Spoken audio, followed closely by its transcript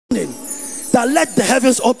that let the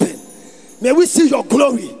heavens open. May we see your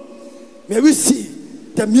glory. May we see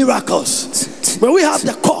the miracles. May we have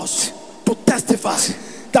the cause to testify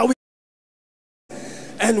that we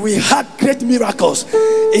and we had great miracles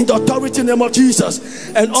in the authority name of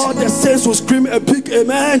Jesus. And all the saints will scream a big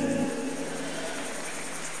amen.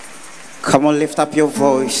 Come on, lift up your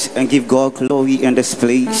voice and give God glory in this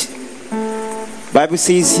place. Bible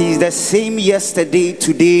says He is the same yesterday,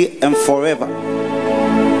 today, and forever.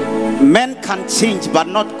 Men can change but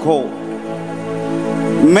not God.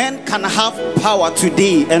 Men can have power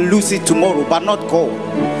today and lose it tomorrow, but not God.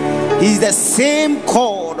 He is the same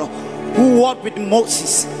God who walked with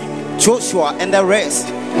Moses, Joshua, and the rest.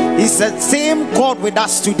 He's the same God with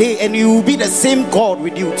us today, and He will be the same God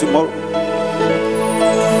with you tomorrow.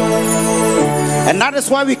 And that is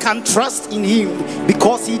why we can trust in Him,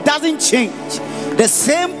 because He doesn't change. The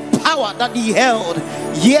same power that He held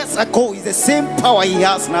years ago is the same power He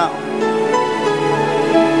has now.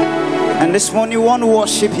 And this morning you want to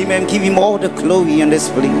worship Him and give Him all the glory in this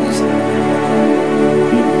place.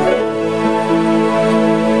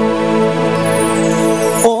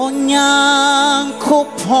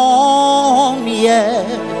 Onyankopon ye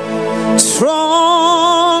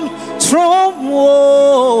tron wo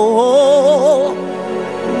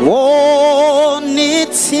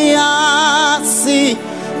wonitiasi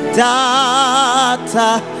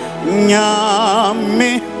data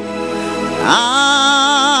nyame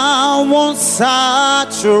awon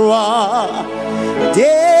satura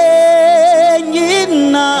denyina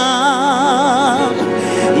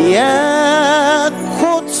ye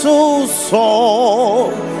kutu so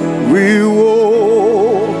we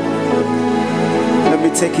will. Let me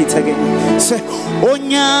take it again. Say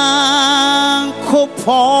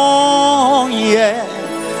Onyankopon ye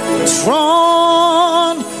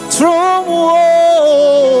tron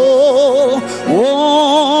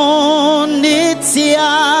wo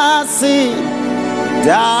nitiasi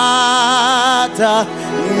data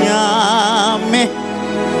nyame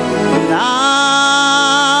na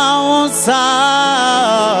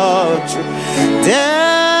such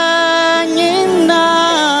denyina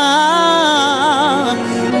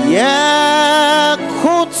ye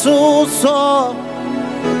kutu so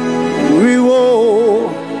we will.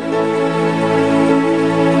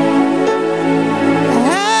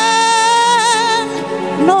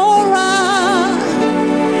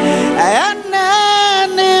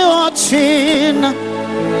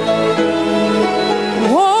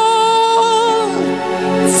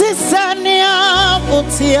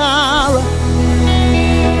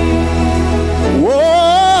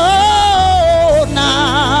 Whoa,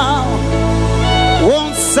 now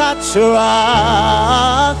won't such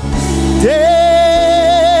a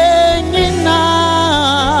denyina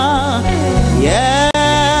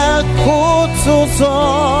yeah kutuzo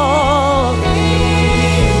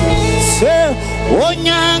se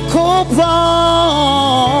onyankopon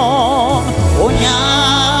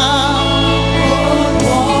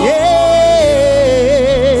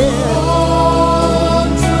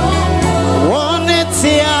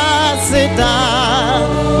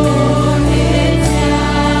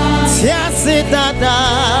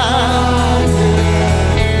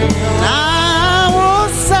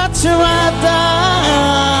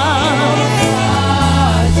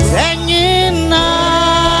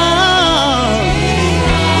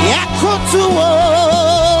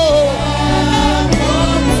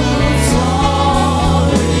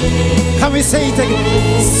Can we say it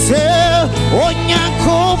again? Say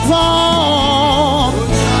onyankopon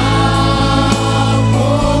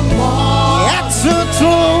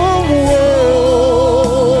yatutuwo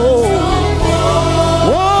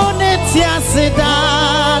wonetiase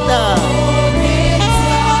dada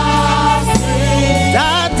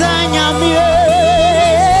dada nyamie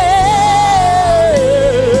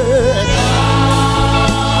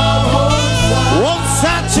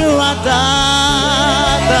wonsachurada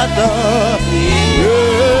dada.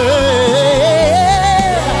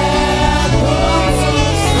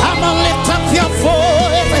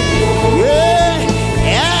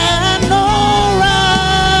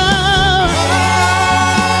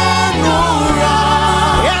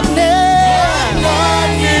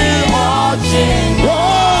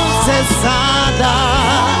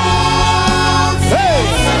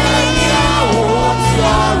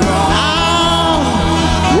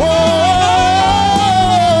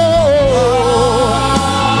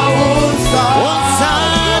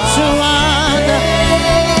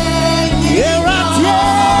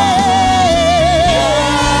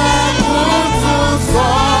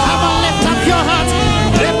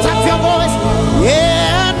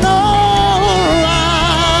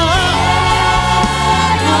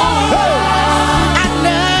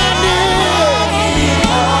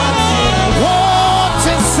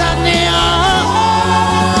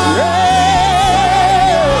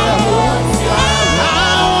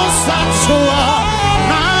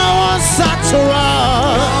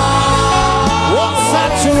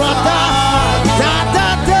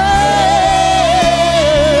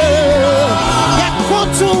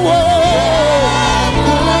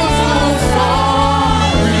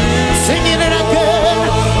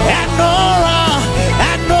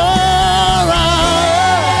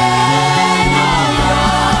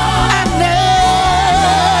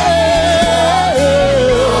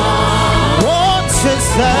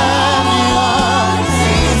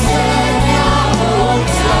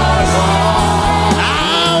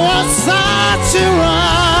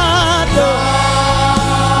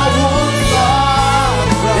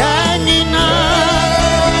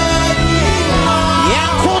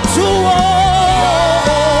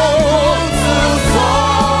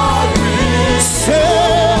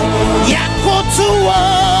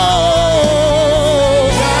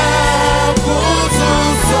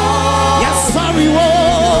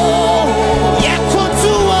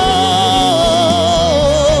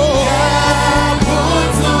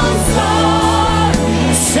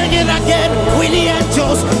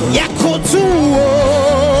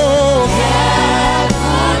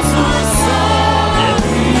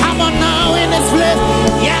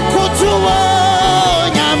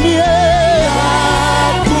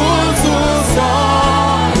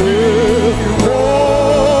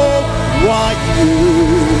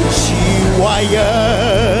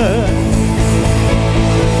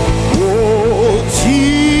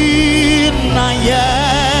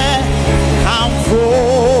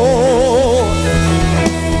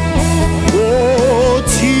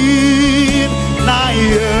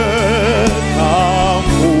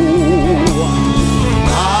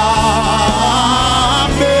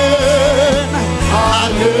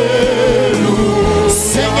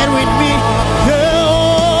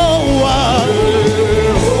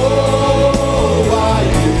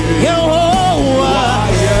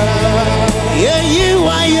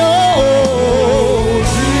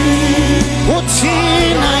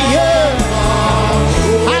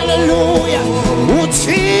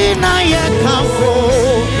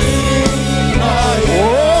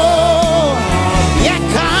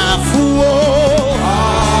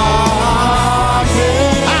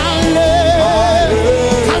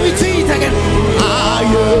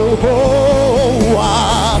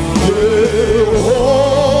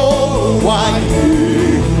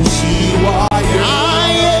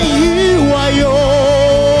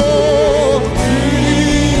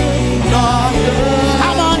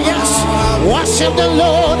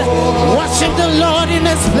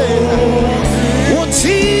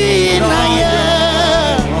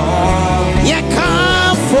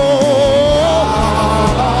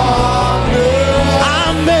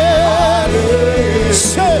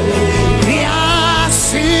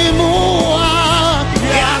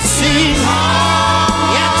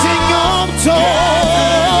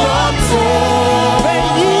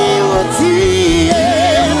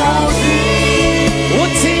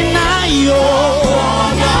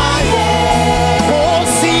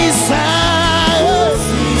 See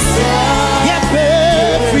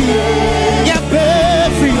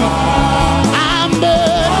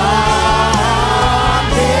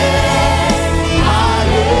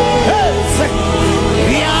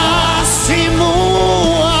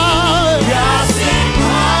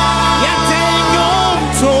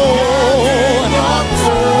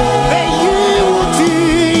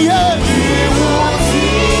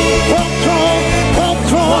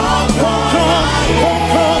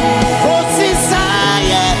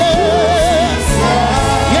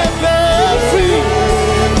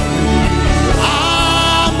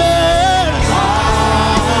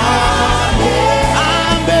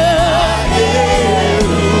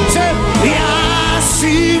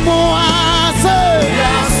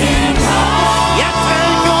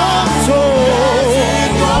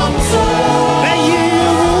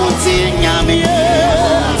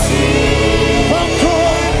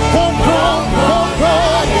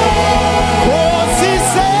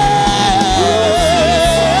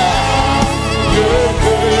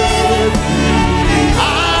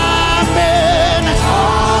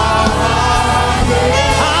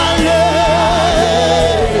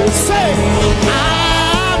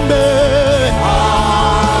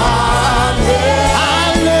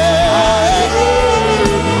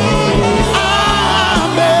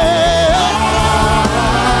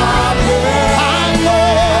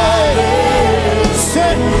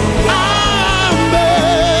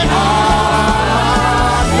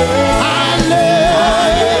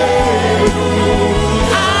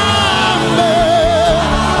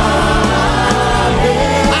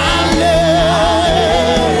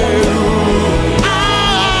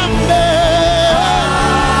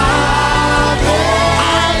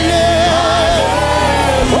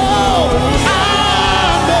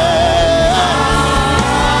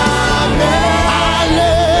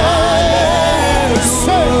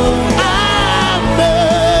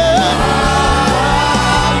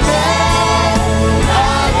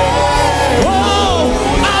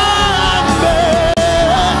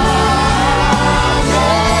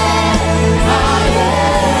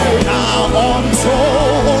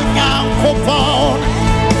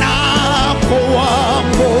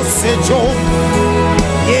sejo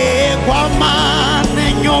ye kwamane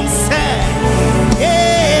nyomse ye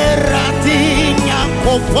ratinya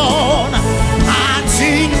kopona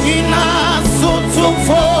achinyina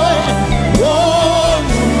sutufo oh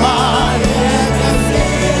my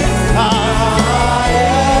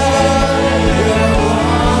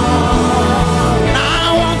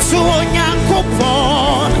now on to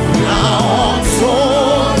nyankopon now on to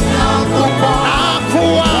I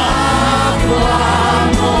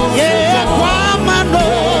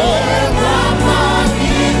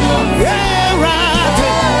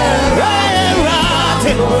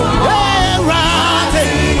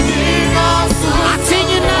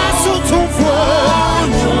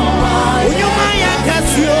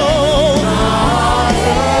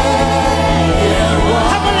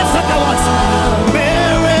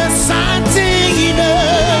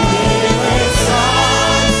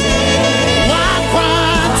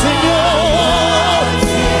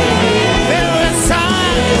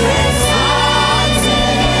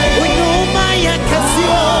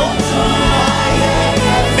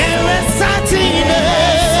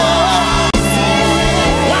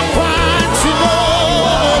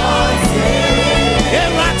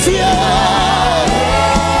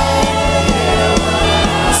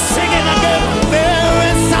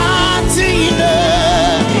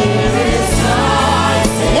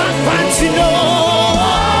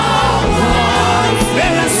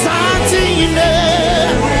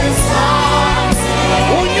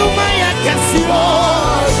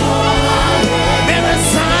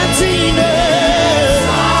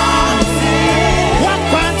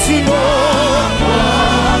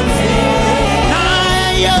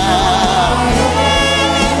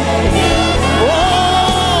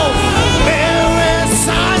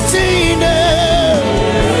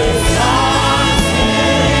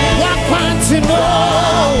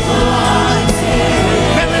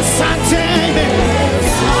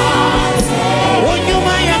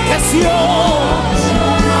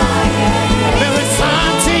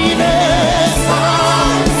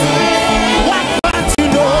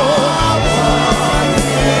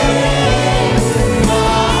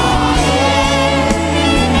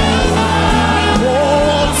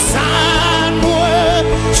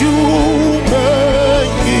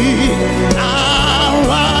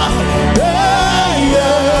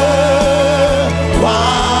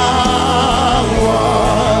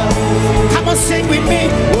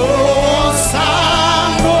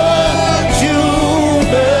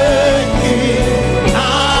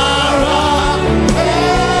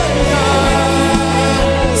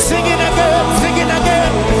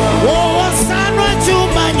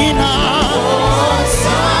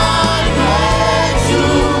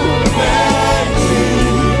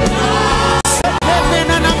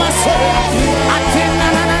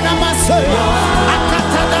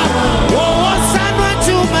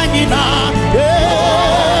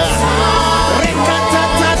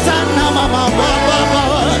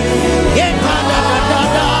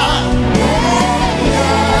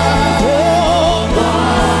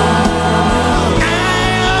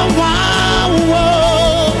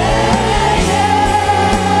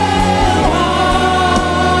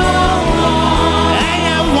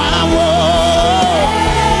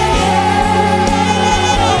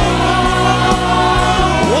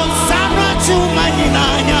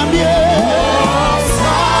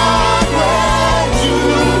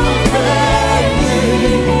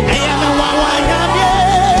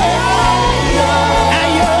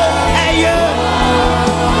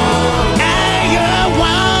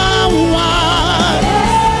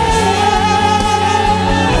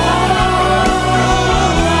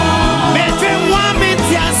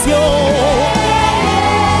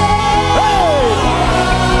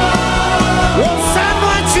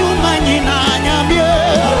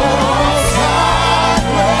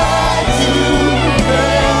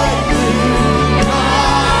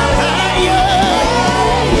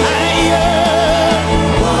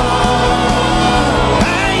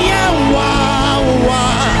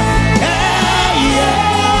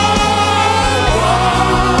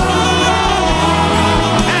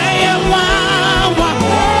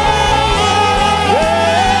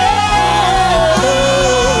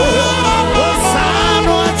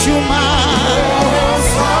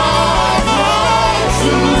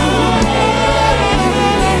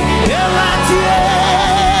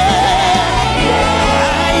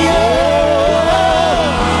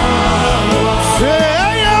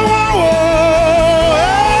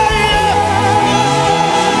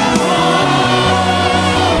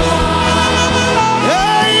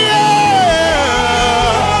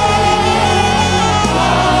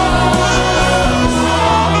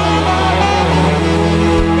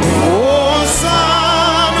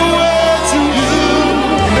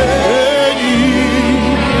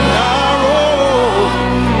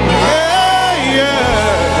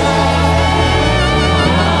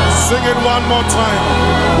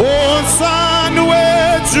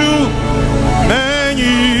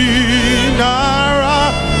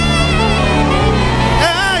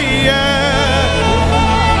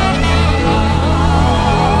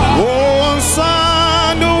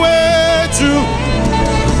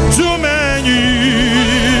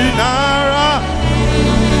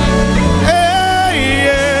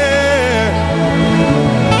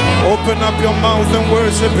up your mouth and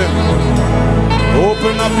worship him.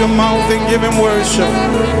 Open up your mouth and give him worship.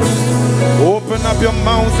 Open up your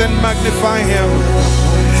mouth and magnify him.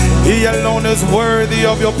 He alone is worthy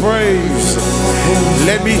of your praise.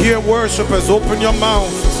 Let me hear worshipers. Open your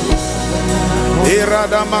mouth.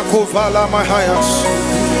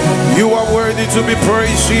 You are worthy to be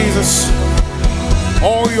praised, Jesus.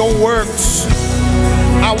 All your works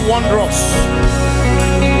are wondrous.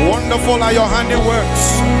 Wonderful are your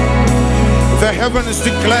handiworks. The heavens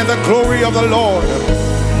declare the glory of the Lord,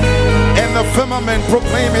 and the firmament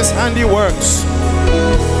proclaim his handiworks.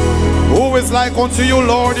 Who is like unto you,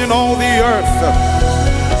 Lord, in all the earth?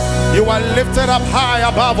 You are lifted up high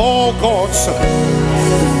above all gods.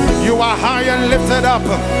 You are high and lifted up.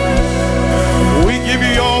 We give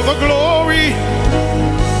you all the glory.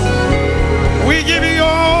 We give you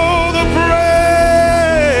all the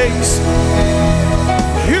praise.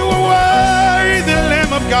 You are worthy,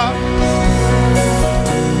 Lamb of God.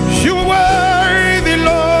 You are worthy,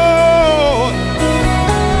 Lord.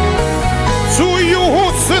 To you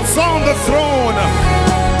who sits on the throne,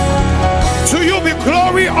 to you be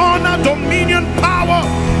glory, honor, dominion, power,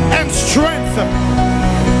 and strength.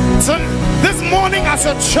 So this morning as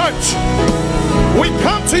a church, we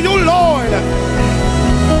come to you, Lord,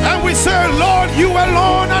 and we say, Lord, you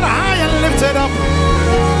alone are high and lifted up.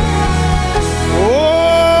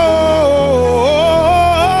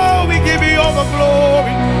 Oh, we give you all the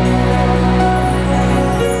glory.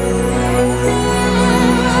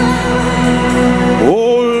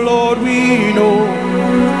 Oh, Lord, we know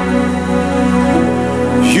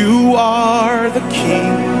you are the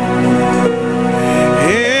King.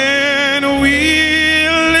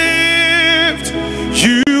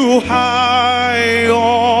 High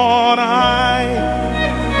on high.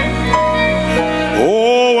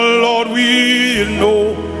 Oh Lord, we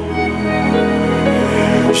know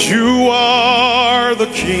you are the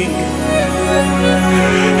King,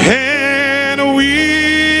 and we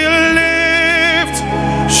lift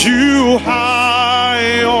you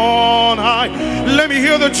high on high. Let me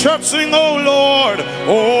hear the church sing, oh Lord,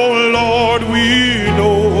 we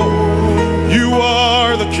know you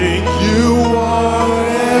are the King. You are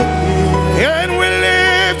and we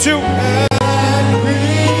lift you. And we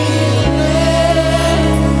lift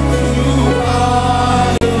you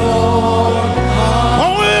high on high.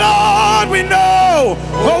 Oh Lord, we know.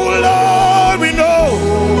 Oh Lord, we know.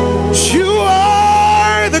 You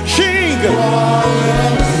are the King.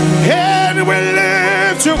 And we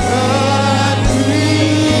lift you. And we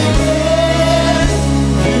lift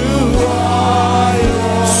you high.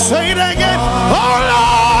 Say it again. Oh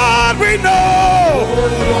Lord, we know. Oh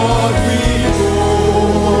Lord, we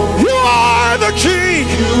King,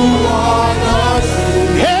 you are the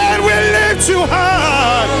King, and we lift you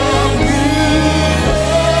high.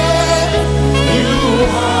 You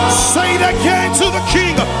high. Say it again to the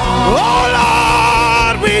King. Oh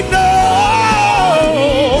Lord, we know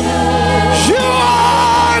you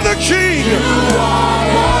are the King,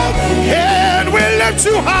 and we lift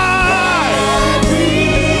you high.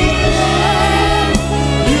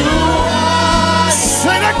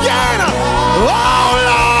 Say it again. Oh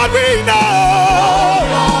Lord, we know.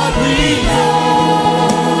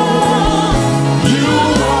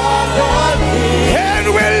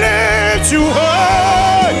 You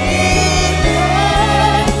heard.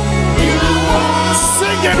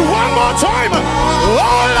 Sing it one more time.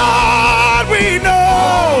 Oh Lord, we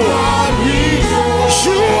know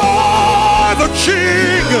you are the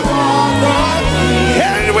King,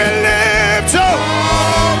 and we lift you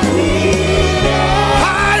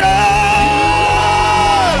higher.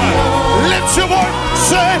 Lift your voice.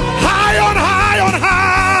 Say high on high on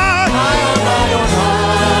high.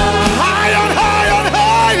 High on high on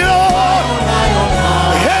high, Lord.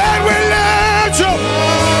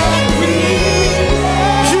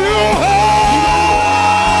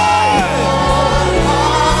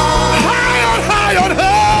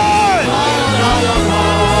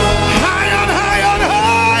 High on high on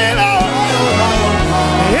high, Lord.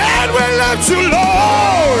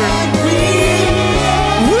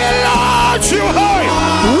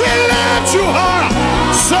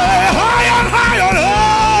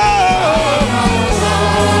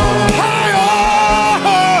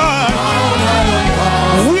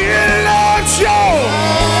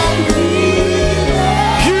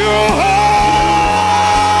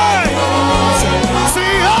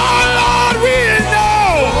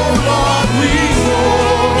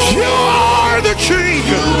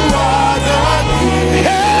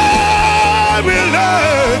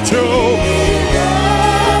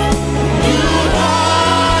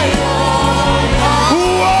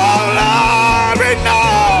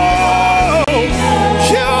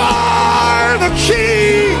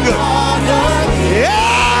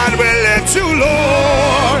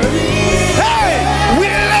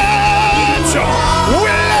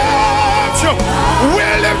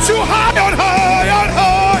 lift you high on high on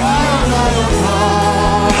high.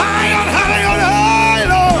 High on high on high,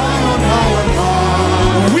 Lord.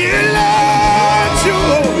 We lift you.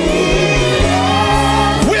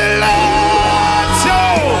 We lift you.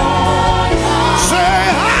 Say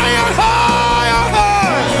high on high on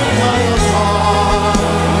high.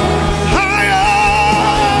 Higher.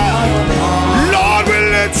 Lord, we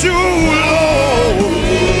lift you, Lord.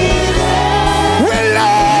 We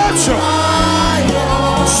lift you.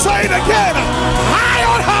 Say it again. High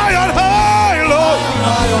on high on high, Lord.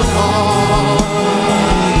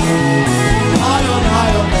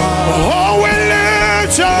 Oh, we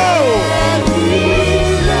lift you.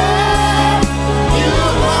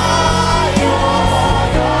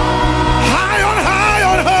 High on high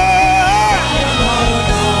on high.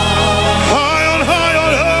 High on high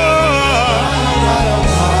on high.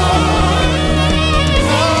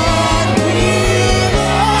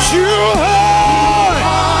 You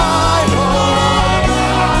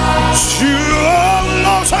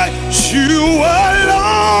You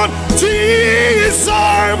alone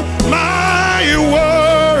deserve my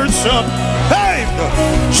worship. Hey,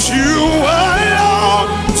 you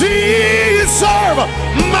alone deserve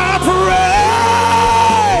my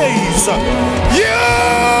praise. You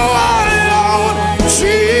alone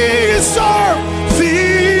deserve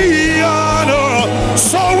the honor.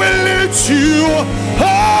 So we lift you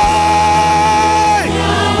high.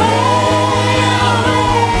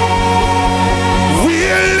 We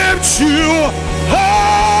lift you high.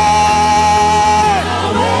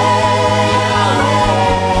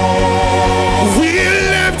 We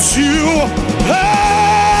lift you high.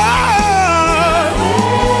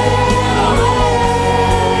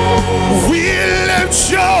 We lift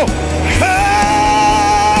you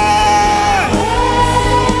high.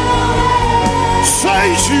 Say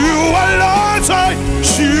you alone, say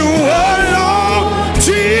you alone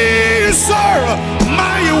deserve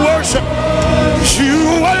my worship. You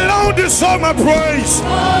alone deserve my praise.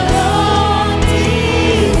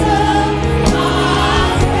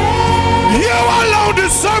 You alone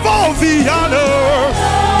deserve all the honor.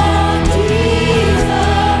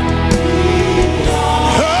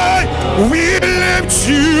 Hey, we lift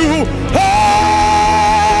you high.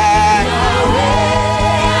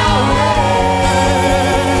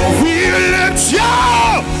 We lift you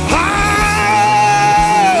high.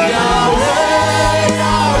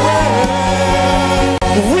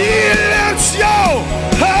 We lift you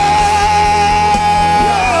high.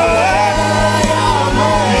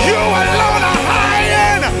 You alone are high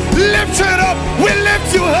and lifted up. We lift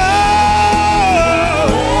you high.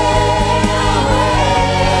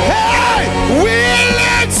 Hey, we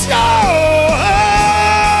lift you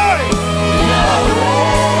high.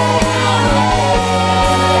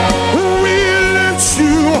 We lift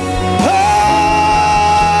you high.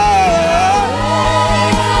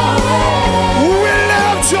 We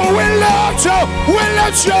lift you, we lift you, we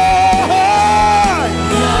lift you high.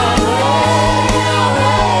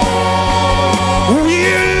 We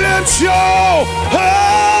lift you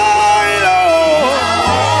high, Lord.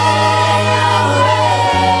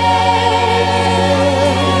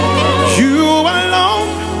 You alone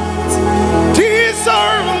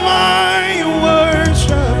deserve my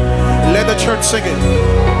worship. Let the church sing it.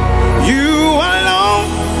 You alone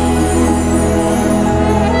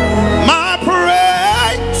my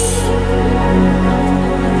praise.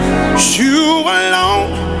 You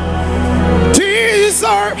alone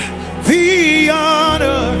deserve the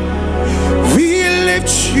honor. We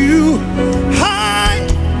lift you high.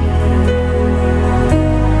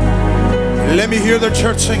 Let me hear the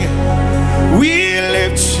church sing it. We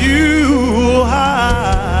lift you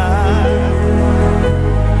high.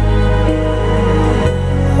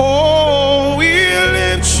 Oh, we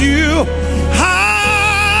lift you high.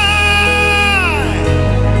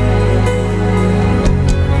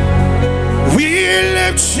 We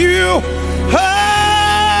lift you high.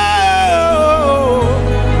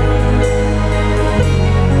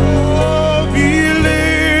 Oh, be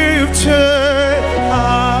lifted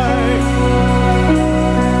high.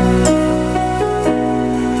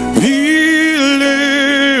 Be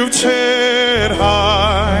lifted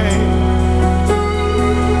high.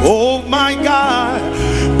 Oh my God,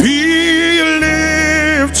 be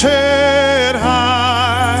lifted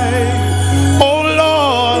high. Oh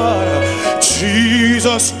Lord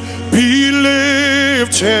Jesus, be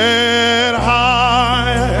lifted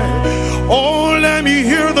high. Oh, let me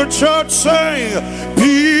hear the church sing,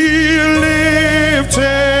 be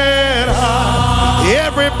lifted high.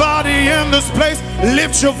 Everybody in this place,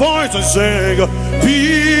 lift your voice and sing,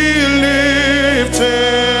 be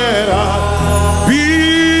lifted high.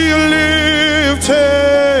 Be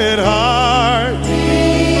lifted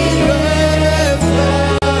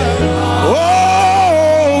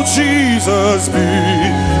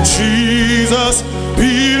Jesus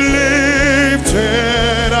be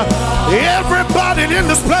lifted. Everybody in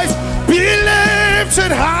this place, be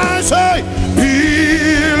lifted high. Say, be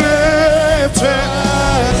lifted.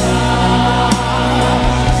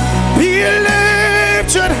 Be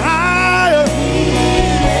lifted higher.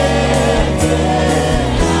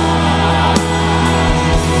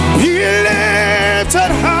 Be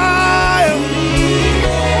lifted higher.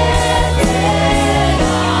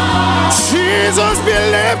 Jesus be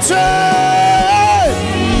lifted.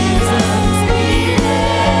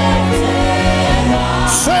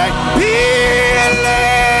 Say, be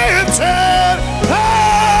lifted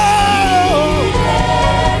higher.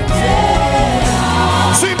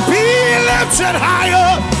 Say, be lifted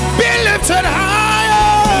higher. Be lifted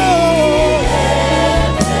higher.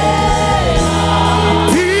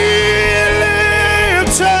 Be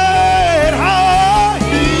lifted high.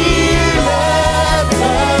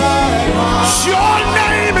 Your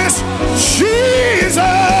name is Jesus.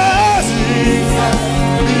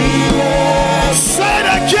 Say it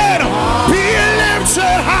again. Be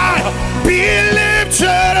lifted high. Be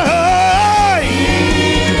lifted high.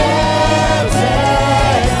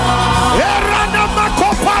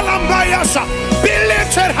 Be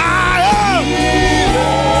lifted high.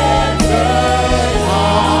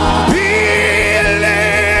 Be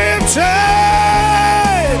lifted.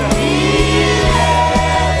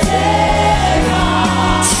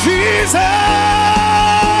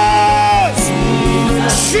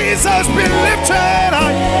 Jesus be lifted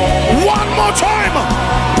high. One more time.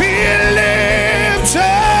 Be lifted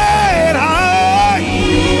high.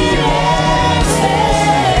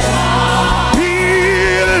 Be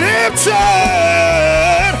lifted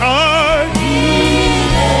high.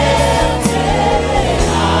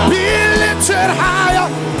 Be lifted higher.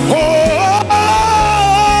 Oh.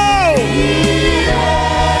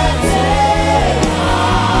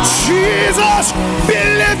 Jesus be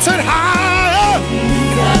lifted higher.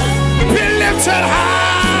 Be lifted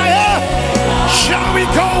higher. Shall we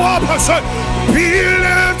go up and say, be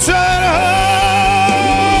lifted high.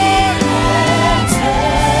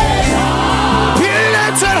 Be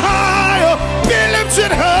lifted higher. Be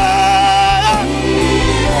lifted higher.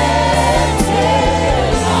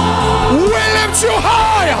 We lift you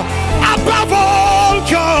higher above all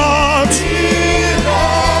gods.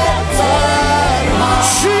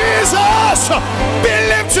 Jesus be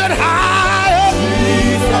lifted higher.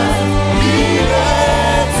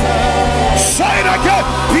 Say it again.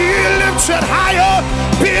 Be lifted higher.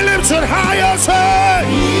 Be lifted higher. Say.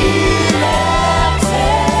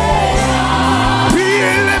 Be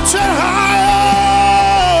lifted higher.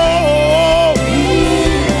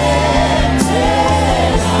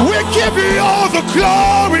 We give you all the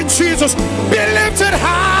glory, Jesus. Be lifted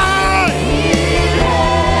high.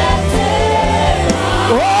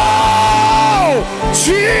 Oh,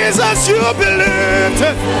 Jesus, you be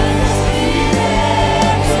lifted.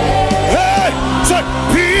 Say,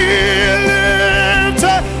 be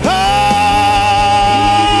lifted high.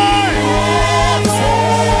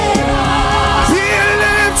 Be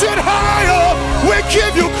lifted higher. We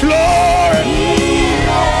give you glory.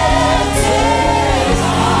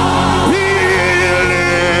 Be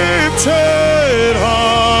lifted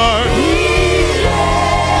high.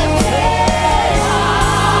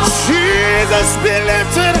 Jesus be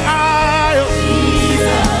lifted high.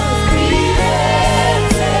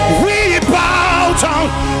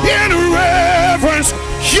 In reverence,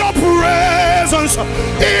 your presence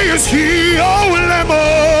is here, oh Lamb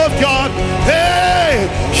of God. Hey,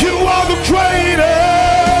 you are the greatest.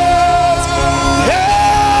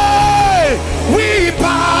 Hey, we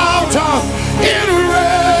bow down in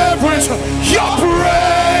reverence. Your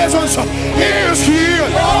presence is here.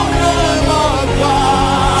 Oh Lamb of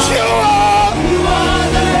God. You are.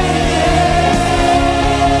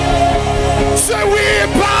 Say we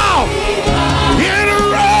bow.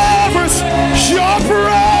 Your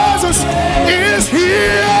presence is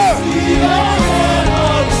here.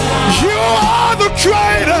 You are the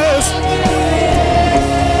greatest.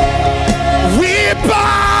 We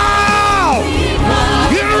bow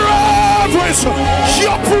in reverence.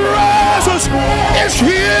 Your presence is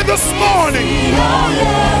here this morning.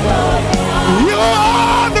 You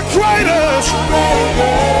are the greatest.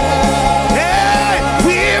 Hey,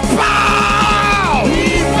 we bow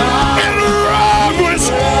in reverence.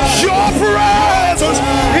 Your presence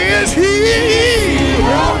is here.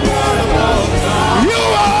 You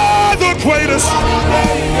are the greatest.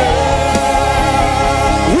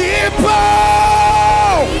 We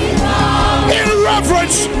bow in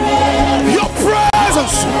reverence. Your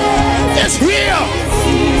presence is here.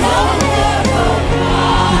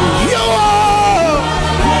 You are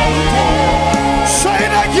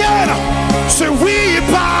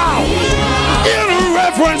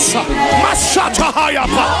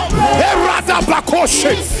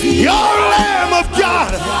Your Lamb of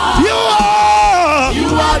God, you are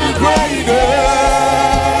the greatest.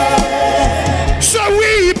 So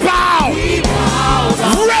we bow,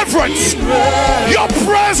 reverence. Your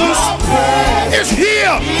presence is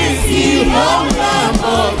here.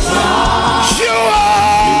 You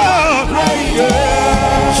are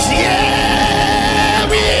greatest. Yeah,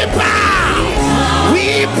 we bow,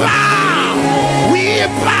 we bow, we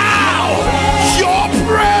bow. Your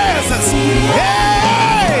presence.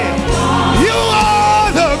 Hey, you are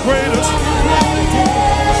the greatest.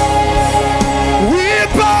 We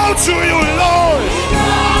bow to you, Lord,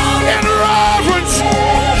 in reverence.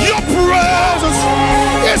 Your presence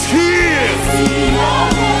is here.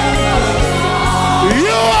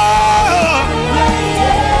 You are.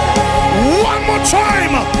 One more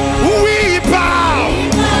time, we bow.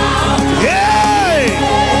 Hey.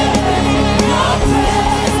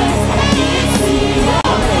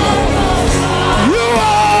 You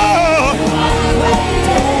are.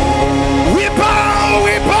 We bow,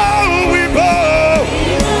 we bow, we bow.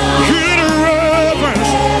 In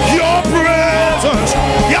reverence, your presence.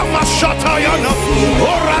 Yamashatayana,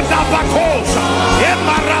 Oradabakosa,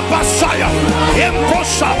 Emarabasaya,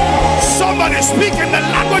 Emkosa. Somebody speak in the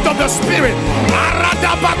language of the Spirit.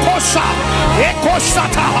 Aradabakosa,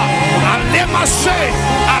 Ekosataha, Alemase,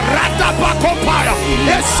 Aradabakopaya,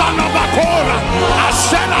 Esanabakora,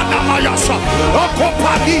 Asena Namayasa,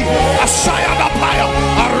 Okopali, Asaya Napaya,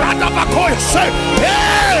 Aradabakoya. Say,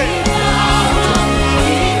 hey!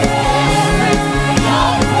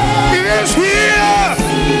 He is here.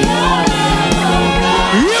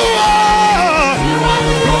 You are.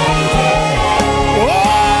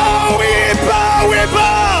 Oh, we bow, we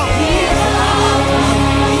bow.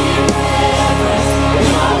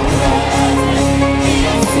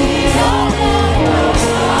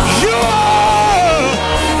 You are.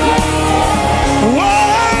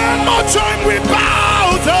 One more time we bow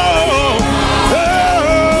down.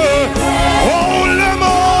 Oh, Lamb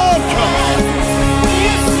of God.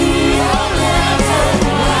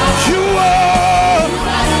 You are.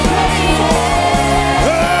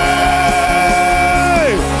 Hey,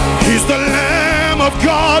 He's the Lamb of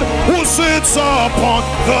God who sits upon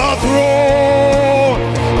the throne.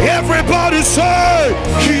 Everybody say,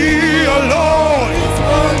 He alone is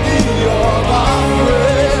worthy of our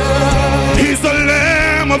praise. He's the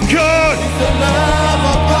Lamb of God. He's the Lamb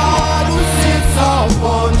of God who sits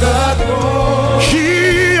upon the throne. He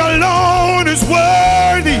alone is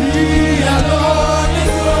worthy. He alone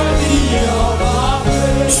is worthy of our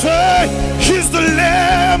praise. Say, He's the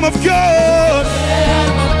Lamb of God.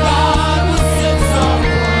 Lamb of God who sits upon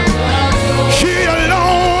the throne. He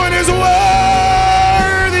alone is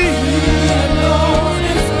worthy. He alone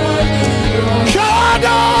is worthy. God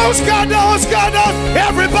knows, God knows, God knows.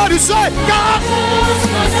 Everybody say, God.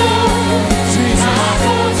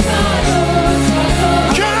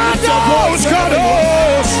 God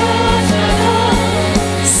knows.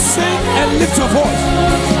 Sing and lift your voice.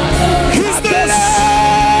 He's the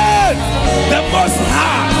Lord, the Most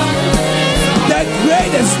High, the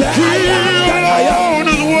greatest, the Lion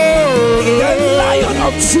is worthy, the Lion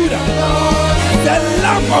of Judah, the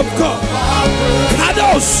Lamb of God.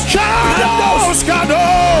 Kadosh, Kadosh,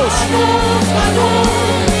 Kadosh.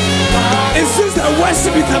 Is this the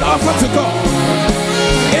worship you can offer to God?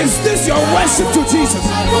 Is this your worship to Jesus?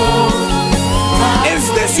 Is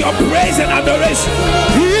this your praise and adoration?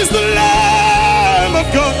 He is the Lamb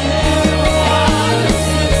of God.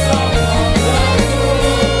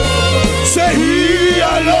 Say, He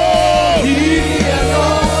alone. He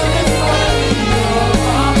alone.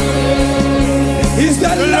 He's the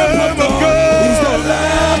Lamb of God. He's the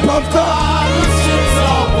Lamb of God.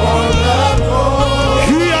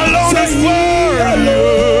 He alone is worthy.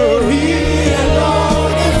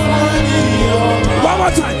 One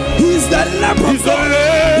more time. He's the Lamb of God. He's the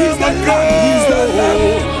Lamb. He's the Lamb.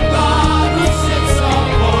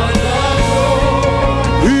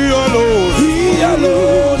 He alone. He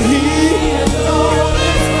alone. He alone.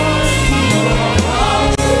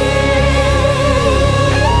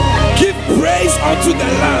 Give praise unto the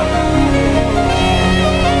Lamb.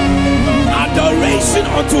 Adoration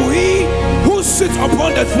unto He who sits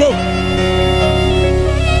upon the throne.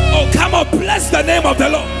 Oh, come on, bless the name of the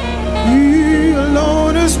Lord. He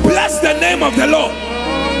alone is. Bless the name of the Lord.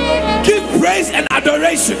 Give praise and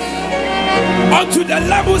adoration unto the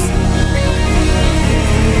Lamb.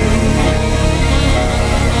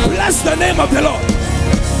 Bless the name of the Lord.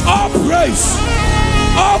 All praise,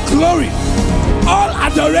 all glory, all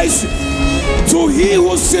adoration to He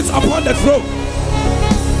who sits upon the throne,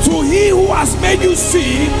 to To he who has made you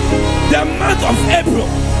see the month of April,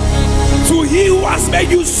 to he who has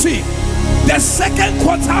made you see the second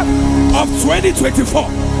quarter of 2024.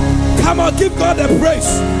 Come on, give God a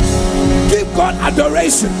praise, give God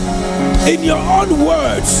adoration in your own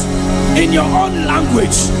words, in your own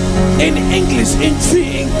language, in English, in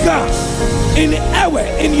Tree, in Ga, in Ewe,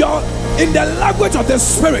 in the language of the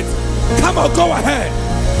Spirit. Come on, go ahead,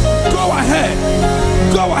 go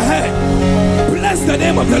ahead, go ahead. Bless the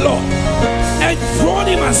name of the Lord. Enthrone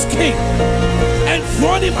him as King,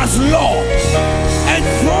 enthrone him as Lord,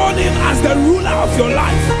 enthrone him as the ruler of your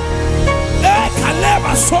life.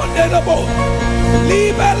 Abba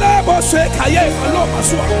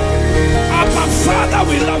Father,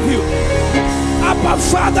 we love you. Abba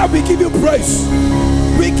Father, we give you praise.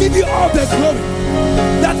 We give you all the glory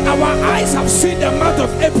that our eyes have seen the month of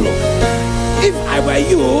April. If I were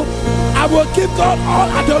you, I will give God all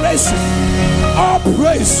adoration, all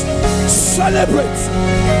praise. Celebrate,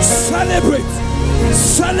 celebrate,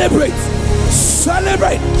 celebrate,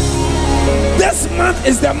 celebrate. This month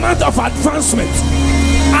is the month of advancement.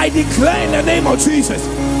 I declare in the name of Jesus,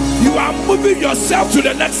 you are moving yourself to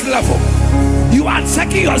the next level. You are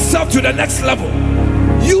taking yourself to the next level.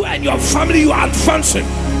 You and your family, you are advancing.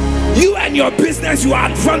 You and your business, you are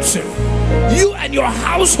advancing. You and your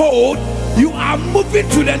household, you are moving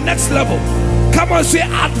to the next level. Come on, say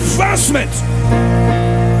advancement.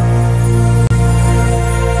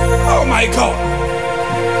 Oh my God.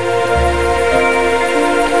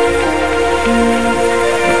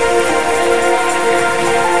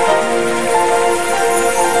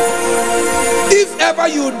 If ever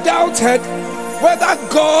you doubted whether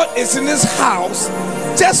God is in his house,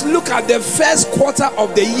 just look at the first quarter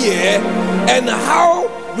of the year and how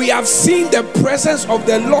we have seen the presence of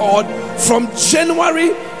the Lord from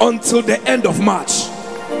January until the end of March.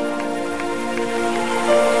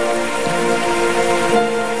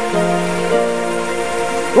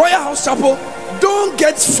 Royalhouse Chapel, don't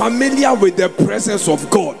get familiar with the presence of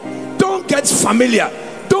God. Don't get familiar.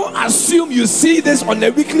 Don't assume you see this on a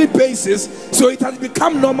weekly basis so it has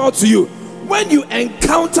become normal to you. When you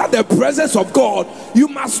encounter the presence of God, you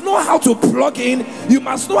must know how to plug in. You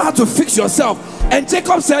must know how to fix yourself. And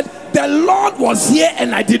Jacob said, the Lord was here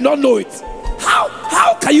and I did not know it.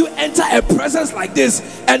 How can you enter a presence like this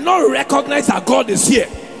and not recognize that God is here?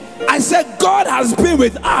 I said God has been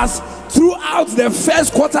with us throughout the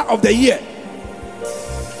first quarter of the year.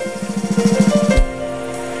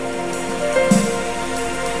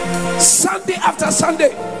 Sunday after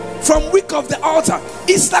Sunday, from week of the altar,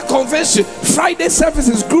 Easter convention, Friday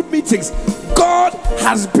services, group meetings, God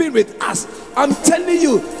has been with us. I'm telling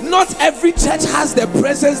you, not every church has the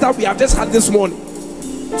presence that we have just had this morning.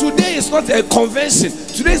 Today is not a convention,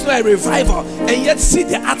 today is not a revival, and yet see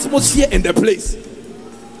the atmosphere in the place.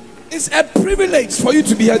 It's a privilege for you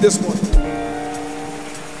to be here this morning.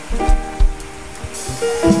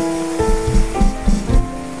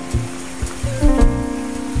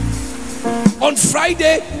 On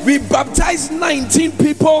Friday, we baptized 19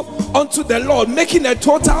 people unto the Lord, making a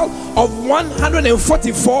total of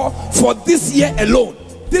 144 for this year alone.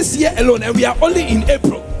 This year alone, and we are only in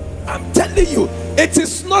April. I'm telling you, it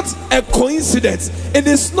is not a coincidence. It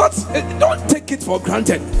is not, don't take it for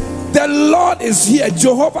granted. The Lord is here,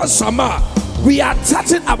 Jehovah Shammah. We are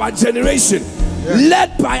touching our generation,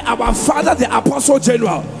 led by our father, the Apostle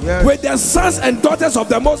General, with the sons and daughters of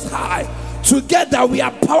the Most High. Together we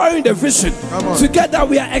are powering the vision. Together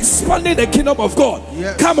we are expanding the kingdom of God.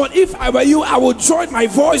 Come on, if I were you, I would join my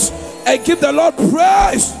voice and give the Lord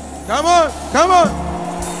praise. Come on, come on,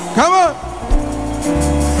 come on.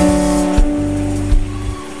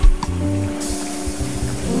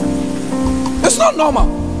 It's not normal.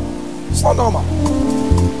 It's not normal.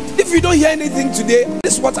 If you don't hear anything today,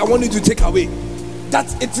 this is what I want you to take away.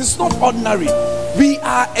 That it is not ordinary. We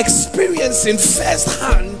are experiencing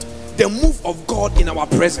firsthand the move of God in our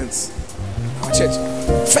presence. Our church,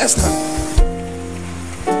 firsthand.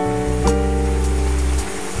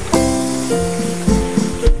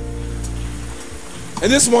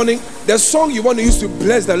 And this morning, the song you want to use to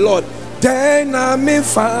bless the Lord, then I'm in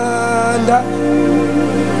Father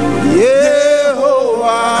Yehovah.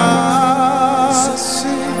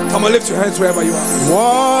 Come on, lift your hands wherever you are.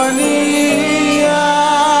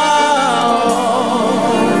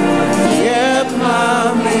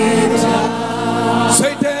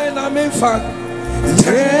 Say, then I'm in Father.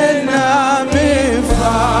 Then I'm in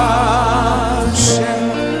Father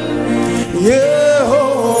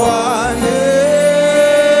Yehovah.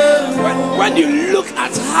 When you look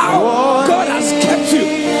at how God has kept you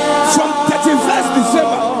from 31st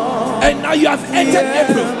December and now you have entered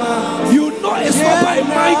April, you know it's not by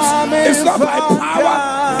might, it's not by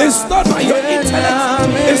power, it's not by your intellect,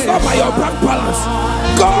 it's not by your bank balance.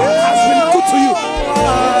 God has been good to you.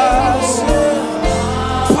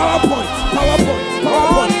 PowerPoint.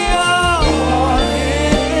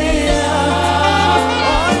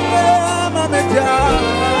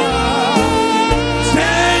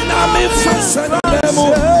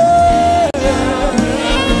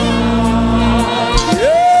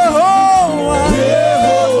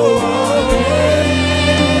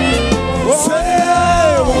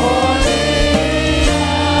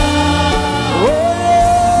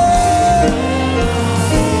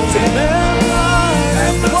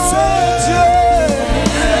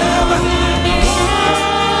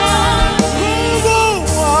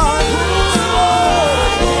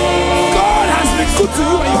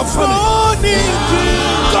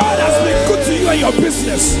 God has been good to you and your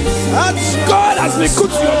business. God has been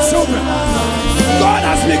good to your children. God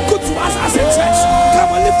has been good to us as a church.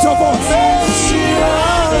 Come on, lift your voice.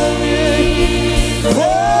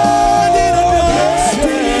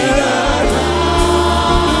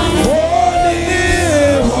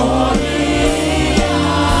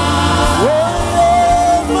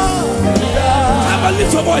 Come on,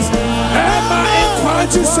 lift your voice. Am I in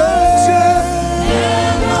what you say?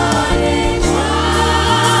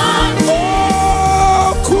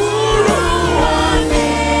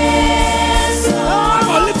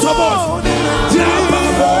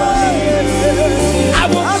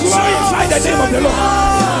 The name of the Lord. I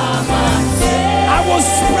will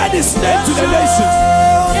spread his name to the nations.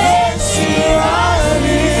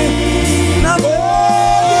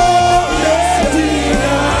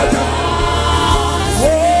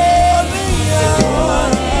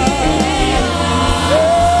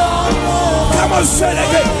 Come on, say it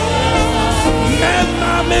again.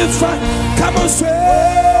 Come on, say it.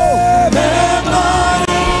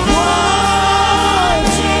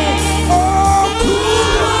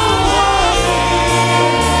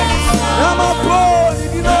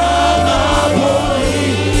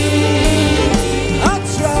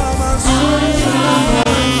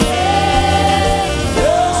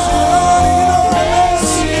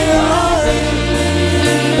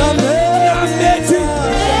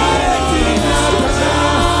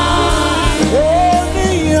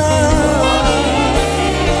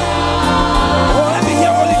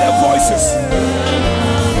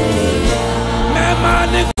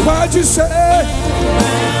 What'd you say?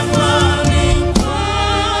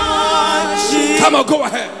 Come on, go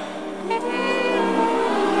ahead.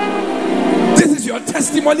 This is your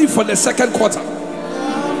testimony for the second quarter.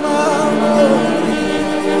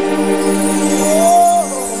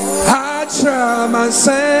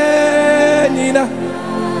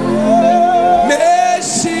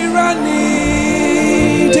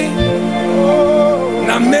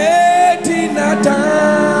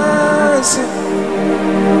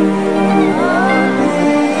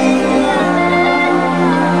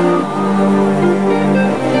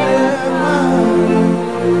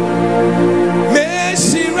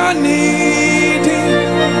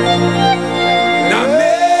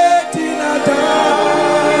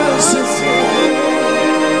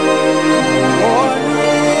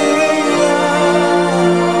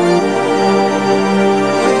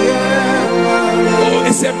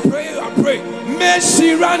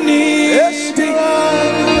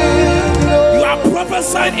 You are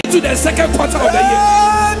prophesying into the second quarter of the year.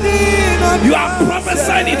 You are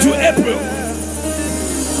prophesying into April.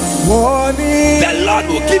 The Lord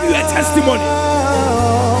will give you a testimony.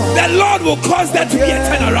 The Lord will cause there to be a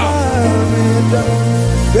turnaround.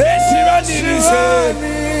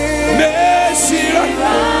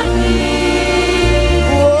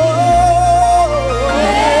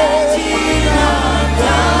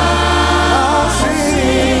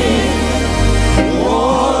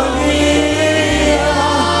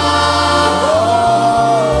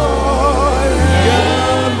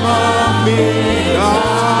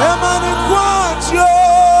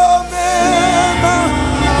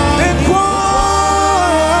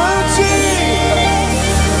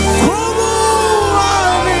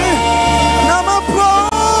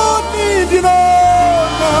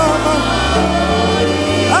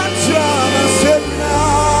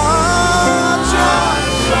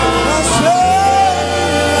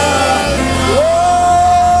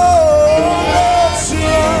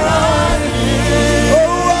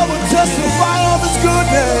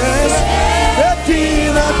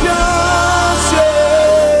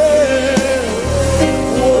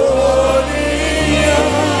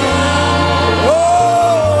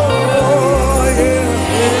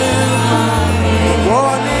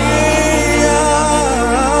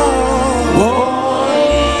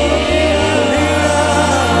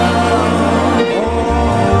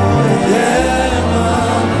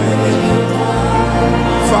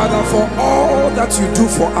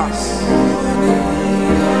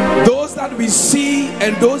 we see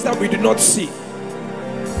and those that we do not see.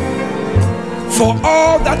 For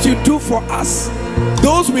all that you do for us,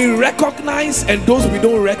 those we recognize and those we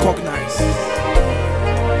don't recognize.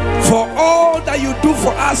 For all that you do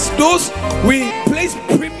for us, those we place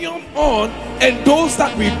premium on and those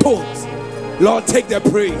that we don't. Lord, take the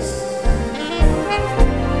praise.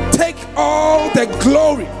 Take all the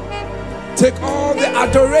glory. Take all the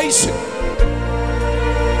adoration.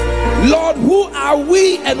 Lord, who are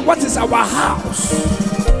we and what is our house?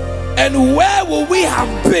 And where will we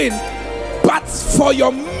have been but for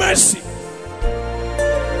your mercy?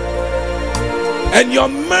 And your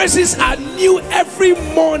mercies are new every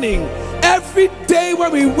morning. Every day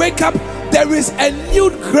when we wake up, there is a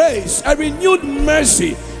renewed grace, a renewed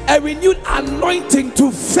mercy, a renewed anointing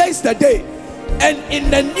to face the day. And in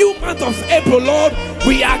the new month of April, Lord,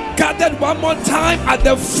 we are gathered one more time at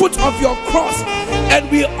the foot of your cross, and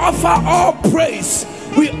we offer all praise,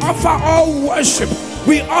 we offer all worship,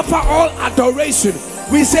 we offer all adoration.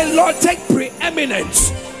 We say, Lord, take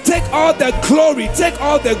preeminence, take all the glory, take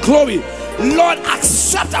all the glory. Lord,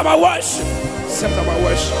 accept our worship, accept our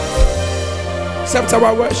worship, accept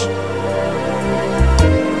our worship.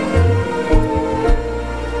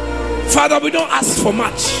 Father, we don't ask for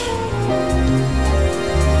much.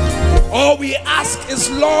 All we ask is,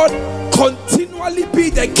 Lord, continually be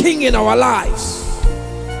the king in our lives.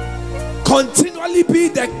 Continually be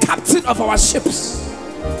the captain of our ships.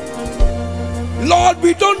 Lord,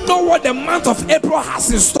 we don't know what the month of April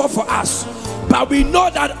has in store for us, but we know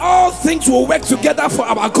that all things will work together for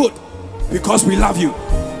our good because we love you.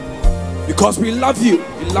 Because we love you.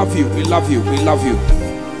 We love you. We love you. We love you.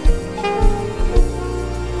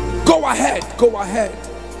 Go ahead. Go ahead.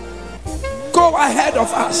 Go ahead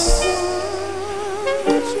of us.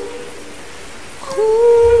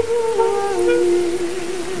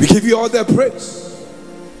 We give you all the praise.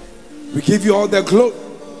 We give you all the glory.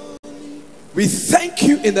 We thank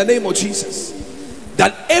you in the name of Jesus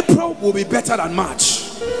that April will be better than March.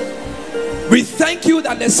 We thank you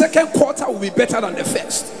that the second quarter will be better than the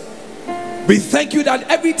first. We thank you that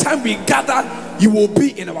every time we gather, you will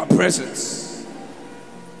be in our presence.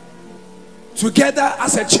 Together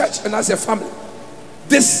as a church and as a family,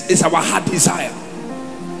 this is our heart desire.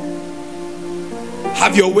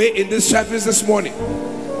 Have your way in this service this morning.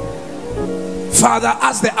 Father,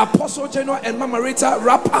 as the Apostle General and Mama Rita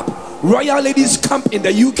wrap up Royal Ladies Camp in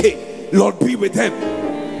the UK, Lord, be with them.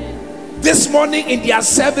 This morning in their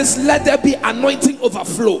service, let there be anointing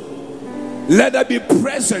overflow. Let there be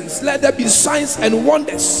presence. Let there be signs and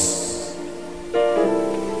wonders.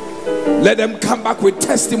 Let them come back with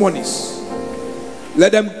testimonies.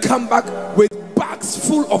 Let them come back with bags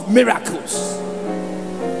full of miracles.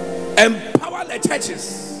 Empower the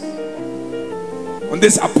churches on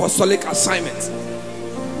this apostolic assignment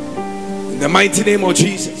in the mighty name of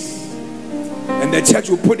Jesus. And the church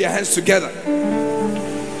will put their hands together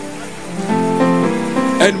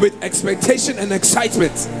and with expectation and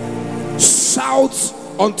excitement shout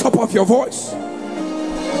on top of your voice.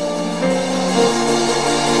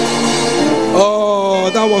 Oh,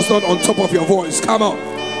 that was not on top of your voice. Come on.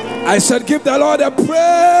 I said give the Lord a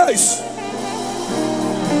praise.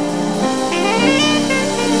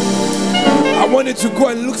 I wanted to go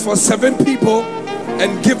and look for 7 people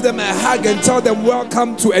and give them a hug and tell them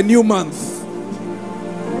welcome to a new month.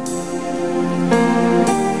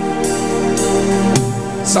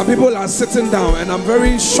 Some people are sitting down and I'm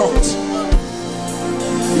very shocked.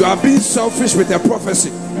 You are being selfish with a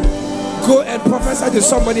prophecy. Go and prophesy to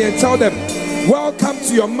somebody and tell them welcome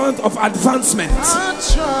to your month of advancement.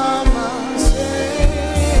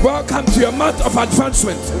 Welcome to your month of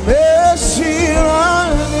advancement.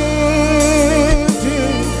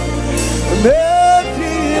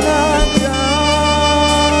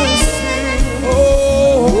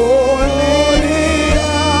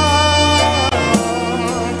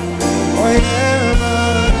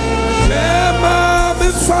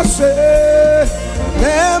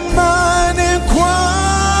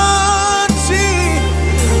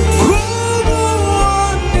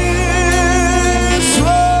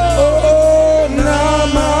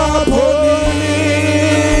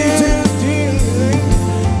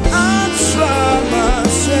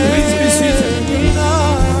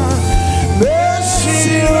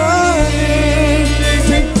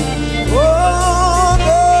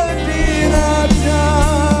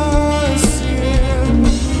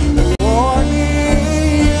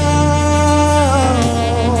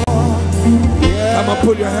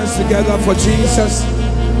 Put your hands together for Jesus.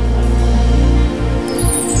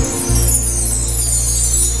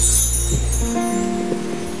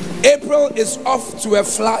 April is off to a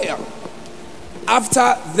flyer.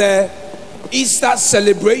 After the Easter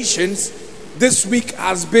celebrations, this week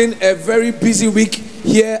has been a very busy week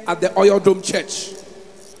here at the Oil Dome Church.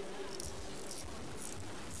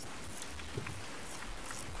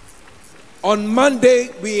 On Monday,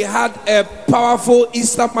 we had a powerful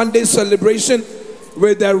Easter Monday celebration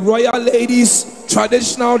with the Royal Ladies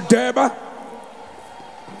traditional derby,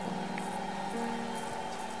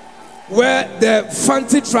 where the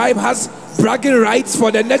Fanti tribe has bragging rights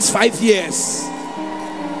for the next 5 years.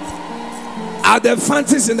 Are the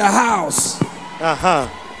Fantis in the house?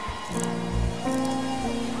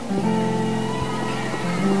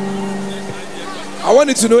 I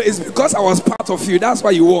wanted to know, it's because I was part of you, that's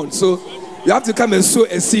why you won. So you have to come and sow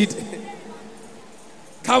a seed.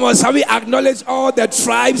 Come on, shall we acknowledge all the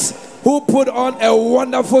tribes who put on a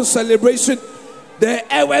wonderful celebration? The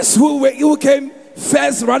Ewes who came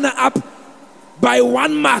first runner up by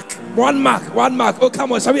 1 mark. 1 mark. Oh,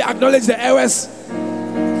 come on, shall we acknowledge the Ewes?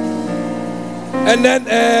 And then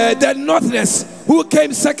the Northness who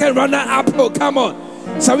came second runner up. Oh, come on,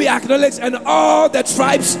 shall we acknowledge? And all the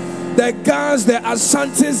tribes, the Gans, the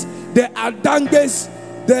Asantes, the Adanges,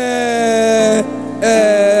 the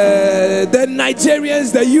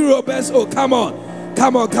Nigerians, the Europeans. Oh, come on.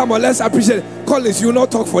 Let's appreciate it. Collins, you will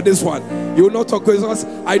not talk for this one. You will not talk because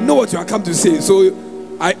I know what you are come to say. So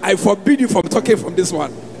I forbid you from talking from this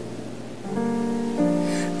one.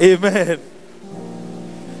 Amen.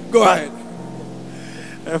 Go ahead.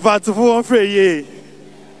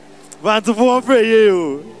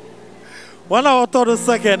 One hour, third,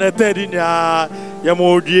 second, and third in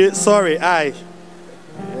your sorry,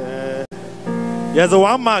 yes, a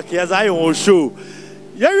 1 mark, yes, I will show.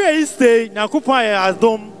 Yeri stay, Nakupa as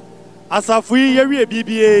dom, as a free Yeri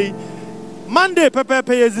BBA. Monday,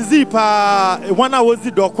 Pepe is zipa, 1 hour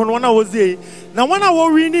the dock, 1 hour the. Now, 1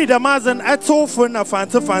 hour we need a mazan at all phone, a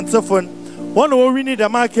fancy phone. 1 hour we need a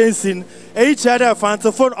marketing. Each other fancy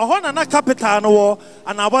phone, a one and a capital war,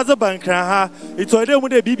 and I was a banker. It's already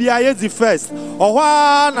with the BBI the first. Or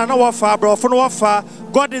one and our far, bro, from our far.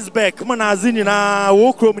 God is back. Manazin in a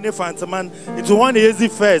walk room in a fancy man. It's 1 easy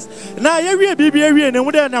first. Now, every BBI and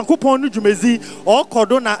with an coupon Jumezi or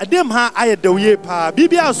Cordona, a damn high I had the way pa.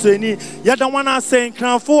 BBI Sweeney, yet the one I saying,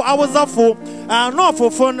 4 hours of four. No for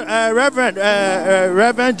fun, Reverend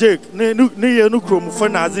Jake, Nukrum, for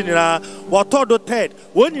Nazina, or Todo Ted.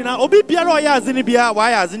 When you know, Obibia Zinibia,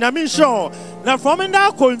 why as in a mission. Now, from in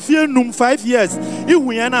that confirmed 5 years, if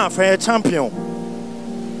we are not fair champion.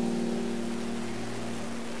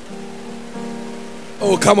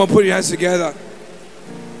 Oh, come on, put your hands together.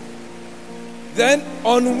 Then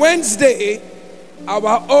on Wednesday,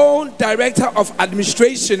 our own Director of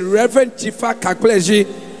Administration, Reverend Jifa Kakpleji,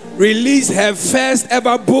 released her first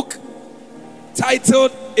ever book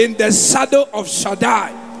titled In the Shadow of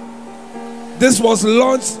Shaddai. This was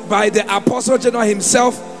launched by the Apostle General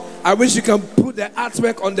himself. I wish you can put the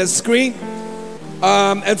artwork on the screen.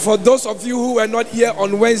 And for those of you who were not here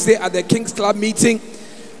on Wednesday at the King's Club meeting,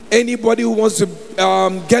 anybody who wants to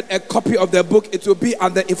get a copy of the book, it will be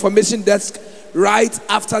on the information desk right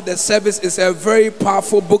after the service. It's a very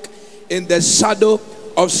powerful book, In the Shadow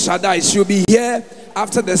of Shaddai. She'll be here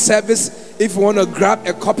after the service if you want to grab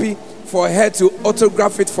a copy for her to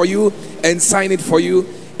autograph it for you and sign it for you.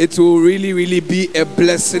 It will really be a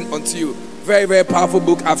blessing unto you. Very, very powerful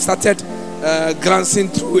book. I've started glancing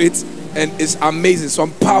through it and it's amazing.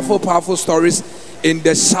 Some powerful stories in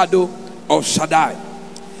the shadow of Shaddai.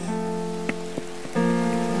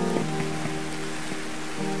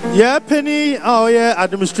 Yeah, penny, oh yeah,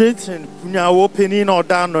 administration, now penny or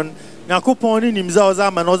down on Nakupon in himself,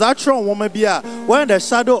 and was actual woman beer when the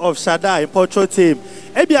shadow of Shaddai portrait team.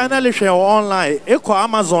 Ebi analysis online, Eco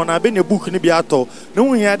Amazon, I've been a book in the Biato, no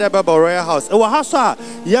one had about Royalhouse. It was a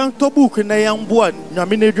young to book in a young boy,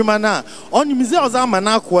 Namine Jumana. On himself,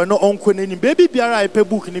 Amanaco, no uncle, any baby Biara, I pay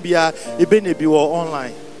book in the Bia, a Benebi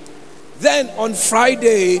online. Then on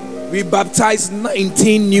Friday, we baptized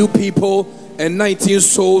 19 new people and 19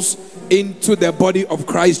 souls into the body of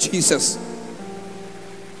Christ Jesus.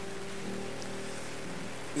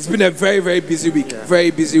 It's been a very busy week.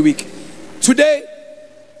 Very busy week. Today,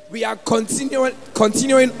 we are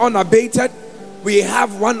continuing unabated. We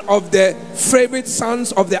have one of the favorite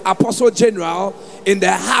sons of the Apostle General in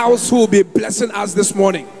the house who will be blessing us this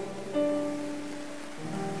morning.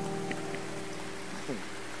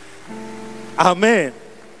 Amen.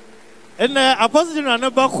 And Apostle General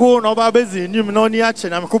never called no babes in you no niache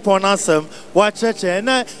na coupon answer what church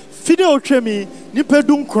and video tremi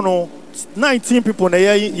nipedum kono 19 people na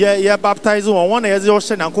ye baptize on one year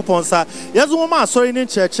ocean and coupon sa yes woman sorry in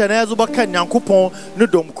church and as ba kan yankopon no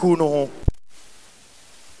dom ku no ho.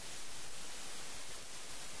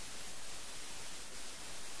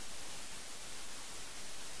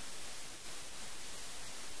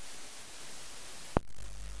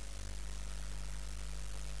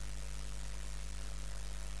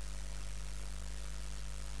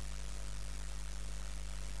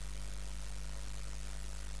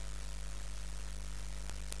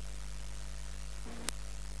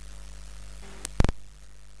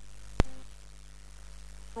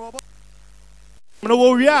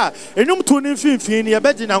 no we are enum to nim finfin ye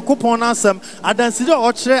be Nyankopon ansem adanside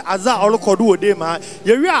o kire aza olokodo ode ma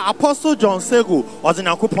ye wi Apostle John Sego o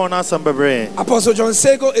Nyankopon ansem bebre. Apostle John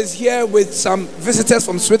Sego is here with some visitors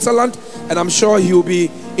from Switzerland, and I'm sure he will be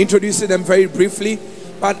introducing them very briefly.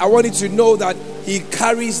 But I want you to know that he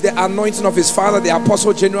carries the anointing of his father, the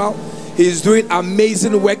Apostle General. He is doing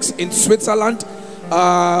amazing works in Switzerland.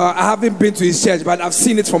 I haven't been to his church, but I've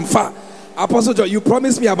seen it from far. Apostle John, you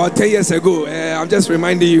promised me about 10 years ago. I'm just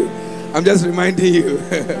reminding you.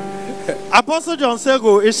 Apostle John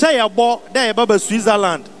Sego is say about there about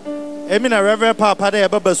Switzerland. I mean a Reverend Papa there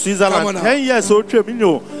about Switzerland. 10 years old, you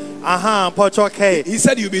know. He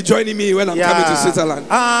said you'll be joining me when I'm coming to Switzerland.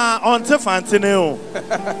 Until Fantino.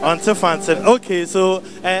 Until Fantino. Okay, so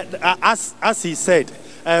as he said,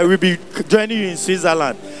 we'll be joining you in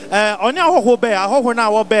Switzerland. On your whole bear, how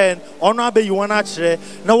now our band, on our bay you want actually.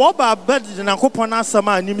 Now, what about bed in a coupon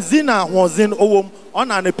sama, Nimzina was in Owum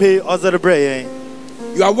on an pay other brain.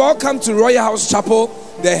 You are welcome to Royalhouse Chapel,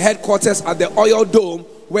 the headquarters at the Oil Dome,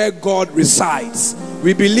 where God resides.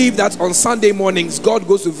 We believe that on Sunday mornings, God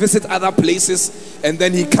goes to visit other places and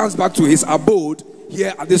then he comes back to his abode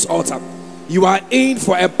here at this altar. You are in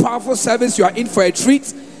for a powerful service. You are in for a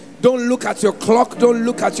treat. Don't look at your clock. Don't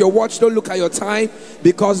look at your watch. Don't look at your time,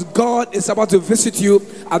 because God is about to visit you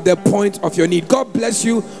at the point of your need. God bless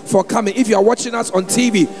you for coming. If you are watching us on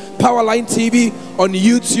TV, Powerline TV, on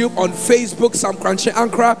YouTube, on Facebook, Sam Crunchy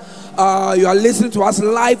Ankara, you are listening to us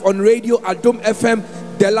live on radio, Adom FM,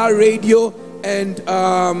 Dela Radio, and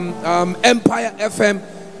Empire FM.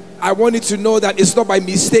 I want you to know that it's not by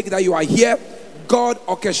mistake that you are here. God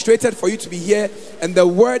orchestrated for you to be here, and the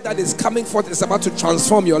word that is coming forth is about to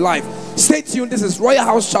transform your life. Stay tuned. This is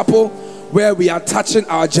Royalhouse Chapel, where we are touching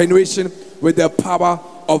our generation with the power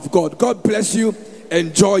of God. God bless you.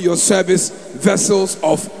 Enjoy your service, vessels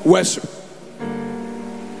of worship.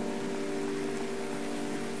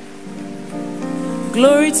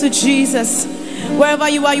 Glory to Jesus. Wherever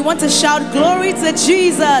you are, you want to shout glory to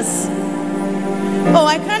Jesus. Oh,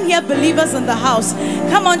 I can't hear believers in the house.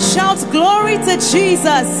 Come on, shout glory to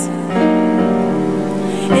Jesus.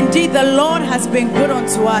 Indeed, the Lord has been good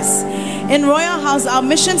unto us. In Royalhouse, our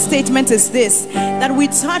mission statement is this: that we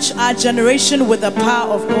touch our generation with the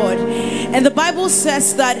power of God. And the Bible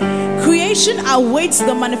says that creation awaits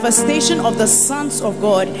the manifestation of the sons of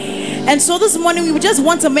God. And so this morning we just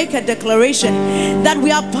want to make a declaration that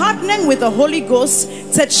we are partnering with the Holy Ghost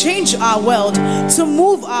to change our world, to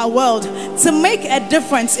move our world, to make a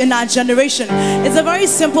difference in our generation. It's a very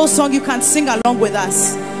simple song. You can sing along with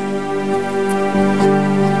us.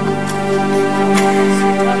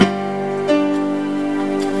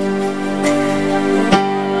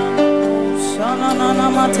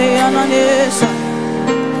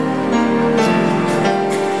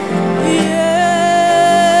 Yes,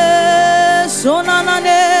 oh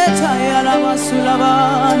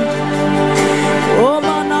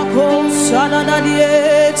manako sana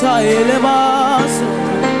dieta elevas.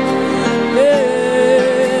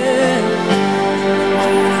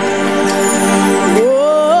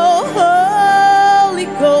 Oh Holy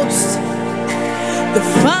Ghost, the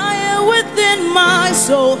fire within my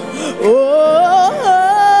soul. Oh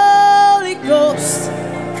Holy Ghost,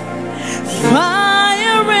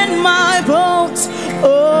 fire in my bones.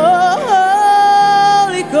 Oh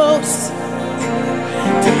Holy Ghost,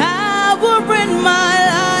 power in my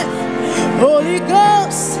life. Holy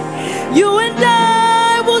Ghost, you and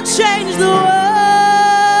I will change the world.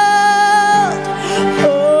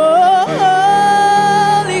 Oh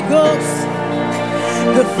Holy Ghost,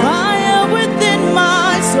 the fire within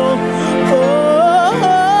my soul. Oh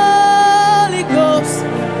Holy Ghost,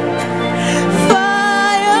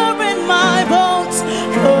 fire in my bones.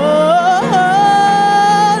 Oh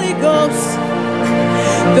Holy Ghost,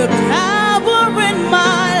 the power in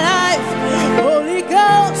my life. Holy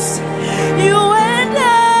Ghost, you and I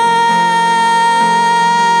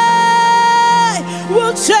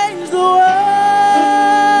will change the world.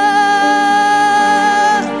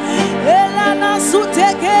 Elana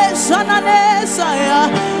suteke sananesaya,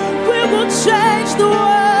 we will change the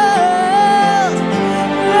world.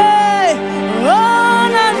 Hey,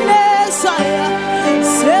 onanesaya,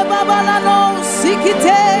 sebabalano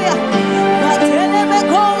sikiteya,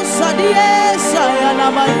 batelebeko sadiesaya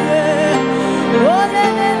namaye.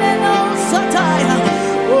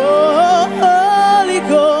 Oh Holy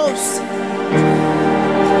Ghost,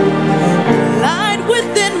 light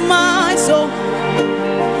within my soul.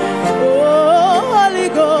 Oh Holy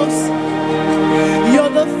Ghost, you're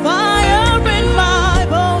the fire in my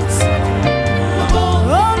bones.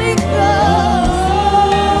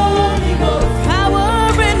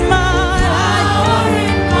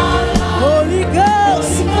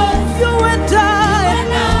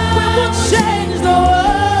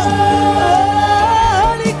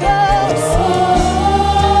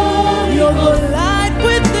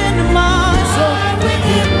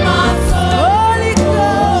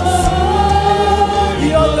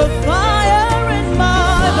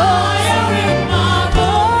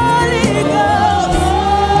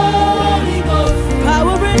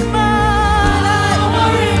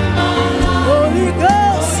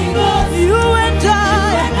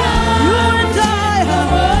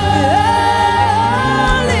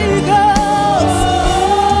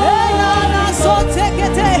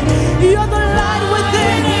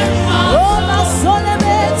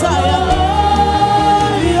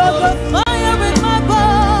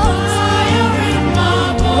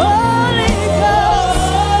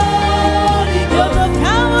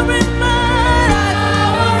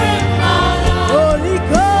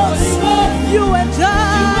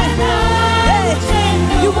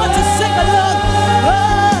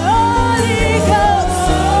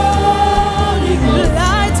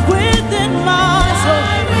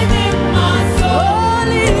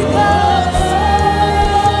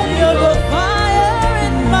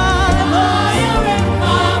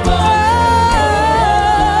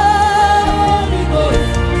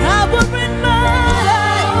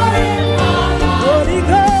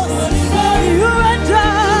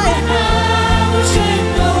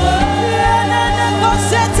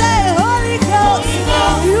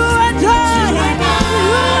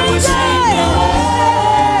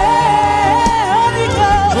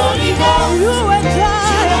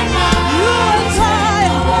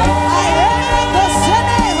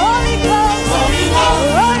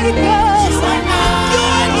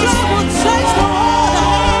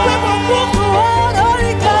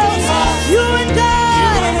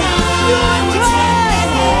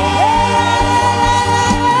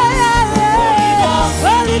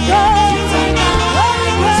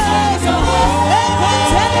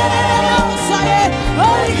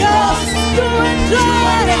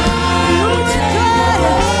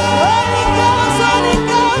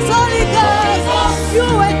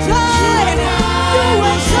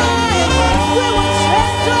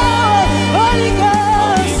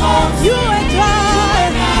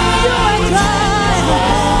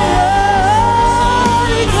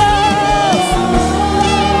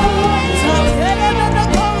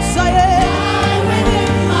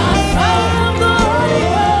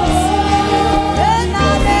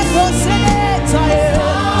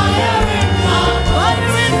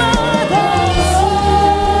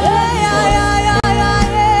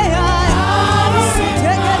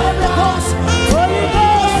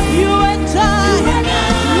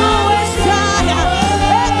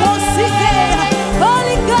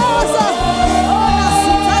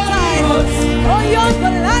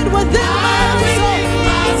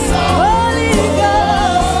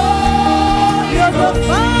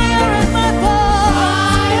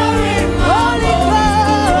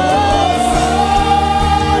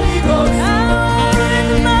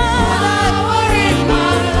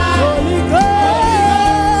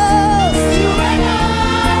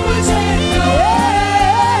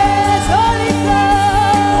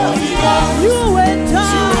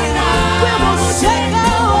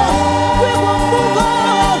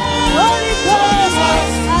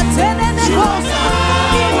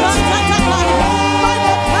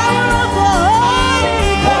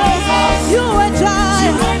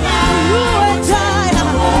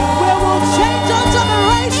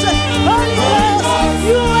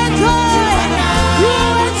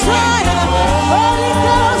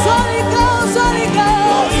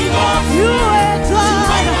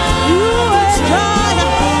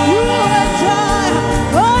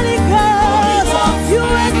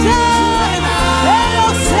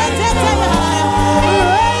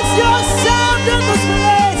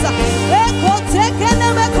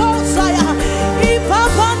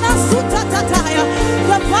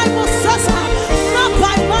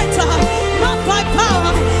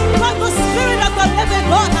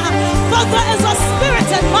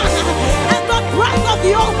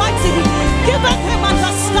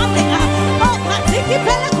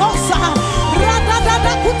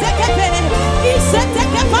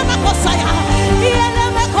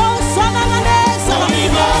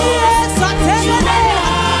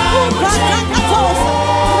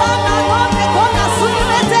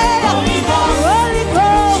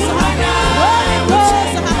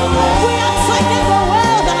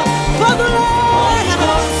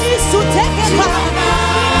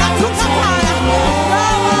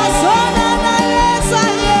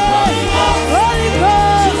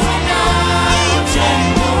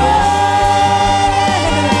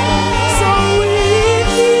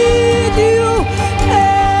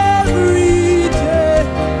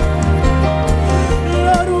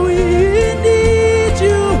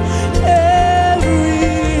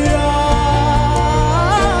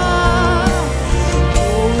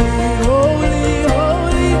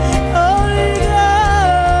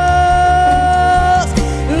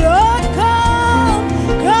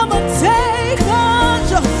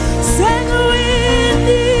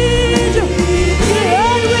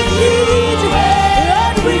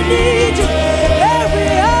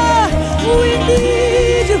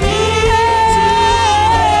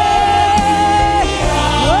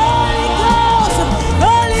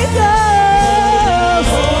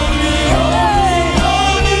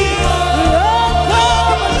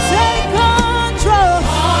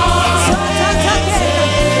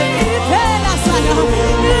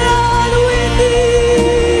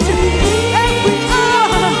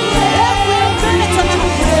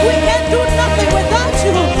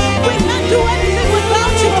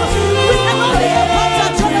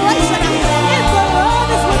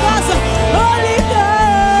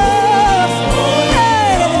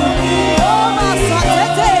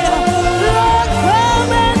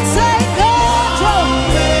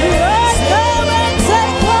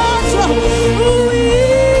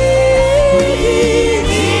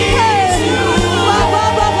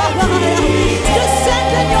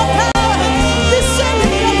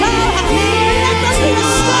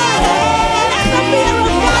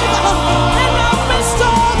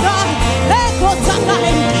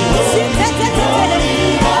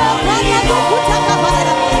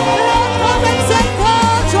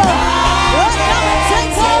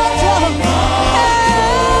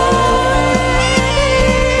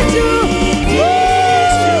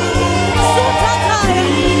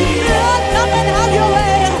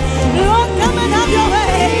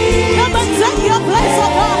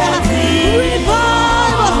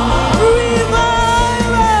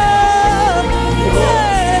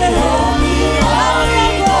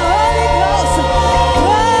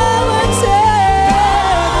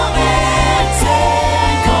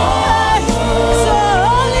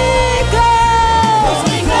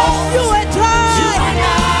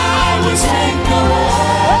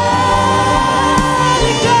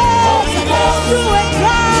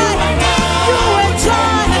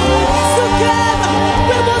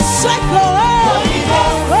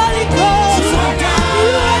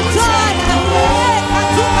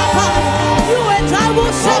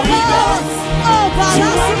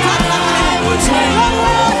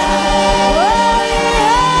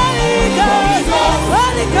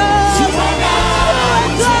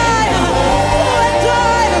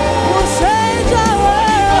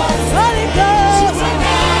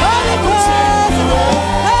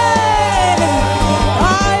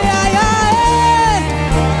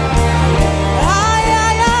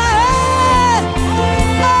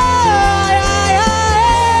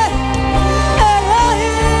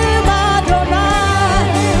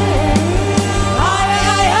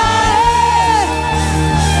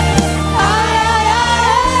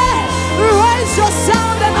 raise your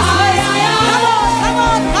sound in this place. Come on, come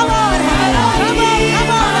on, come on. Come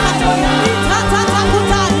on, come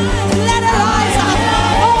on. Let it rise.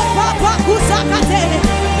 Oh, Papa Kusakate.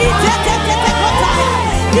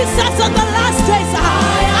 He says on the last days,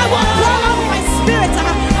 I will pour out my spirit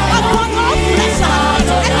upon all flesh,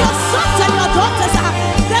 and your sons and your daughters,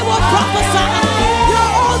 they will prophesy. Your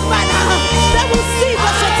old men, they will see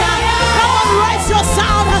the shit. Come on, raise your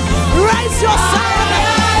sound, raise your sound,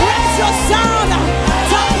 raise your sound.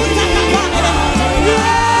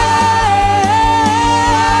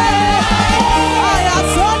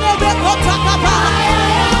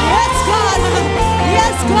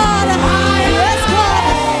 Yes, God. Yes, God.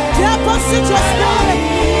 Deposit your spirit.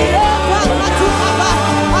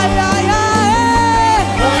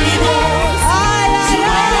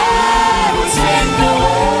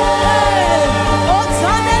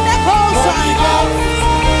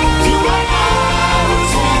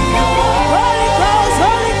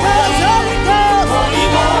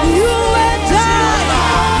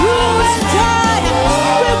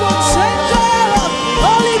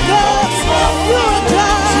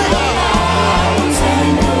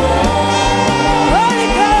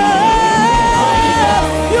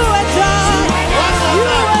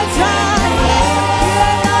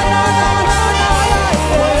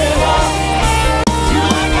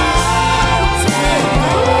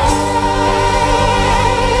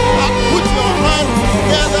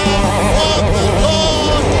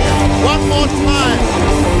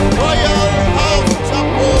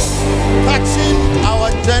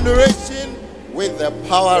 Generation with the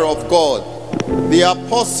power of God. The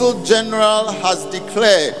Apostle General has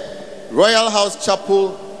declared Royalhouse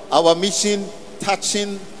Chapel, our mission,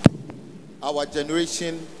 touching our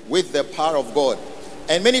generation with the power of God.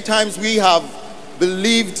 And many times we have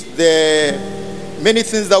believed the many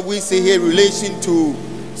things that we say here in relation to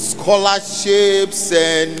scholarships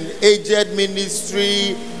and aged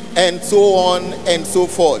ministry and so on and so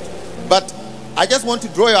forth. But I just want to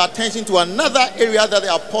draw your attention to another area that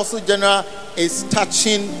the Apostle General is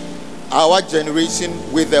touching our generation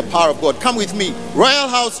with the power of God. Come with me.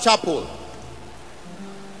 Royalhouse Chapel.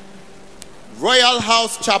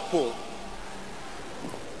 Royalhouse Chapel.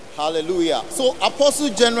 Hallelujah. So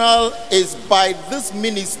Apostle General is by this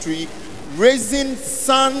ministry raising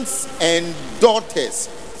sons and daughters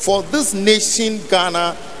for this nation,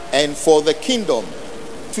 Ghana, and for the kingdom.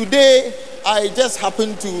 Today, I just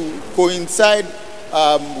happened to coincide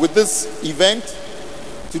with this event.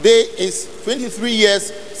 Today is 23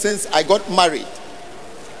 years since I got married.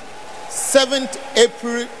 7th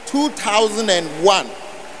April 2001.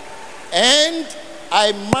 And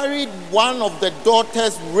I married one of the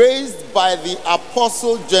daughters raised by the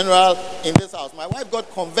Apostle General in this house. My wife got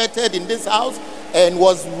converted in this house and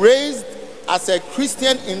was raised as a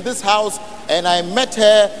Christian in this house, and I met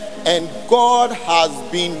her, and God has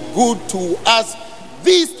been good to us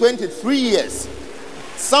these 23 years.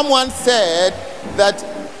 Someone said that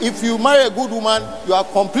if you marry a good woman, you are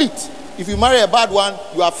complete. If you marry a bad one,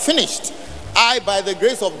 you are finished. I, by the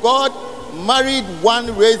grace of God, married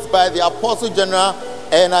one raised by the Apostle General,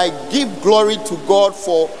 and I give glory to God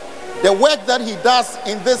for the work that he does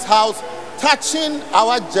in this house, touching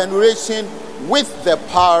our generation with the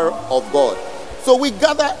power of God. So we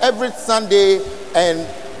gather every Sunday and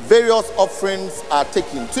various offerings are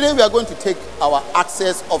taken. Today we are going to take our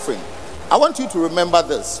access offering. I want you to remember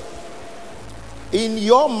this. In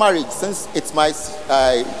your marriage, since it's my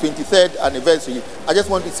 23rd anniversary, I just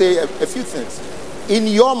want to say a few things. In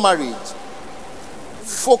your marriage,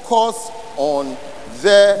 focus on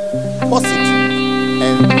the positive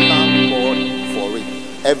and thank God for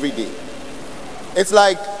it every day. It's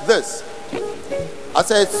like this. As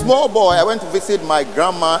a small boy, I went to visit my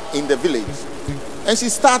grandma in the village, and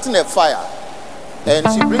she's starting a fire, and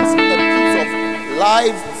she brings a piece of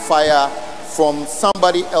live fire from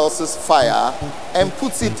somebody else's fire and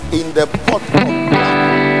puts it in the pot of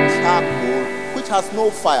black charcoal which has no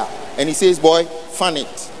fire, and he says, "Boy, fan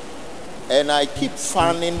it." And I keep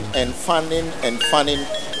fanning and fanning and fanning,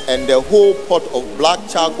 and the whole pot of black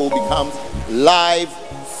charcoal becomes live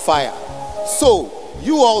fire. So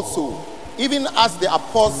you also, even as the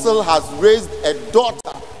apostle has raised a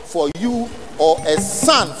daughter for you, or a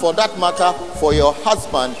son for that matter for your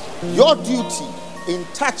husband, your duty in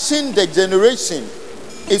touching the generation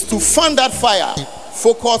is to fan that fire.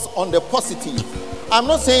 Focus on the positive. I'm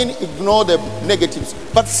not saying ignore the negatives,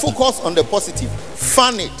 but focus on the positive.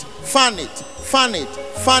 Fan it, fan it, fan it,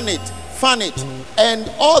 fan it, fan it. And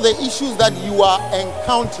all the issues that you are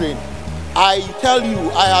encountering, I tell you,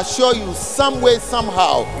 I assure you, some way,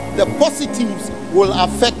 somehow, the positives will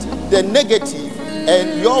affect the negative,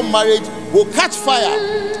 and your marriage will catch fire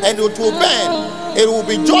and it will burn. It will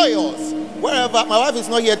be joyous. Wherever, my wife is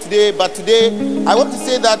not here today, but today I want to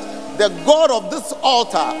say that the God of this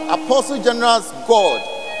altar, Apostle General's God,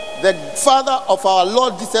 the Father of our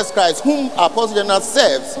Lord Jesus Christ, whom Apostle General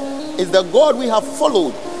serves, is the God we have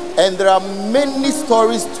followed. And there are many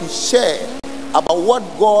stories to share about what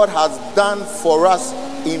God has done for us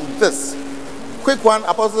in this. Quick one,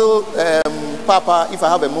 Apostle Papa, if I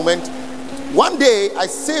have a moment. One day I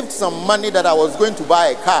saved some money that I was going to buy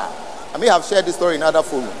a car. I may have shared this story in other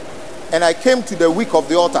forums. And I came to the week of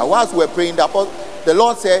the altar. Whilst we were praying, the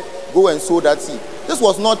Lord said, go and sow that seed. This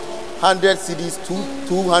was not 100 CDs,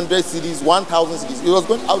 200 CDs, 1,000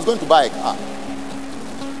 CDs. I was going to buy a car.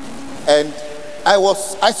 And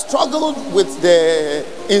I struggled with the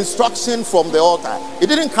instruction from the altar. It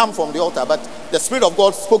didn't come from the altar, but the Spirit of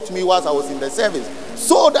God spoke to me whilst I was in the service.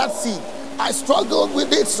 Sow that seed. I struggled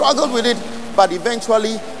with it, but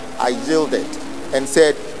eventually I yielded and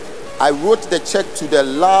said, I wrote the check to the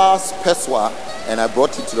last peswa and I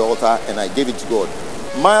brought it to the altar and I gave it to God.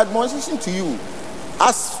 My admonition to you,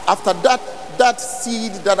 as after that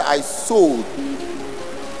seed that I sowed,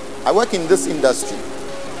 I work in this industry,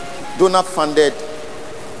 donor-funded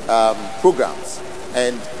programs,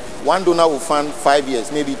 and one donor will fund 5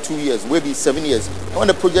 years, maybe 2 years, maybe 7 years. And when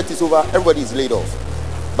the project is over, everybody is laid off.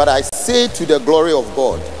 But I say to the glory of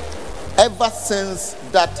God, ever since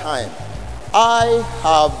that time, I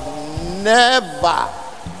have never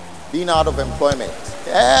been out of employment.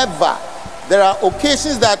 Ever. There are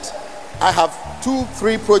occasions that I have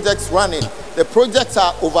 2-3 projects running. The projects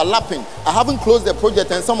are overlapping. I haven't closed the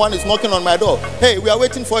project and someone is knocking on my door. Hey, we are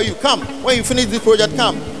waiting for you. Come. When you finish this project,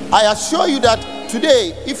 come. I assure you that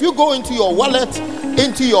today, if you go into your wallet,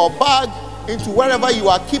 into your bag, into wherever you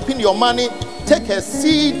are keeping your money, take a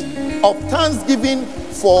seed of thanksgiving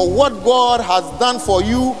for what God has done for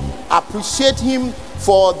you. Appreciate Him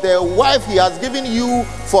for the wife He has given you,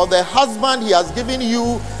 for the husband He has given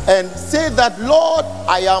you, and say that, Lord,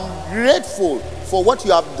 I am grateful for what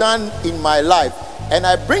you have done in my life. And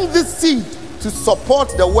I bring this seed to support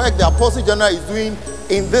the work the Apostle General is doing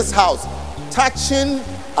in this house, touching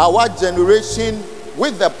our generation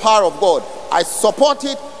with the power of God. I support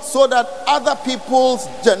it so that other people's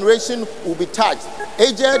generation will be touched.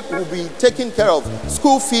 Aged will be taken care of.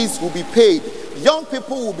 School fees will be paid. Young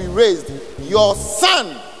people will be raised. Your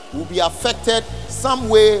son will be affected some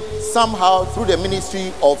way, somehow, through the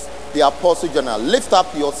ministry of the Apostle General. Lift up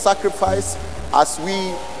your sacrifice as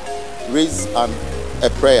we raise a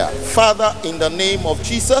prayer. Father, in the name of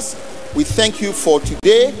Jesus, we thank you for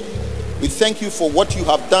today. We thank you for what you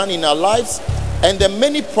have done in our lives and the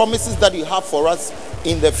many promises that you have for us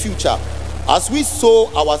in the future. As we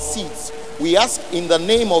sow our seeds, we ask in the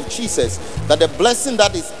name of Jesus that the blessing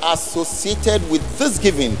that is associated with this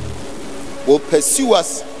giving will pursue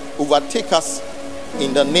us, overtake us.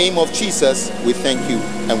 In the name of Jesus, we thank you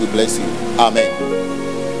and we bless you. Amen.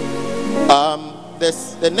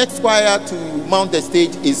 The next choir to mount the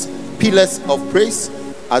stage is Pillars of Praise.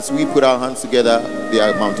 As we put our hands together, they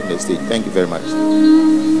are mounting the stage. Thank you very much.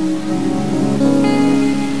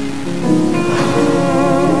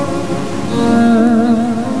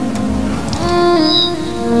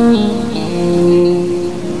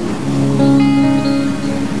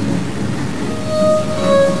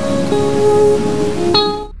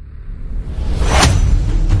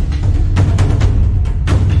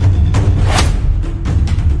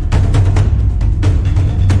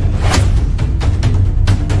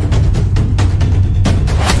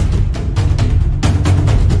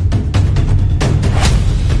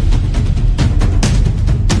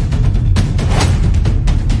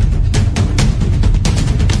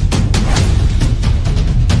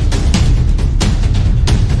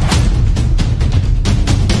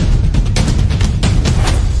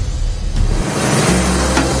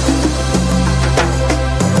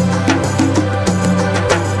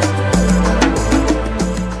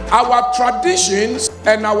 Our traditions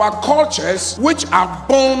and our cultures, which are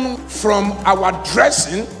born from our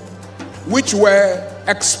dressing, which were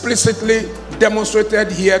explicitly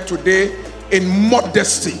demonstrated here today in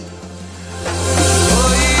modesty.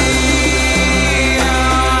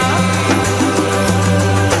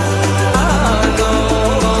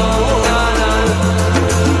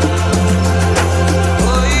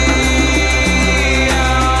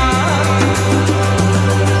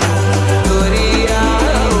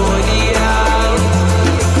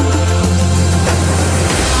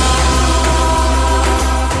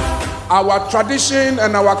 Our tradition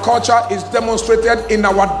and our culture is demonstrated in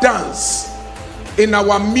our dance, in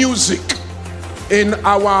our music, in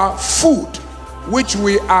our food, which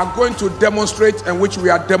we are going to demonstrate and which we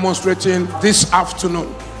are demonstrating this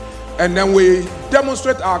afternoon. And then we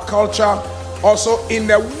demonstrate our culture also in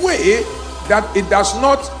a way that it does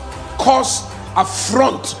not cause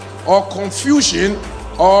affront or confusion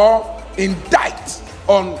or indict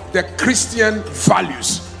on the Christian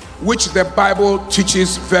values, which the Bible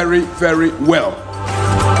teaches very, very well.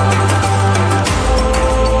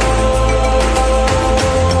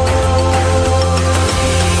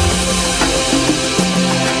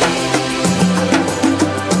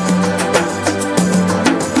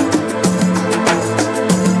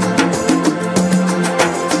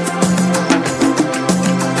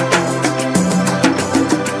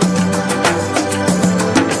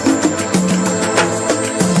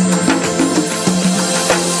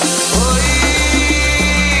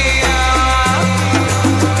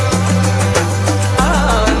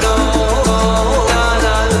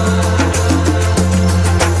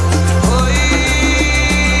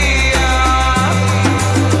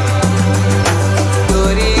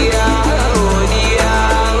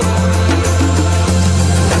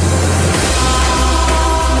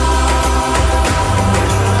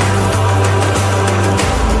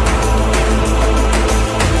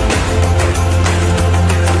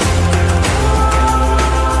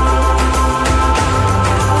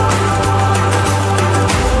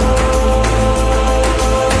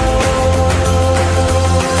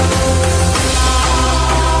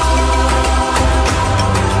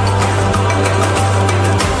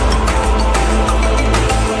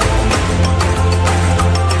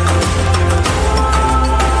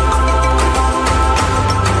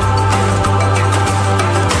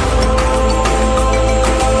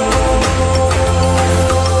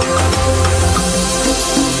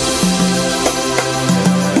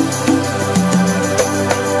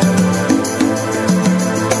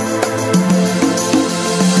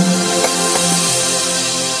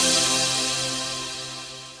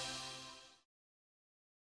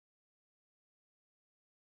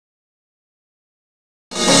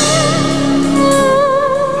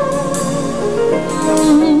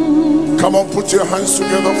 Come on, put your hands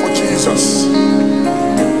together for Jesus.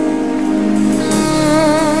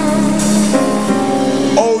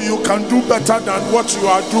 Oh, you can do better than what you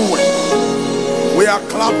are doing. We are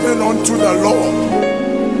clapping unto the Lord,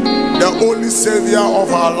 the only Savior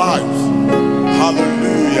of our lives.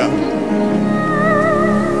 Hallelujah.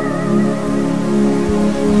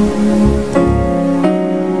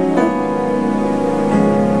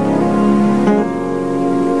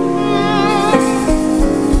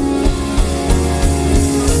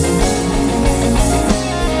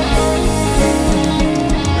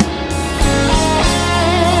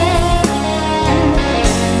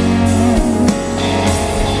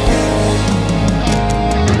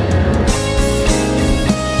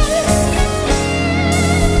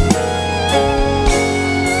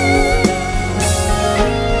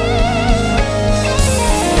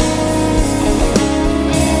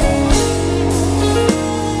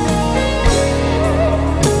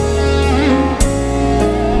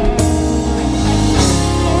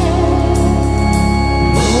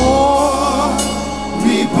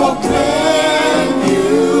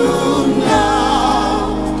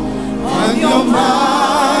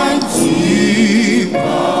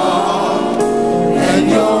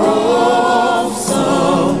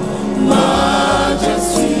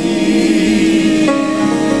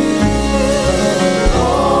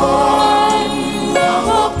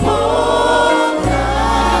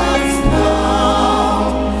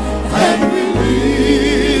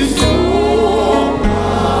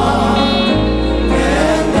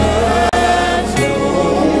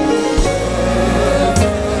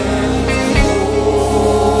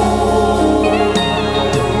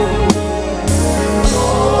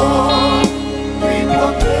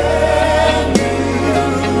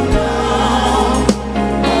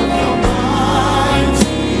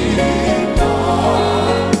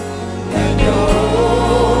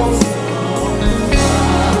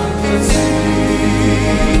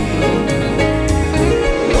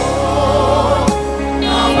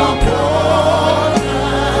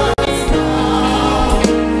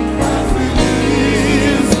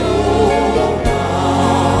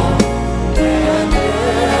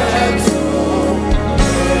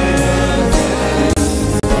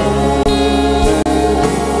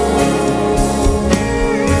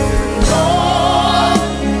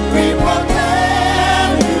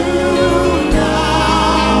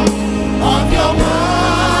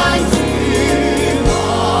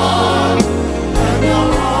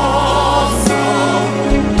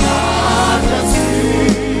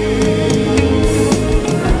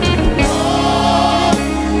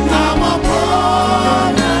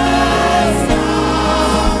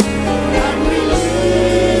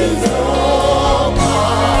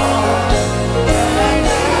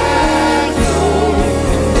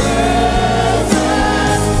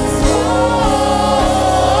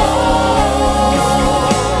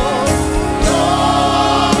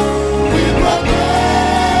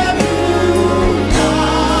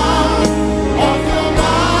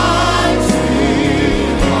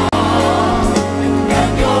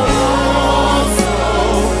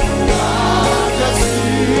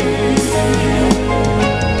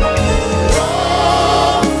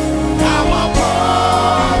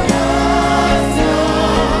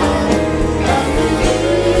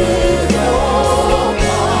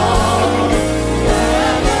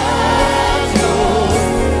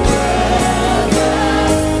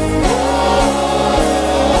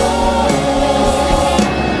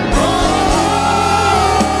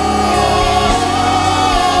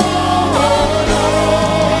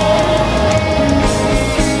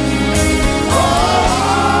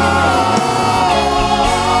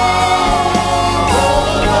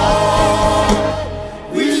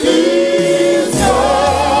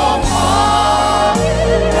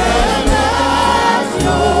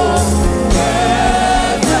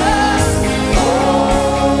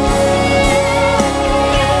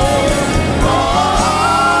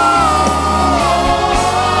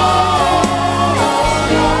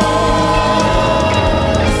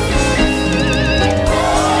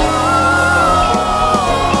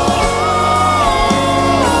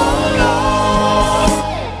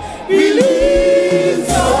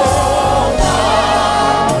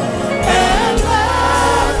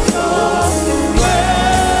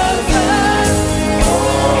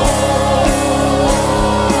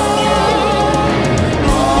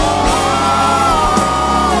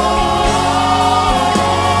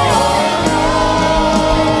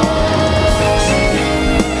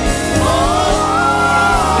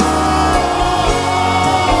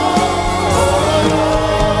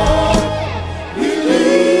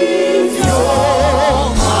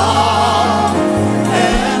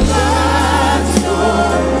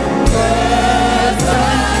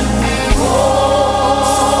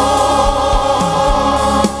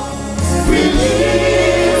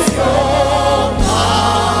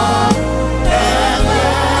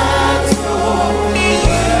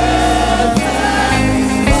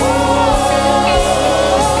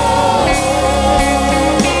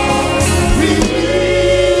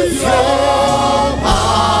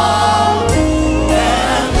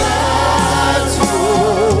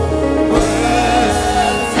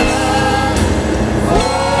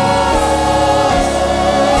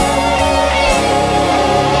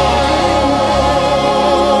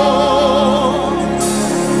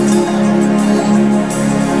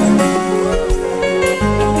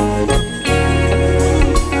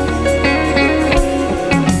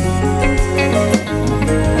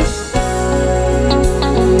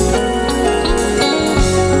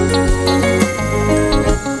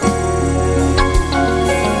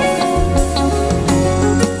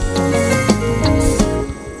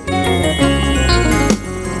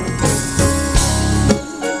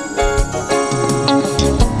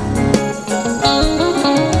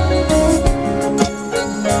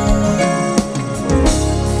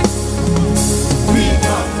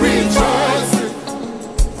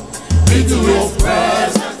 into his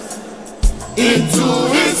presence, into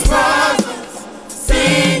his presence,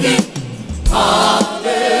 singing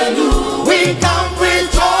hallelujah. We come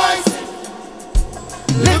rejoicing,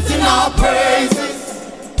 lifting our praises,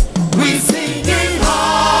 we singing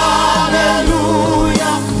hallelujah,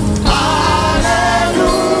 hallelujah,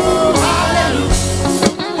 hallelujah,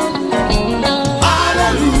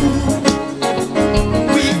 hallelujah.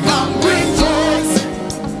 We come rejoicing,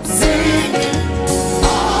 singing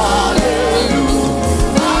hallelujah,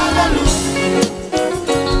 hallelujah,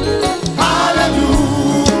 hallelujah.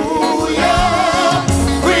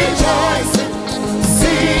 Rejoicing,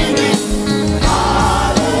 singing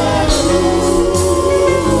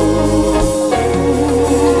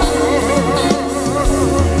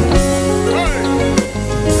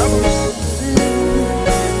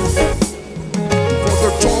For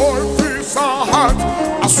the joy fills our heart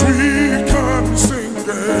as we come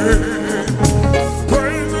singing,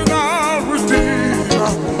 praising our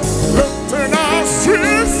Redeemer, lifting our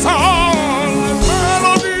sweet song.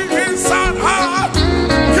 Melody inside heart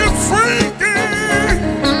keeps ringing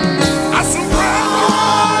as we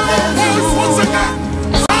praise once again.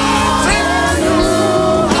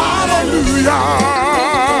 Hallelujah,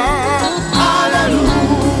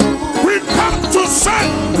 hallelujah. We come to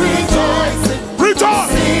sing, rejoice.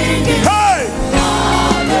 Hey,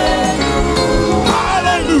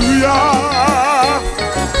 hallelujah,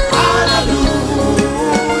 hallelujah.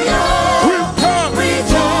 We come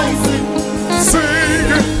rejoicing,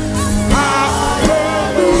 singing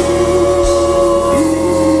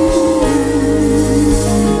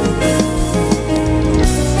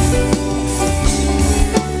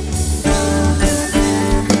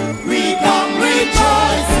we come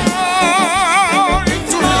rejoicing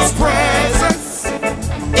into his presence,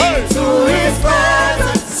 into his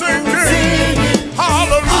presence, singing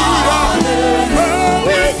hallelujah.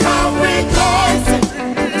 We come rejoicing,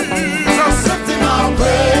 Jesus, lifting our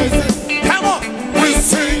praises. Come on, we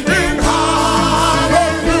singing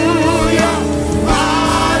hallelujah,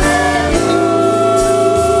 hallelujah,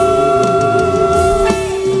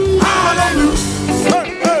 hallelujah,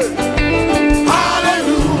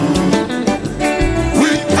 hallelujah. We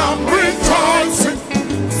come rejoicing,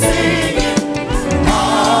 singing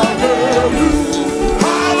hallelujah,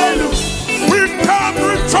 hallelujah. We come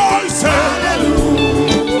rejoicing,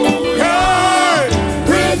 hallelujah, hey,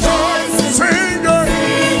 rejoicing, singing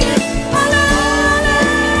hallelujah,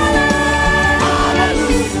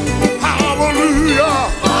 hallelujah,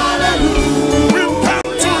 hallelujah. We come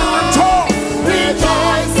to rejoice,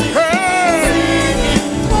 rejoicing, hey,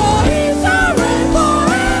 hallelujah,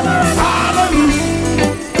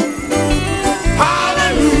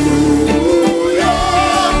 hallelujah.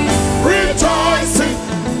 Rejoicing,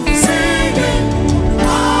 singing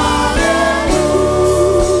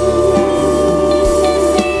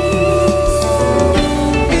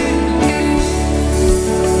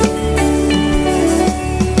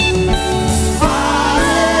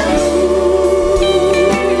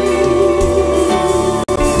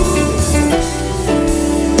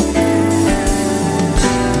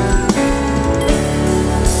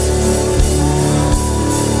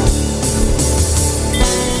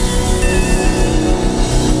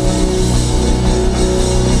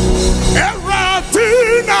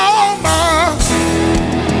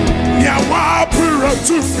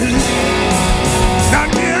to me.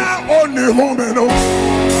 Nania only homeno.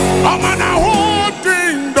 Amana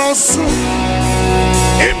holding the soup.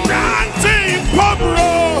 Implanting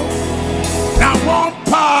Pablo. Now one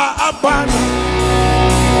pa abana.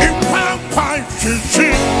 Impampa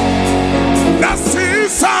chichi. Na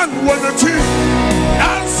season when the tea.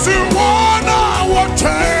 That's the one I want.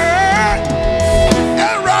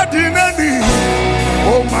 Eradinani.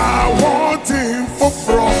 Oh my wanting for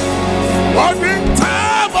fraud. What in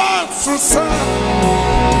time of Susan?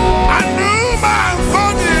 I knew my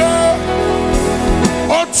funny.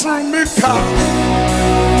 Oh, Trumika.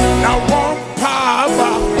 Now one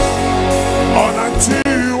power on a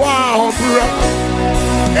Tiwa.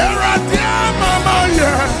 Era dear mama,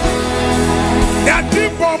 yeah.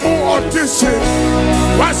 Yadibomu audition.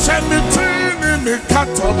 What's anything in the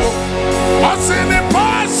catalogue? What's in the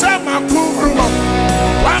Pasha Makuma?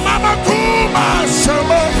 Why Mama Kuma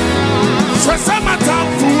Shama? Shasama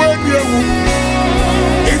Tamfu,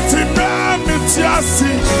 it's in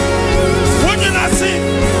Mitiasi. What did I see?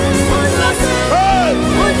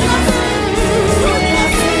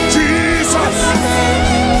 Jesus.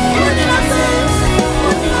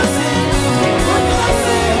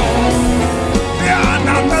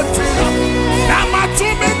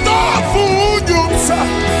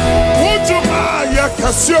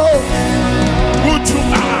 Kasio,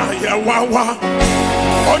 Ujumaya wawa.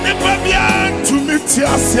 Onipa bia to meet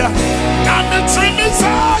yasia. Na me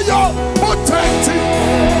trimisayo potenti.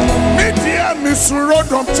 Me dear Miss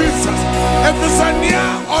Road of Jesus. Efisania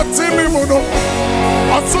otimi mono.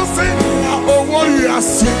 Osose owo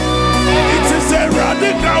yasi. It is a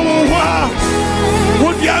radical war.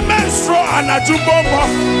 Would your menstro and a jubomba?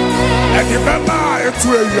 And the member to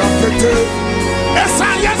a yapete. Yes,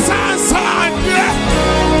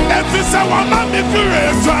 if it's a woman, if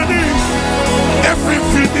every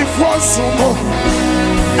feed for sumo.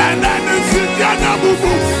 And then if you get a boo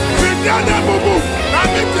boo,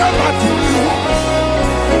 I'm in the battle.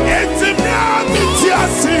 It's a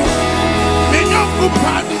Miatiasi, in your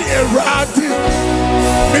company, a rati,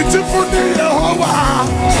 beautiful Yehovah.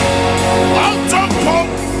 Out of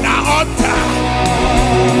home, now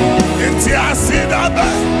it's a sinner.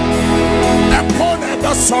 Upon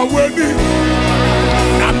the Sawadi,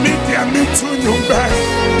 na media me to you back.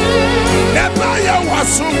 Never ya was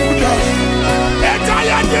so good.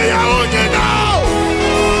 Etaya de ya onye now.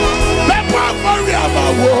 Pepa for ya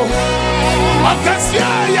war. Okasia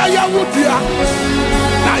ya wudia.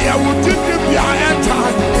 Na ya wudi bia enta.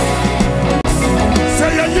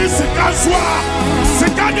 Say ya yisi kaswa.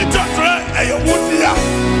 Sikani jotre e ya wudia.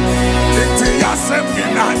 Iti ya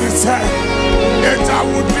semina ni say. Eta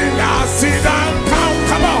would be now sit down,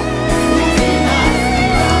 come on.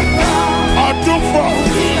 Adufo.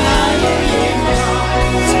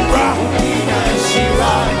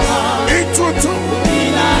 Shira. Itutu.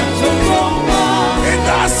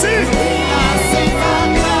 Indasi.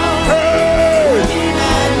 Hey.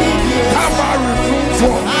 Amari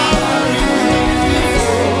Fufo.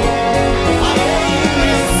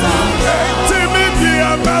 Timidi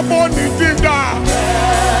amaboni diga.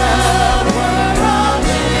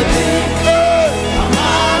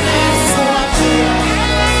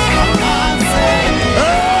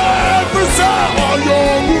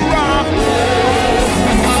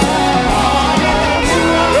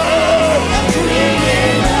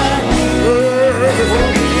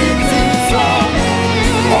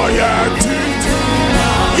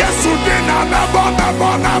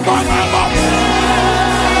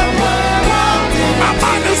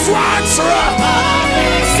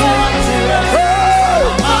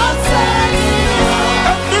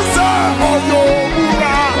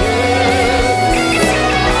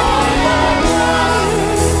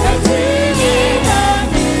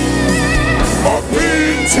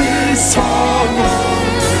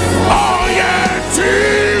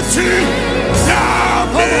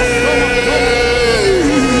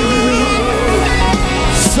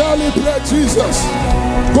 Jesus.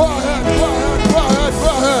 Go ahead.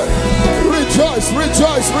 Rejoice.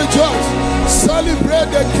 Celebrate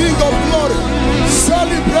the King of Glory.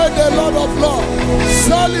 Celebrate the Lord of Lords.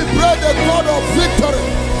 Celebrate the God of victory.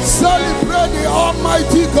 Celebrate the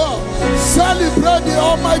Almighty God. Celebrate the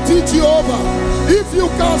Almighty Jehovah. If you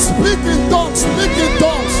can speak in tongues, speak in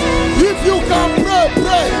tongues. If you can pray,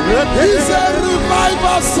 pray. It's a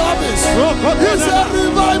revival service. It's a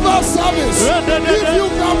revival service. If you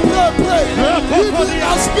can pray, pray. If you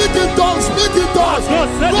can speak in tongues, speak in tongues. Go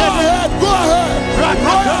ahead.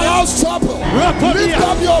 Royalhouse Chapel. Lift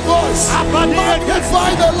up your voice.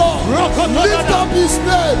 Magnify the Lord. Lift up His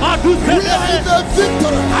name. We are in the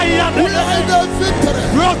victory. We are in the victory.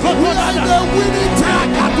 We are in the winning team.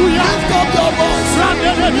 Lift up your voice.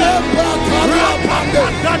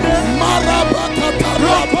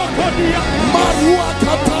 Marua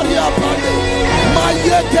Kataria Pande,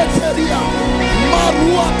 Mayeketeria,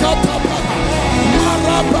 Marua Katapa,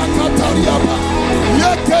 Maraba Kataria,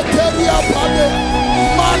 Yeketeria Pande,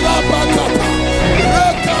 Maraba Kata,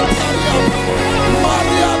 Rekataria,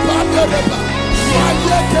 Maria Pandereba,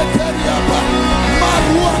 Mayeketeria,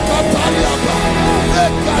 Marua Kataria,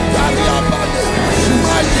 Rekataria Pande,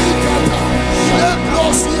 Mayikata,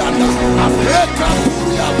 Leprosiana,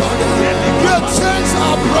 Rekaturia Pande. The chains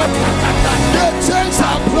are broken. The chains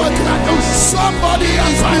are broken. Somebody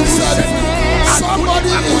is being set free. Somebody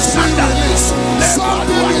is being released.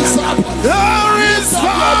 Something is happening. There is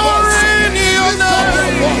power in your name.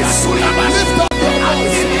 Lift up your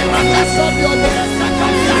voice.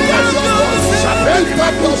 Lift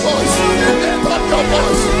up your voice. Lift up your voice. Lift up your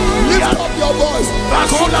voice. Lift up your voice.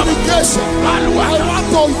 Congregation. I want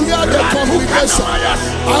to hear the congregation.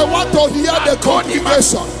 I want to hear the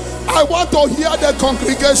congregation. I want to hear the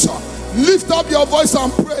congregation. Lift up your voice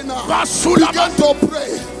and pray now. Begin to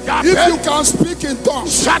pray. If you can speak Speak in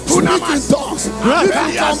tongues. Speak in tongues. If you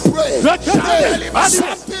can pray, pray.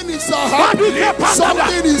 Something is happening.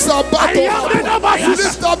 Something is about to happen.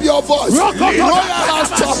 Lift up your voice.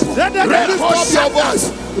 Royalhouse Chapel. Lift up your voice.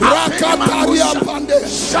 Rakataria Pande.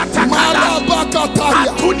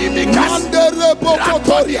 Marabakataria. Mandere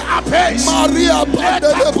Bokotoria. Maria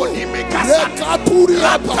Pandelebo.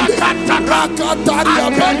 Rekaturia Pande. Rakataria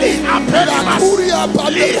Pande. Rakuria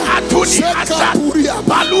Pande. Sekaturia.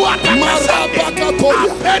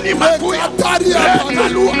 Marabakatoria. Rekataria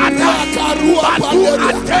Pande. Rakarua Pande.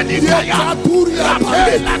 Rekaturia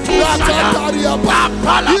Pande. Rakataria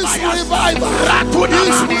Pande. This revival.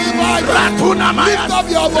 This revival. Lift up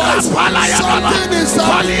your voice. Something is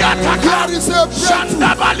happening. There is a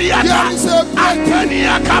breakthrough. There is a breakthrough.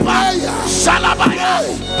 Shalabaya,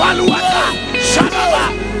 Baluata, Shalaba,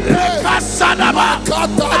 Rekasadaba,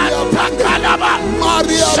 Katakalaba,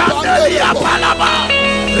 Maria Palaba,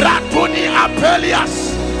 Ratuni Apelias.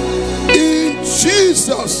 In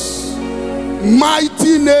Jesus'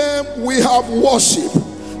 mighty name we have worship.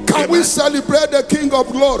 Can we celebrate the King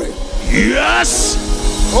of Glory? Yes.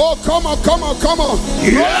 Oh, come on, come on, come on.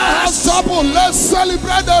 Yes. Royalhouse Chapel, let's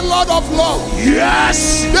celebrate the Lord of Love.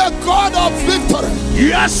 Yes. The God of victory.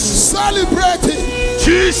 Yes. Celebrating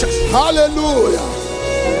Jesus. Hallelujah.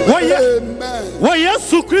 Amen. Well, yes,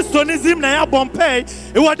 so Christianism na ya bompe.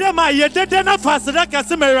 E wode ma ye dede na fasada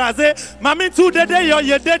kase meraze. Mami tu dede yo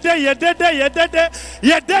ye dede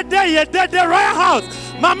Royalhouse.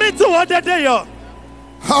 Mami tu wo dede yo.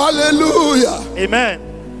 Hallelujah. Amen.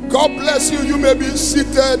 God bless you. You may be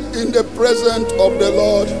seated in the presence of the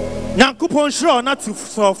Lord.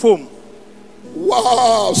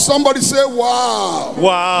 Wow. Somebody say wow.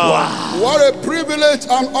 Wow. What a privilege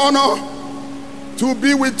and honor to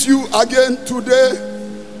be with you again today.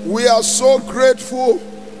 We are so grateful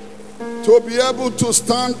to be able to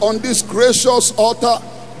stand on this gracious altar,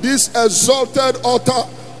 this exalted altar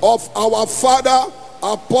of our Father,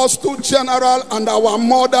 Apostle General, and our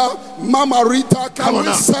mother, Mama Rita. Can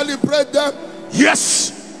we celebrate them?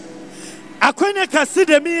 Yes. Akwene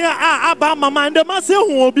kaside mi aba mama ndema se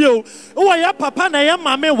hu obi o. Wo ya papa na ya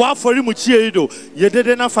mama wa afori mu chie do. Ye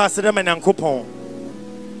dede na faside me nyankopon.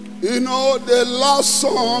 You know, the last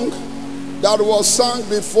song that was sung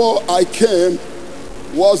before I came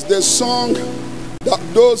was the song that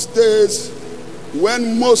those days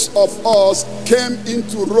when most of us came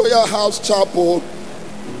into Royalhouse Chapel.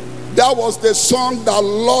 That was the song that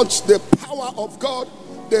launched the power of God,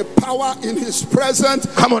 the power in His presence.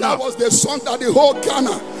 That was the song that the whole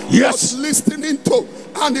Ghana was listening to,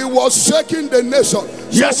 and it was shaking the nation.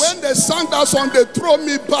 Yes. So when they sang that song, they throw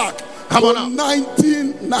me back to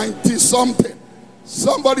 1990 something.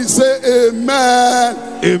 Somebody say amen.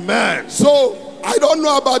 Amen. So I don't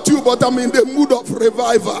know about you, but I'm in the mood of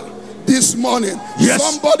revival this morning. Yes.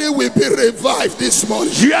 Somebody will be revived this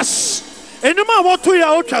morning. Yes. Enuma wotu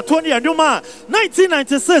ya ocha Tony enuma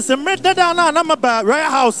 1996 mrede da na ba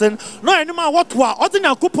Royalhouse no enuma wotu a odi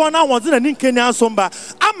na kupon na won na ni Kenya somba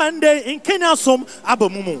amande in Kenya som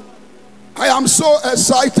abamumu. I am so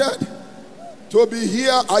excited to be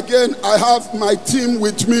here again. I have my team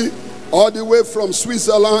with me all the way from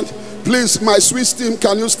Switzerland. Please, my Swiss team,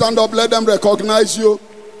 can you stand up? Let them recognize you.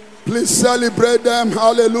 Please celebrate them.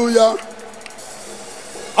 Hallelujah.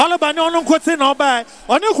 All about no quoting no by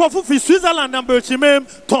on a Switzerland and Birchimem,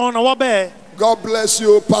 Ton or Bay. God bless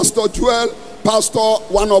you, Pastor Joel, pastor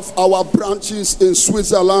one of our branches in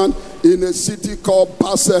Switzerland in a city called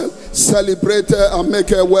Basel. Celebrate her and make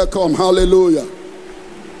her welcome. Hallelujah.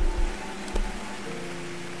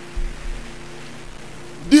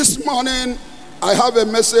 This morning, I have a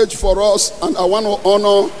message for us, and I want to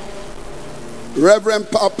honor Reverend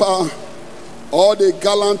Papa, all the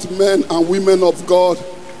gallant men and women of God,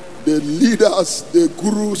 the leaders, the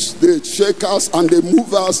gurus, the shakers, and the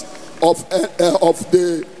movers of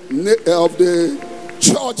the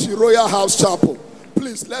church Royalhouse Chapel.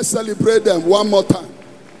 Please, let's celebrate them one more time.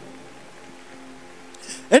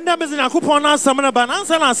 And that is in a coupon on Samana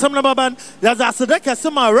Bananza and Samana Ban. There's a Sedeka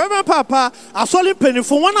Sima, Reverend Papa, a solid penny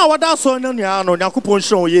for 1 hour. That's on Yakupon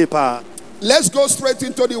show yepa. Let's go straight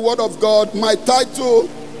into the Word of God. My title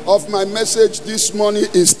of my message this morning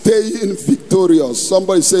is Staying Victorious.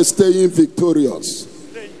 Somebody say Staying Victorious.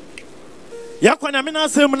 Yakwanamina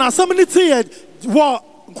Samana, somebody said, what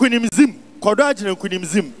Quinimzim, Kodaj and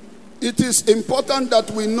Quinimzim. It is important that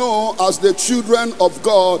we know, as the children of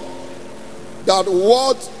God, that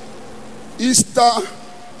what Easter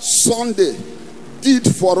Sunday did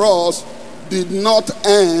for us did not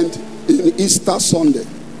end in Easter Sunday.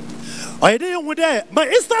 I didn't with that. My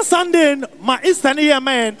Easter Sunday, my Easter year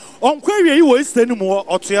man, on query you Easter anymore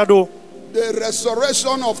or Tiado. The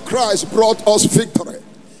resurrection of Christ brought us victory.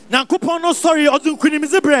 The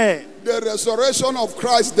resurrection of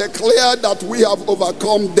Christ declared that we have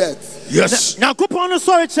overcome death. Yes. The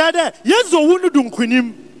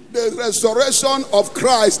resurrection of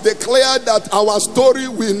Christ declared that our story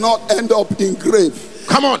will not end up in grave.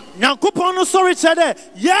 Come on.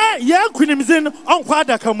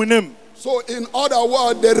 So in other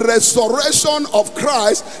words, the resurrection of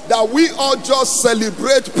Christ that we all just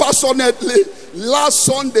celebrate passionately last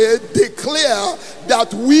Sunday declare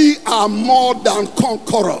that we are more than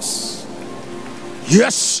conquerors.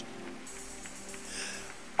 Yes.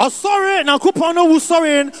 Therefore,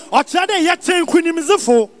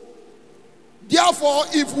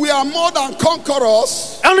 if we are more than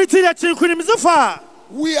conquerors,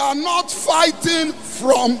 we are not fighting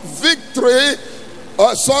from victory.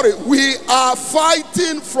 We are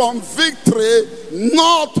fighting from victory,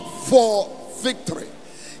 not for victory.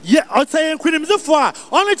 Yeah, I'll say only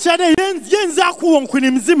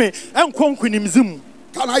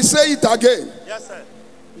Can I say it again? Yes, sir.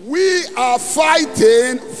 We are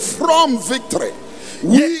fighting from victory.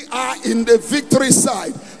 We are in the victory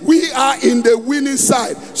side. We are in the winning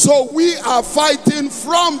side. So we are fighting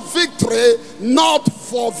from victory, not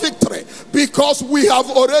for victory, because we have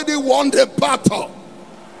already won the battle.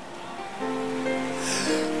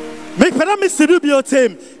 Make Mister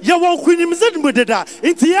team. Ya won kwinimzim budeda.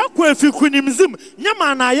 Inti ya kwefi kwinimzim.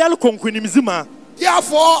 Nyama na yalo kon kwinimzima.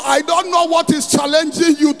 Therefore, I don't know what is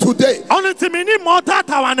challenging you today. I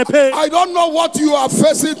don't know what you are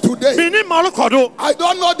facing today. I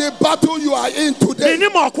don't know the battle you are in today. I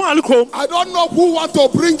don't know who wants to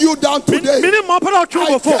bring you down today. I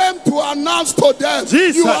came to announce to them,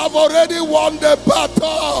 you have already won the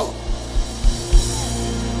battle.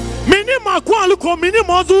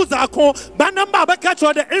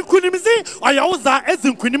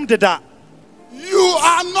 You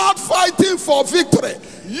are not fighting for victory.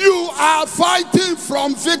 You are fighting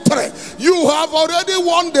from victory. You have already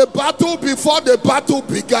won the battle before the battle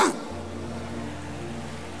began.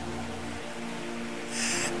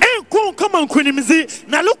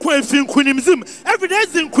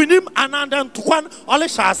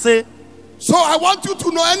 So I want you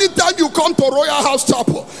to know, anytime you come to Royalhouse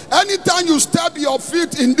Chapel, anytime you step your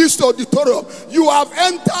feet in this auditorium, you have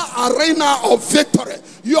entered arena of victory.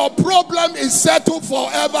 Your problem is settled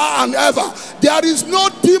forever and ever. There is no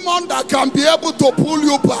demon that can be able to pull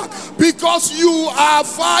you back, because you are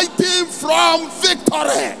fighting from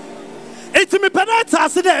victory. It's me penata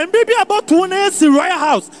said and baby about to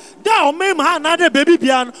Royalhouse. Da mem ha na de baby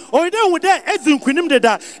bian or de with the ezin kunim de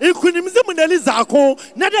da e kunim zimu na lizako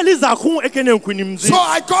na de lizako ekene kunim. So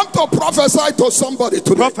I come to prophesy to somebody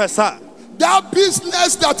today. Professor, that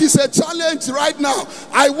business that is a challenge right now,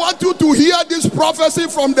 I want you to hear this prophecy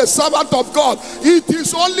from the servant of God. It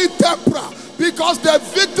is only temporal, because the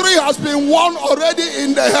victory has been won already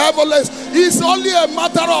in the heavens. It's only a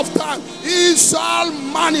matter of time. It shall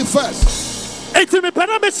manifest. It's me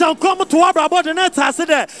penamation come to about the net. I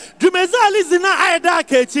said, do mezali zina aida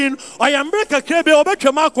kitchen or yambreka krebe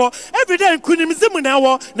obekemako every day in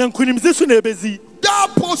kunimzimunawa and kunimzisunebezi.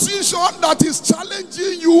 That position that is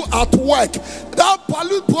challenging you at work, that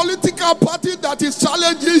political party that is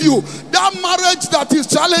challenging you, that marriage that is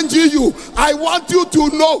challenging you, I want you to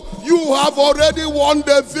know you have already won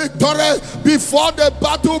the victory before the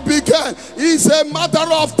battle began. It's a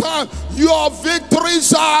matter of time. Your victory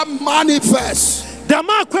shall manifest.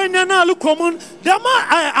 Dama kwenyana lukomun dama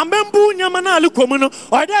amembu nyamana lukomun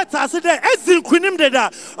or that I said ezin kunim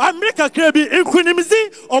deda America krebi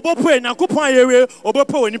inkunimzi obopo nakopon yere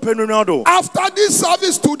obopo ni penunado. After this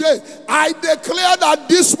service today, I declare that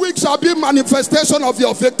this week shall be manifestation of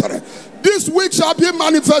your victory. This week shall be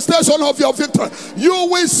manifestation of your victory. You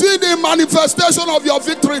will see the manifestation of your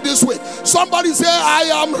victory this week. Somebody say, I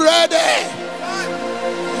am ready.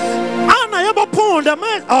 Ana yaba pon da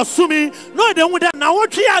man asumi no de wuda na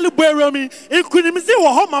wotwe ale boeromi ekunimzi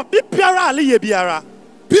wo ho ma bipiara ale ye biara.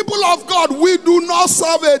 People of God, we do not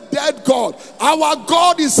serve a dead God. Our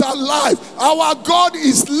God is alive. Our God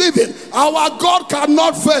is living. Our God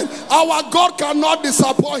cannot fail. Our God cannot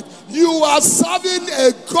disappoint. You are serving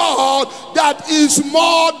a God that is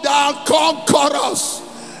more than conquerors.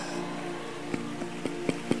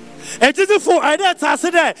 It is for either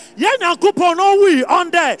Tassade, Yana Coupon we on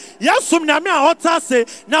there. Yasum Namia Otase,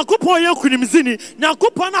 Nakupon Yakunimzini,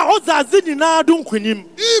 Nakupana Ozazini na Dunquinim.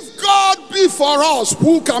 If God be for us,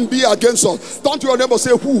 who can be against us? Don't your neighbor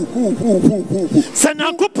say who?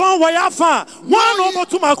 Senakupon Wayafa, one over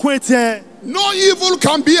to my quete. No evil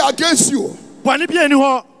can be against you.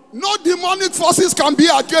 No demonic forces can be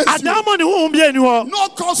against you. No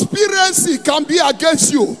conspiracy can be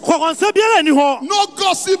against you. No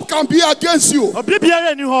gossip can be against you.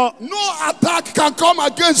 No attack can come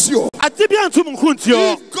against you.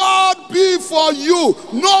 If God be for you,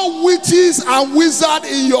 no witches and wizards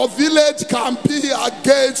in your village can be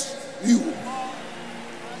against you.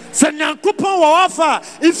 Somebody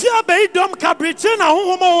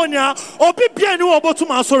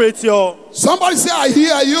say, I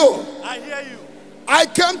hear you. I hear you. I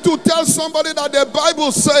came to tell somebody that the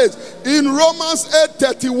Bible says in Romans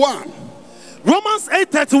 8:31. Romans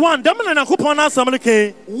 8:31.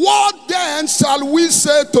 What then shall we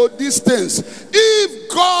say to these things? If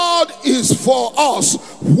God is for us,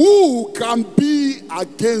 who can be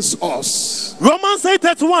against us? Romans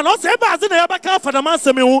 8:31.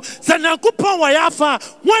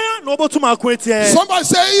 Somebody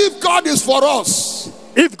say, if God is for us,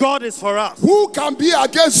 if God is for us, who can be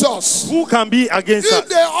against us? Who can be against us? If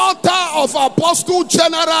the altar of Apostle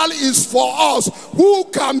General is for us, who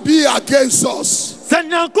can be against us? If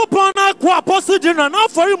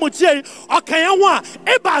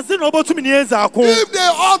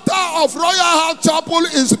the altar of Royalhouse Chapel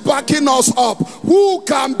is backing us up, who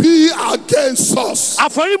can be against us?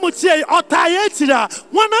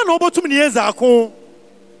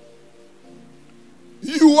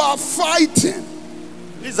 You are fighting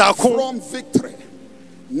from victory,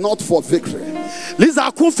 not for victory.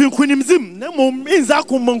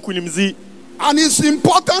 And it's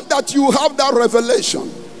important that you have that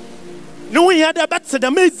revelation.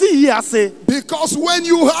 Because when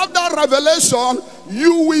you have that revelation,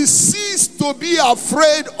 you will cease to be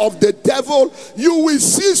afraid of the devil. You will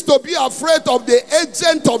cease to be afraid of the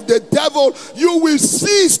agent of the devil. You will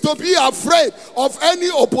cease to be afraid of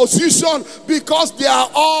any opposition, because they are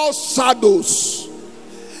all shadows.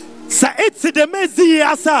 Don't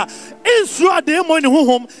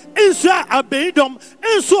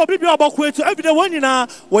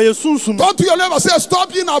you never say,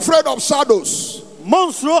 stop being afraid of shadows.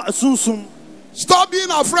 Stop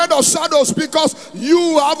being afraid of shadows, because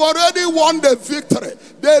you have already won the victory.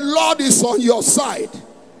 The Lord is on your side.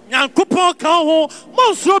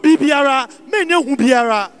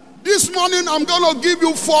 This morning I'm going to give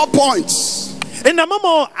you 4 points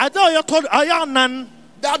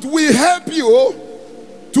that will help you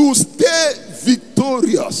to stay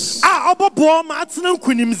victorious. 4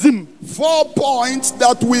 points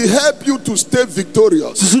that will help you to stay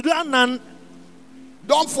victorious.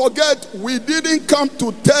 Don't forget, we didn't come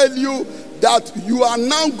to tell you that you are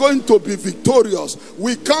now going to be victorious.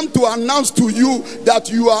 We come to announce to you that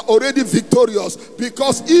you are already victorious.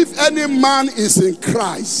 Because if any man is in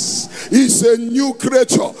Christ, he's a new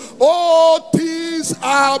creature. All things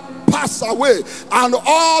are passed away, and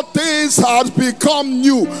all things have become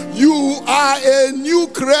new. You are a new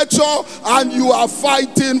creature, and you are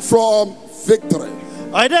fighting from victory.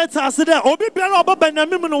 I did say that Obi Biara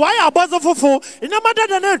Benjamin, why are Bazafo? In a matter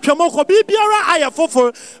than a Chamoko, Biara, I have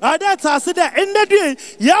for. I did say that in the day,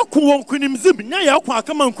 Yaku won't Quinimzim, Yaku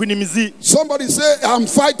come on Quinimzi. Somebody say, I'm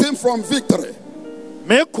fighting from victory.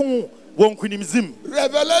 Meko won't Quinimzim.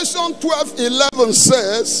 Revelation 12:11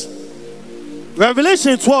 says,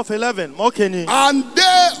 Revelation 12:11, Mokeni. And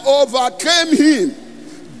they overcame him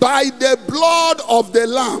by the blood of the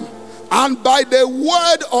Lamb and by the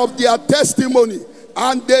word of their testimony.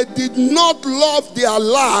 And they did not love their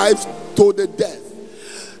lives to the death.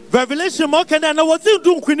 Revelation Moken and I was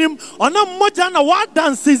doing Quinim on a Mojana what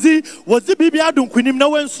dance was the Bibia doing Quinim no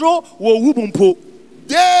one slow or Wubumpo.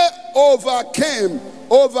 They overcame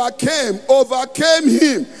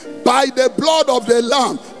him by the blood of the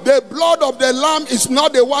Lamb. The blood of the Lamb is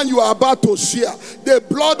not the one you are about to share. The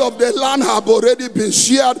blood of the Lamb have already been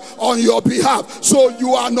shared on your behalf. So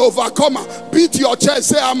you are an overcomer. Beat your chest,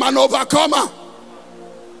 say, I'm an overcomer.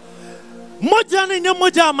 Moja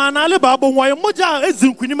manale babo why moja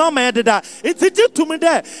ezinkunima mededa it's to me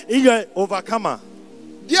there you're overcomer.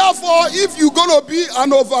 Therefore, if you're going to be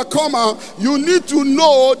an overcomer, you need to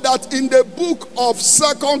know that in the book of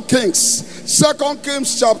 2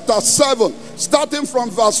 Kings chapter 7, starting from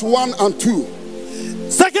verse 1 and 2.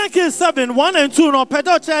 2 Kings 7, 1 and 2 no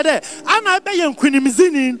pedo chede and I be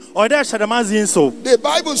kunimzinin or there shadamazin so. The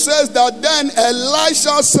Bible says that then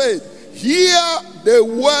Elisha said, hear the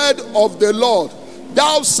word of the Lord.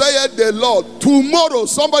 Thou sayest the Lord, tomorrow,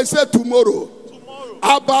 somebody said tomorrow,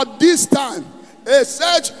 about this time, a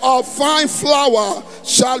search of fine flour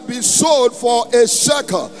shall be sold for a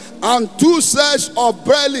shekel, and 2 search of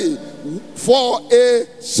barley for a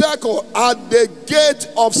shekel at the gate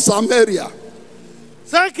of Samaria.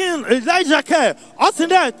 Second, Elijah K.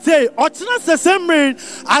 Osinde say, Ochina Sesemrin,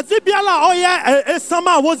 Azibiala Oya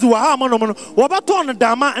Esama was Wahamono, Wabaton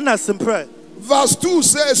Dama and a Simpre. Verse 2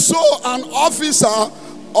 says, so an officer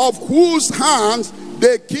of whose hands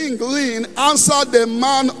the king leaned answered the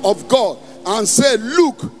man of God and said,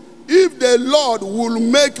 look, if the Lord will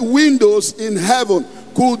make windows in heaven,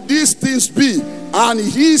 could these things be? And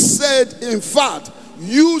he said, in fact,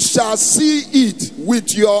 you shall see it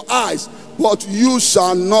with your eyes, but you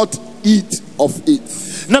shall not eat of it.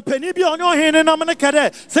 Na penny be on your hand and I'm gonna care.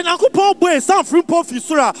 Send Uncle Paul Boy, some fruit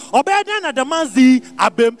professor, or better than the manzi,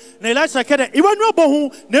 Abem, Nelasha Kede, even Robo,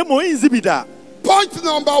 Nemo Inzibida. Point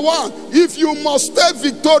number 1, if you must stay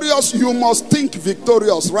victorious, you must think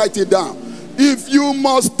victorious. Write it down. If you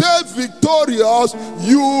must stay victorious,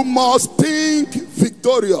 you must think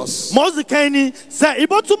victorious. Mozikani say,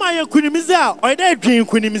 Ibotuma Kunimiza, or they dream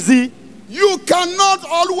Kunimizi. You cannot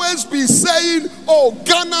always be saying, oh,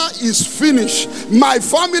 Ghana is finished. My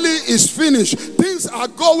family is finished. Things are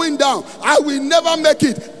going down. I will never make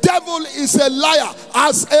it. Devil is a liar.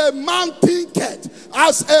 As a man thinketh,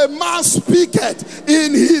 as a man speaketh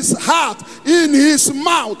in his heart, in his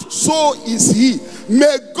mouth, so is he.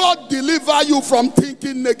 May God deliver you from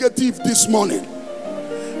thinking negative this morning.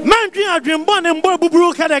 Man dream born and boy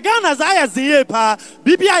bubru Ghana's I pa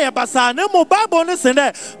BBI Basa no more Bible send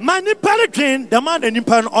mani peregrine the man and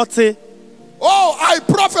impan ote. Oh, I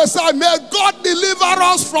prophesy, may God deliver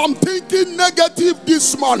us from thinking negative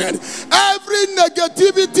this morning. Every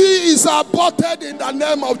negativity is aborted in the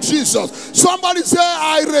name of Jesus. Somebody say,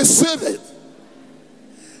 I receive it.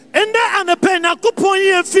 And there and a pen a coupon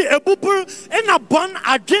ye fee a bubur and a bun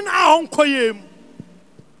a gin on koyem.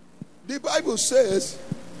 The Bible says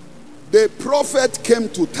the prophet came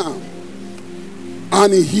to town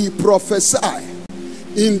and he prophesied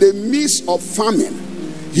in the midst of famine.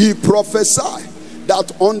 He prophesied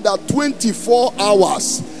that under 24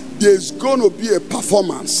 hours there's going to be a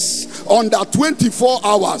performance. Under 24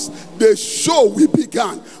 hours the show will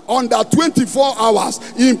begin. Under 24 hours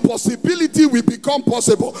impossibility will become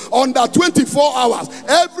possible. Under 24 hours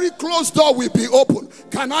every closed door will be open.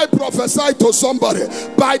 Can I prophesy to somebody?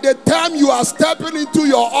 By the time you are stepping into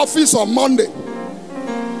your office on Monday,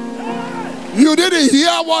 you didn't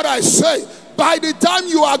hear what I say. By the time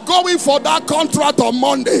you are going for that contract on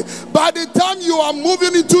Monday, by the time you are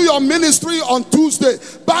moving into your ministry on Tuesday,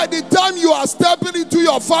 by the time you are stepping into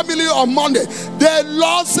your family on Monday, the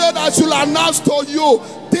Lord said I should announce to you,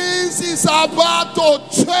 this is about to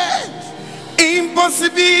change.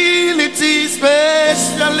 Impossibility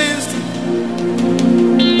specialist.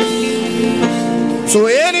 So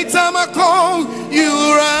anytime I call,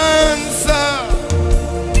 you answer.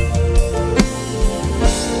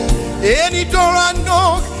 Any door I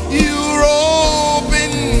knock, you're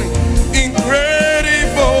open.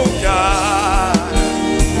 Incredible God.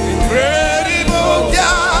 Incredible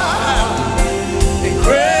God.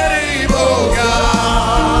 Incredible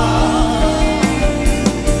God.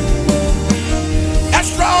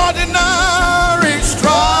 Extraordinary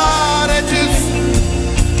strategist.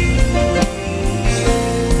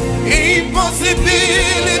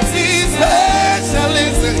 Impossibility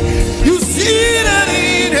specialist. You see that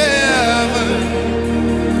in heaven.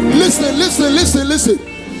 Listen.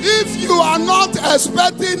 If you are not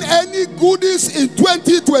expecting any goodies in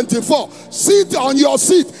 2024, sit on your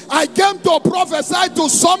seat. I came to prophesy to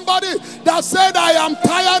somebody that said, I am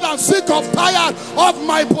tired and sick of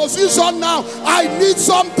my position now. I need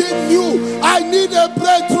something new. I need a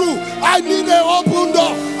breakthrough. I need an open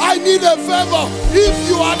door. I need a favor. If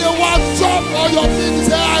you are the one, jump on your feet,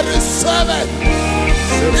 say, I receive it.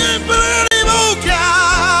 Incredible God.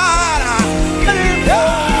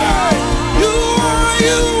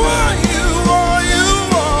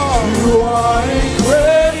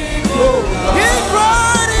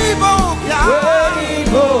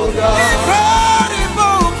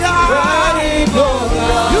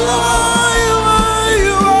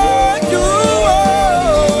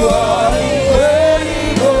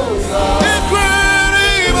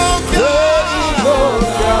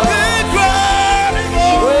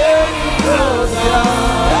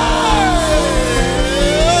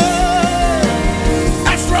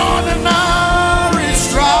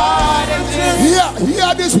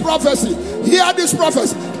 Hear this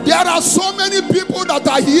prophecy. There are so many people that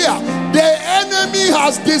are here. The enemy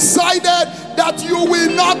has decided that you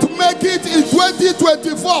will not make it in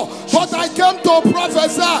 2024. But I came to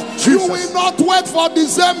prophesy. Jesus. You will not wait for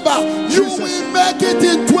December. Jesus. You will make it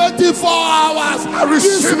in 24 hours.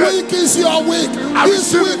 This week is your week.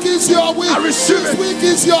 This week is your week. This week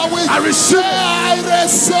is your week. I receive it. I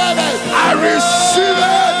receive it. I receive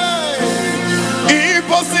it.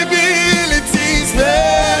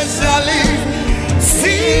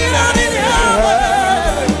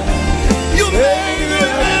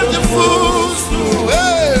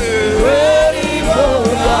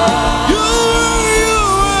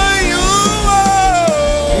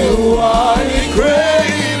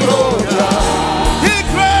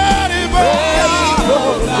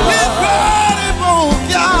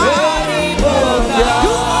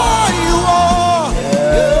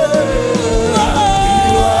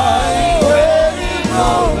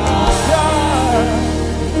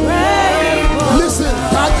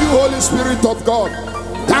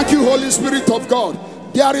 you, Holy Spirit of God.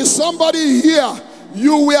 There is somebody here.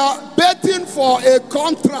 You were betting for a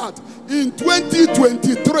contract in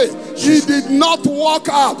 2023. It did not work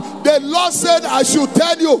out. The Lord said, I should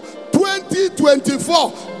tell you,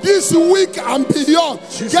 2024, this week and beyond,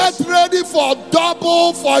 Jesus, get ready for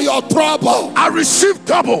double for your trouble. I receive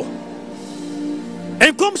double.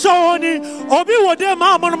 And come so on, Obi Wode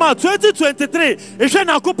Mamma 2023. If you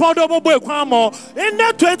not coupon double boy Quamo in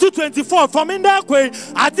that 2024 from in that way,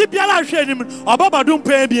 I did Biala Shenim or Baba don't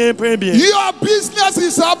pay me. Your business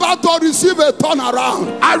is about to receive a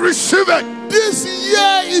turnaround. I receive it. This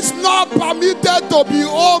year is not permitted to be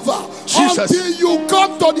over, Jesus, until you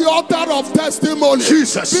come to the altar of testimony.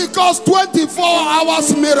 Jesus. Because 24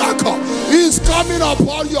 hours miracle is coming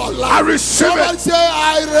upon your life. I receive it. Say,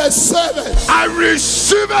 I receive it. I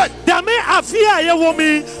receive it. Dame afia ye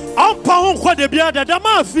womi on pa ho de bia da dama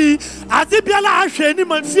afi ade bia la ahwe ni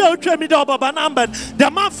man fia otwa mi da obaba number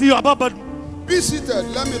dama afi obaba. Be seated.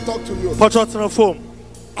 Let me talk to you. Put on phone.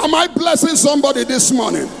 Am I blessing somebody this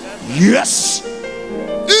morning? Yes.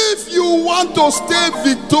 If you want to stay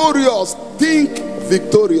victorious, think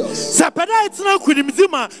victorious.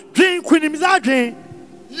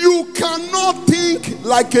 You cannot think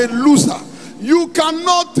like a loser. You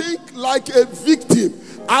cannot think like a victim,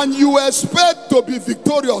 and you expect to be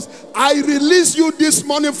victorious. I release you this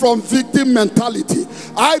morning from victim mentality.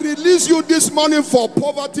 I release you this morning for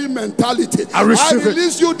poverty mentality. I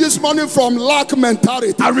release you this morning from lack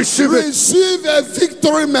mentality. I receive it. Receive a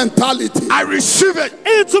victory mentality. I receive it.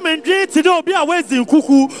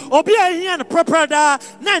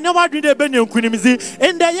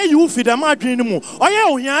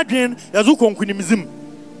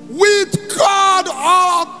 With God,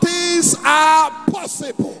 all things are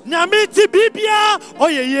possible. You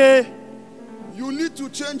need to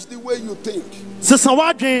change the way you think.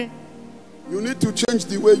 You need to change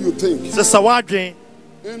the way you think.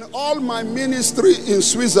 In all my ministry in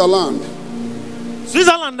Switzerland,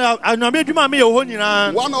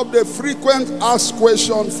 one of the frequent asked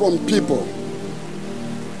questions from people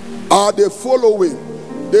are the following.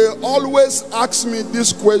 They always ask me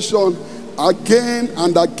this question again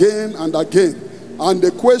and again and again. And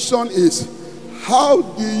the question is, how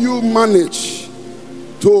do you manage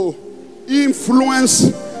to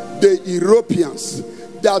influence the Europeans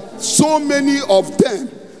that so many of them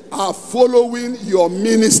are following your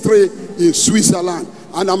ministry in Switzerland?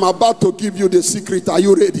 And I'm about to give you the secret. Are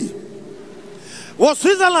you ready? Was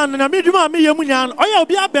Switzerland and Amiduma Yamunian, or you'll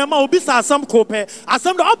be a Bema, or be some cope, as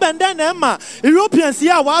some open Emma. Europeans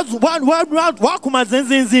here was one word, Wakuma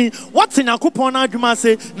Zenzi, what's in a coupon, I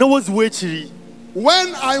say, no was witchery.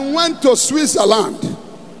 When I went to Switzerland,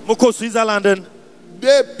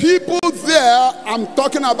 the people there, I'm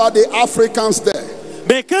talking about the Africans there.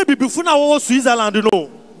 Switzerland, you know.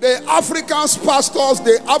 The Africans pastors,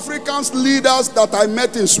 the Africans leaders that I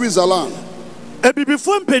met in Switzerland. I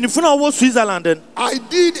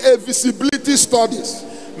did a visibility studies.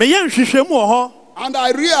 And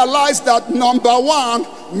I realized that number one,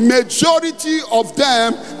 majority of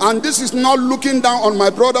them, and this is not looking down on my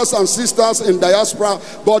brothers and sisters in diaspora,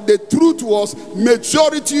 but the truth was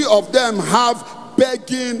majority of them have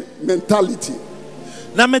begging mentality.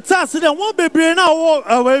 Begging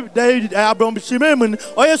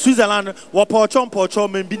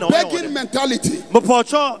mentality.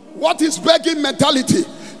 What is begging mentality?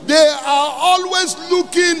 They are always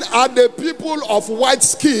looking at the people of white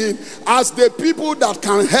skin as the people that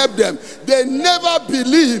can help them. They never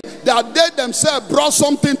believe that they themselves brought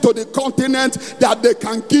something to the continent that they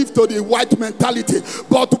can give to the white mentality.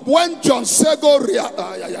 But when John Sego arrived,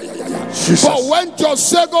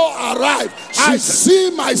 I see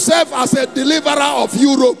myself as a deliverer of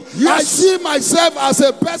Europe. I see myself as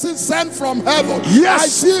a person sent from heaven. I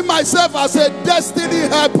see myself as a destiny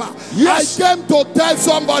helper. I came to tell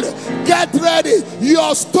somebody, get ready,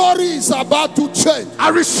 your story is about to change. I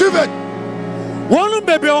receive it. One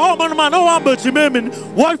baby, oh man, no one but you mean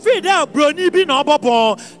one feed out, Brony be no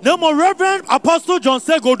papa. No more Reverend Apostle John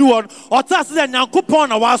Sego do one, or Tassi and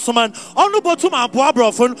Yankupon, a wasserman, on the bottom of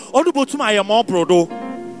Bobrofon, on the bottom of your prodo.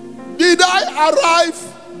 Did I arrive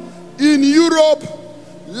in Europe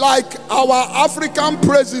like our African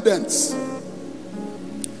presidents?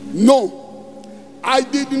 No. I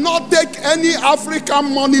did not take any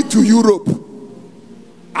African money to Europe.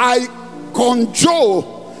 I conjure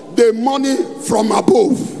the money from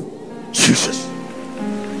above. Jesus.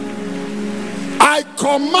 I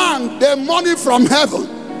command the money from heaven.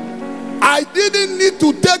 I didn't need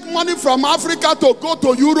to take money from Africa to go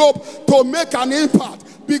to Europe to make an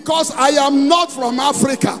impact, because I am not from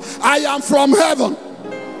Africa. I am from heaven.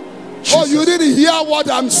 Oh, you didn't hear what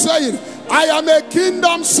I'm saying. I am a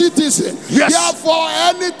kingdom citizen. Yes. Therefore,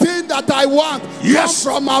 anything that I want Yes. comes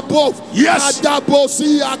from above. Yes. I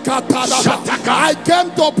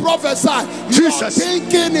came to prophesy. Jesus. Your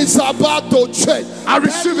thinking is about to change. I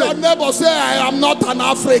receive Tell your it. neighbor, say, I am not an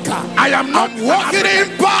African. I am not Walking in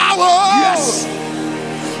power. Yes.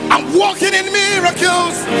 I'm walking in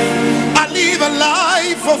miracles. I live a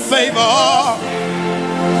life of favor.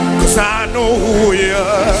 Cause I know who you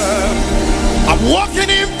are. I'm walking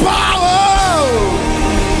in power.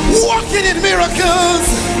 Walking in miracles.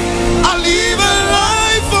 I live a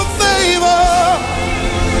life of favor.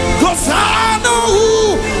 Cause I know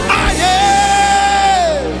who I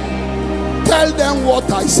am. Tell them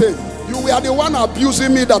what I said. You were the one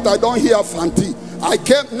abusing me that I don't hear Fanti. I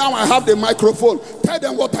came, now I have the microphone. Tell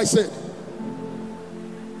them what I said.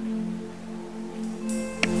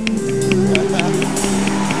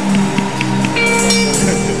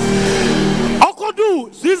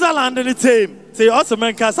 Okodu Switzerland in the team. Say also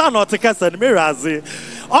man kasa no tekasa me razi.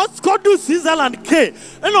 Okodu Switzerland ke.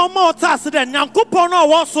 Eno mo tasse den Nyankopon no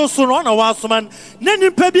wo so no na wasoman. Na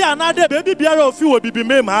nimpa bi anade baby biara ofi wo bibi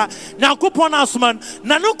mem ha. Nyankopon asoman.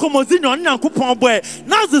 Na no komozi no Nyankopon boy.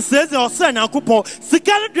 Na ze seze o se Nyankopon.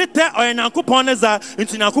 Sikale dwete o Nyankopon neza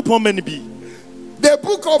nti Nyankopon mani bi. The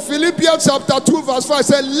book of Philippians chapter 2 verse 5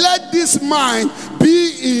 said, let this mind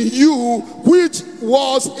be in you which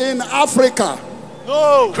was in Africa.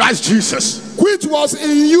 No. Christ Jesus. Which was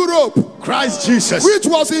in Europe. Christ Jesus. Which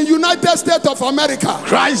was in United States of America.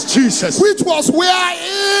 Christ Jesus. Which was where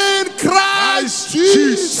in Christ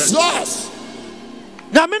Jesus.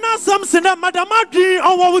 Na me na something that madam adwin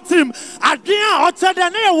owo wutim adwin a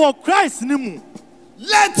otede na ye wo Christ ni mu.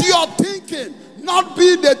 Let your thinking not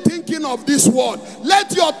be the thinking of this world.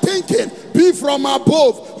 Let your thinking be from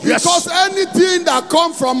above. Yes. Because anything that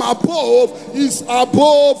comes from above is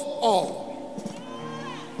above all.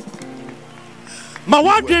 Ma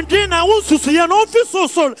wadwin din na wo susu ye no fi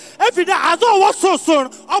so every day azo wo so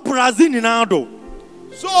operazi ni na do.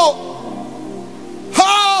 So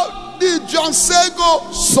how did John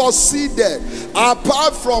Sego succeeded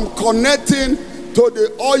apart from connecting to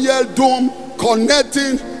the oil dome,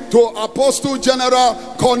 connecting to Apostle General,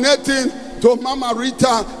 connecting to Mama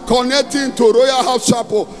Rita, connecting to Royalhouse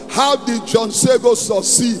Chapel? How did John Sego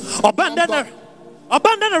succeed?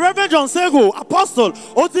 Abandon the Reverend John Sego, Apostle,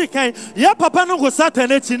 Oti Kain, ya papa no go Satan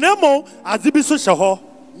echinemo azibiso shaho.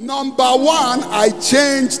 Number one, I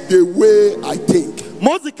changed the way I think.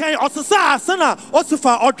 Mozikai osasa asana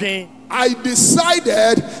osifa odwen. I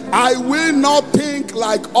decided I will not think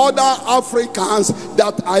like other Africans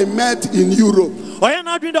that I met in Europe. Oya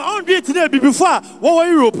na adwin the ondwe today before wo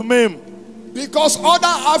Europe mem. Because other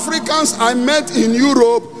Africans I met in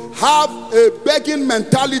Europe have a begging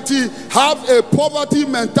mentality, have a poverty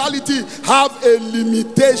mentality, have a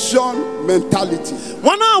limitation mentality.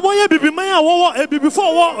 Wana wo ye bibiman a wo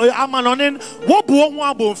before wo amanonen wo bo ho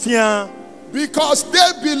abonfia. Because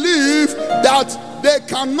they believe that they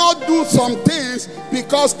cannot do some things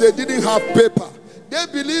because they didn't have paper. They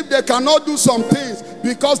believe they cannot do some things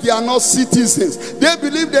because they are not citizens. They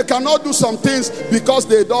believe they cannot do some things because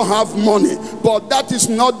they don't have money. But that is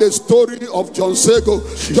not the story of John Sego.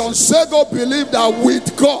 John Sego believed that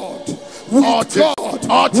with God, all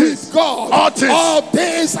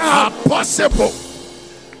things are possible.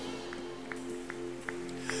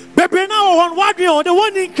 Bebe na on wadwe the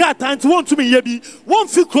one in cat and want to me yebi one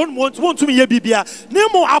fi kron want to me yebi bia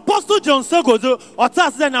nemo Apostle John Sego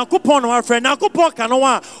otas na Nyankopon no friend Nyankopon ka no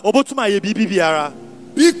wa obotuma yebi biara.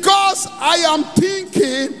 Because I am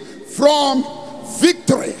thinking from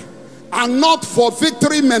victory and not for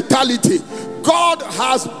victory mentality. God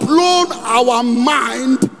has blown our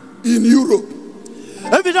mind in Europe.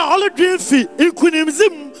 Every day all dream fi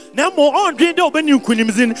inkunimzim. God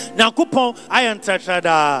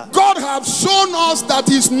have shown us that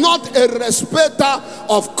he's not a respecter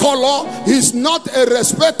of color, he's not a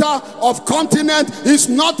respecter of continent, he's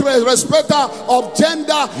not a respecter of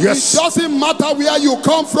gender. Yes. It doesn't matter where you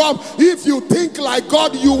come from. If you think like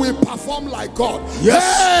God, you will perform like God. Yes.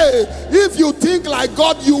 Hey, if you think like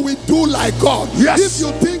God, you will do like God. Yes. If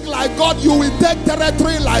you think like God, you will take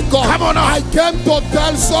territory like God. Come on now. I came to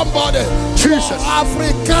tell somebody, Jesus.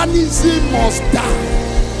 Africanism must die.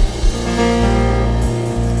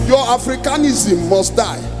 Your Africanism must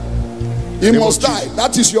die. It must die.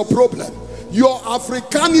 That is your problem. Your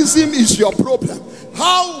Africanism is your problem.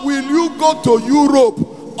 How will you go to Europe?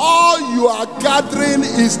 All you are gathering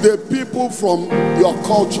is the people from your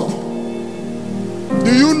culture.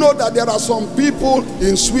 Do you know that there are some people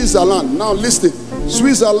in Switzerland? Now listen.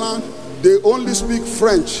 Switzerland, they only speak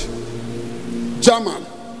French, German,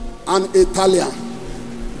 an Italian.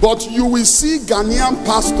 But you will see Ghanaian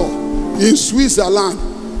pastor in Switzerland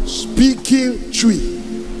speaking Twi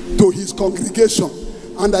to his congregation.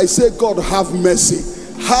 And I say, God have mercy.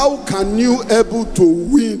 How can you able to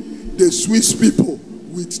win the Swiss people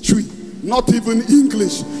with Twi? Not even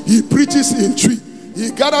English. He preaches in Twi.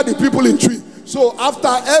 He gathered the people in Twi. So after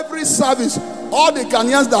every service, all the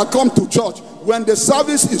Ghanaians that come to church, when the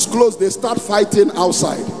service is closed, they start fighting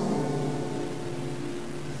outside.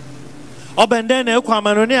 Obendene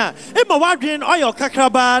kwamanonia ema wadwen oyo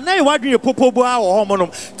kakraba na wadwen popobua wo homonom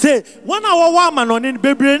te wana wo wa manonin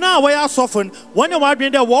bebre na wo ya sofon wona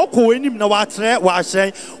wadwen de wo ko enim na watre wa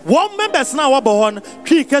hyen wo members na wo bo hon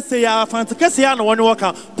twi kese ya fanti kese ya na woni wo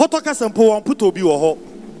ka poto kasempo won puto bi wo ho.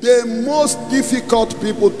 The most difficult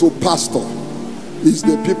people to pastor is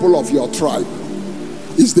the people of your tribe,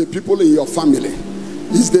 is the people in your family,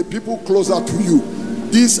 is the people closer to you.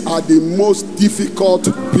 These are the most difficult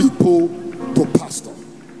people to pastor.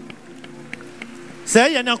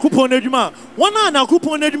 Say ya nakupon edwuma wana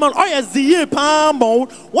nakupon edwuma oye ziye pa mo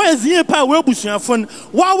wa ziye pa we busuafon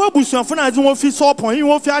wa busuafon azi won fi so pon yi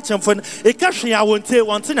won fi achemfon e ka hwe ya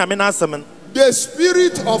wonte na me na asem. The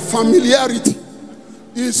spirit of familiarity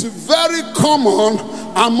is very common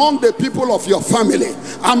among the people of your family,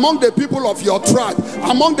 among the people of your tribe,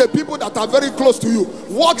 among the people that are very close to you.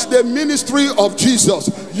 Watch the ministry of Jesus.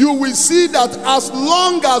 You will see that as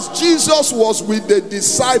long as Jesus was with the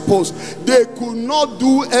disciples, they could not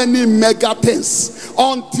do any mega things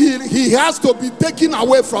until he has to be taken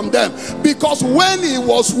away from them. Because when he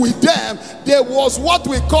was with them, there was what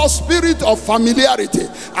we call spirit of familiarity.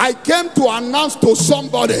 I came to announce to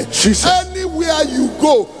somebody, Jesus, anywhere you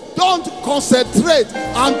go, don't concentrate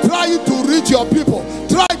and try to reach your people.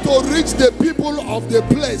 Try to reach the people of the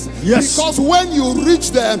place. Yes. Because when you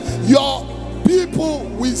reach them, your people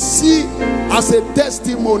will see as a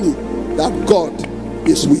testimony that God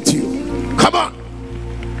is with you. Come on.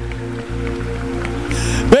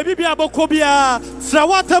 Baby be abokobia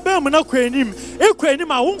srawata be mu na kwanim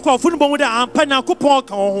ekwanim a wonkofo no bomu de ampa Nyankopon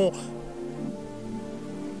ka ho.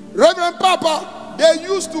 Reverend Papa, they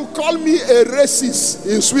used to call me a racist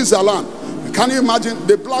in Switzerland. Can you imagine?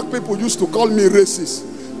 The black people used to call me racist.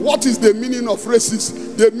 What is the meaning of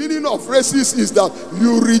racist? The meaning of racist is that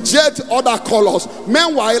you reject other colors.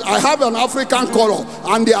 Meanwhile, I have an African color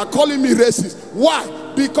and they are calling me racist. Why?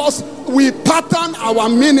 Because we pattern our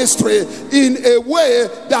ministry in a way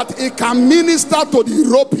that it can minister to the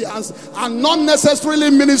Europeans and not necessarily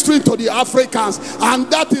ministering to the Africans. And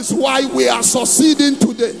that is why we are succeeding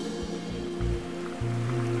today.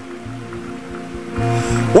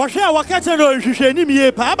 Washa wakati no hwehwenim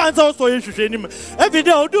ye pa abanza oso ye hwehwenim every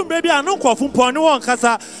day odum baby anu kwofo mpon ne won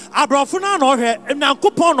kasa abrofo na na ohwe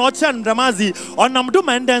Nyankopon na oche ndamazi onam do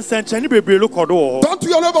man den senchani bebre lokodo ho. Don't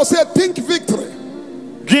your neighbor say think victory.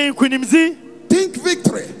 Dream kwinimzi. Think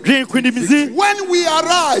victory. Dream kwinimzi. When we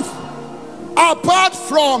arrive, apart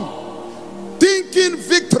from thinking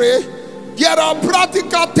victory, there are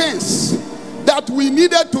practical things that we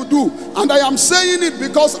needed to do. And I am saying it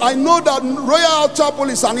because I know that Royalhouse Chapel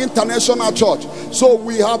is an international church. So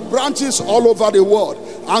we have branches all over the world.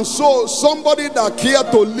 And so somebody that care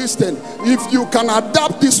to listen, if you can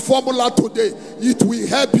adapt this formula today, it will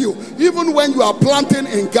help you. Even when you are planting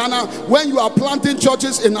in Ghana, when you are planting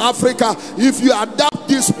churches in Africa, if you adapt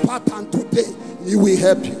this pattern today, it will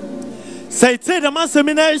help you. Say the man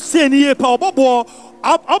seminar say pa obobo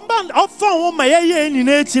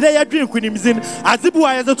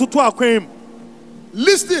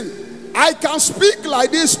listen, I can speak like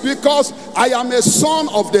this because I am a son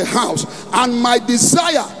of the house, and my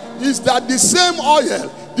desire is that the same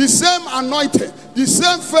oil, the same anointing, the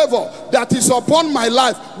same favor that is upon my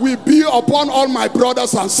life will be upon all my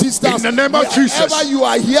brothers and sisters. In the name of Jesus. Wherever you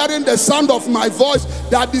are hearing the sound of my voice,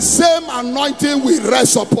 that the same anointing will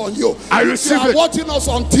rest upon you. I receive it. If you are watching us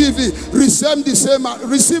on TV, receive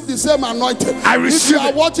the same anointing. I receive it. If you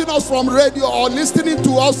are watching us from radio or listening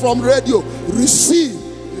to us from radio, receive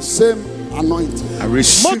the same anointing. I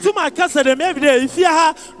receive it.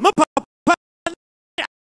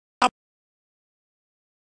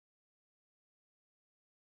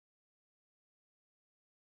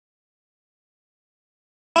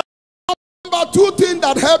 Number two thing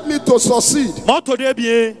that helped me to succeed.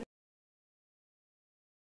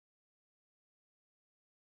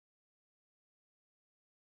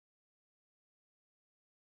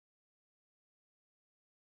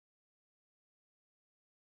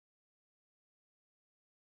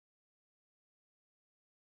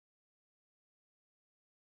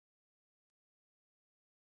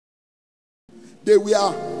 They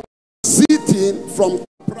were sitting from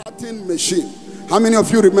printing machine. How many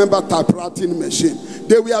of you remember typewriting machine?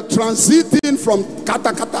 They were transiting from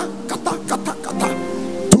kata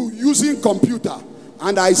to using computer.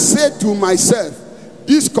 And I said to myself,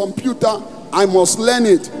 this computer, I must learn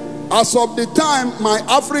it. As of the time, my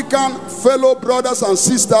African fellow brothers and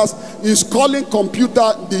sisters is calling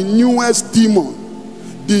computer the newest demon,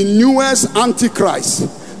 the newest antichrist.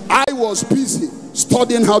 I was busy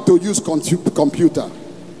studying how to use computer.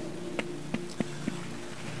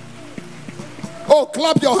 Oh,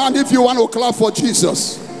 clap your hand if you want to clap for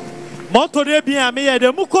Jesus. Wa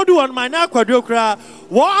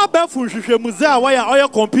abafu hwehwe muze a wa ya oya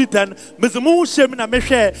computer mezimu hwem na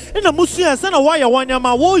mehwe na musu ya na wa ya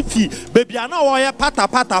wanyama wo fi bebia na wa ya pata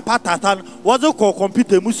tan wo ze ko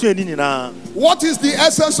computer musu ani nyina. What is the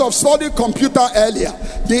essence of studying computer earlier?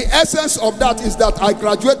 The essence of that is that I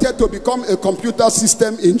graduated to become a computer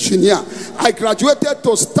system engineer. I graduated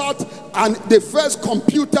to start and the first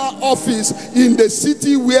computer office in the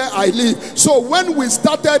city where I live. So when we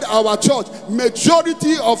started our church,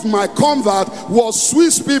 majority of my convert was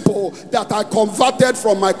Swiss people that I converted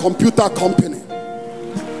from my computer company.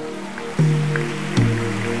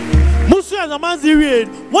 Musu na manzi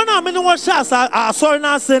wana mene wa shasa asori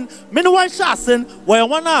na asen mene wa shasen wa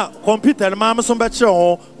wana computer na ma so be kire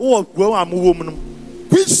ho wo gwo amuwo mu.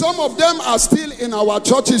 Which some of them are still in our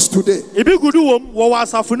churches today. Then number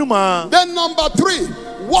 3,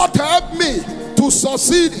 what helped me to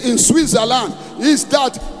succeed in Switzerland is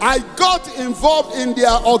that I got involved in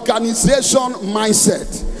their organization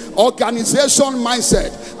mindset. Organization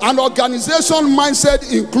mindset. And organization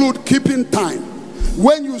mindset include keeping time.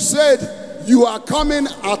 When you said you are coming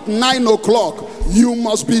at 9 o'clock, you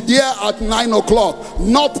must be there at 9 o'clock,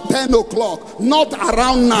 not 10 o'clock, not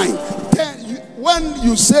around 9. When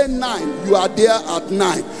you say 9, you are there at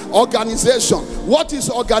 9. Organization. What is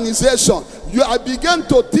organization? I began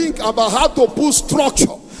to think about how to put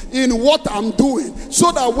structure in what I'm doing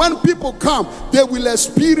so that when people come, they will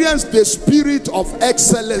experience the spirit of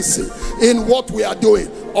excellency in what we are doing.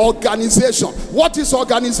 Organization. What is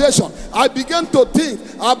organization? I began to think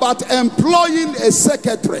about employing a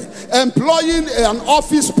secretary, employing an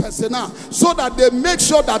office personnel so that they make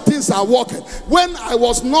sure that things are working. When I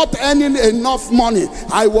was not earning enough money,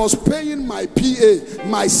 I was paying my PA,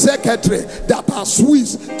 my secretary that are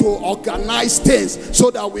Swiss to organize things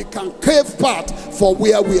so that we can cave path for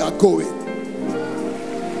where we are going.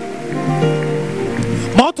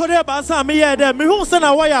 Motore basa me ye de me hu se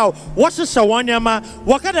na waya wo hyehyɛ wanyama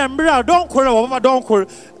waka de mbra don kore wo baba don kore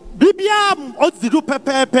bibia odzidu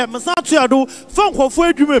pepepe msa tuado fa nkofo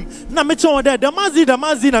adwumam na me kyɛn de damazi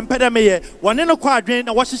na mpede me ye wone no kwa adwen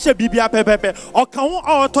na wo hyehyɛ bibia pepepe ɔka ho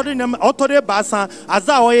ɔtɔre basa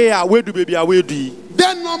aza oye ya wedu bibia wedu.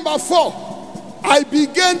 Then number 4, I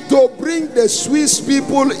began to bring the Swiss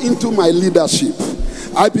people into my leadership.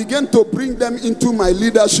 I began to bring them into my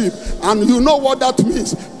leadership. And you know what that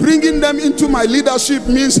means. Bringing them into my leadership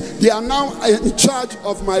means they are now in charge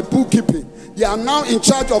of my bookkeeping. They are now in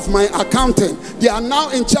charge of my accounting. They are now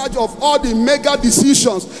in charge of all the mega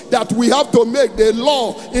decisions that we have to make. The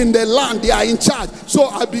law in the land, they are in charge. So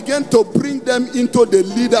I began to bring them into the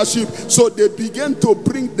leadership. So they began to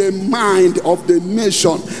bring the mind of the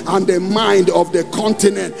nation and the mind of the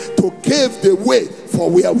continent to pave the way for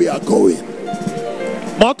where we are going.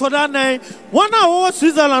 Motodane, one hour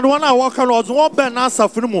Switzerland, 1 hour Carlos, one Ben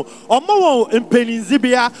Asafrimu, or more in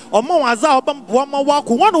Peninzibia, or more Azar, one more walk,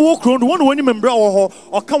 one walk round, one winning member or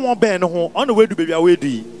come on Ben on the way to be away.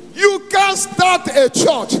 You can't start a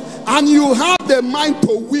church and you have the mind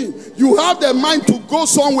to win. You have the mind to go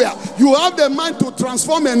somewhere. You have the mind to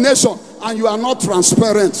transform a nation and you are not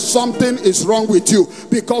transparent. Something is wrong with you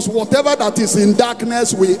because whatever that is in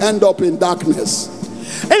darkness will end up in darkness.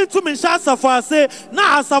 And to me, Shasa say,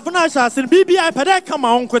 now Savana Shas, BBI Padeka,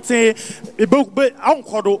 my uncle say, a book,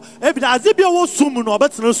 uncle, every Azibia was sumo, or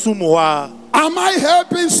better no sumo. Am I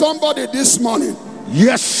helping somebody this morning?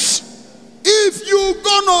 Yes. If you're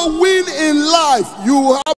gonna win in life,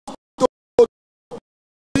 you have to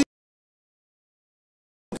be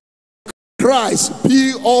Christ,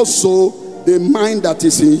 be also the mind that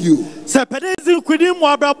is in you.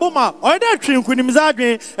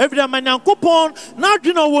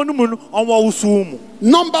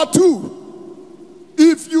 Number 2,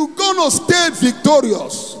 if you're gonna stay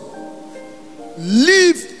victorious,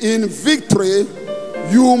 live in victory,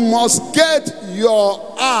 you must get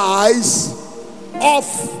your eyes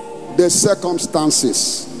off the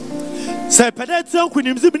circumstances. So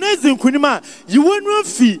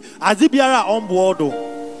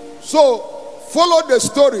follow the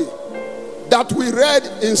story that we read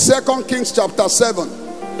in 2 Kings chapter 7.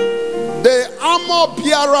 The armor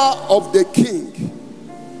bearer of the king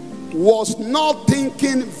was not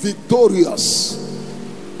thinking victorious.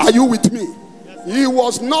 Are you with me? He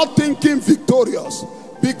was not thinking victorious,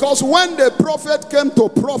 because when the prophet came to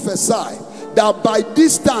prophesy that by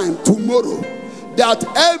this time tomorrow that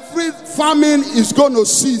every famine is going to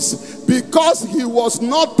cease, because he was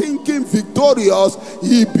not thinking victorious,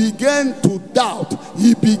 he began to doubt,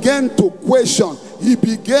 he began to question, he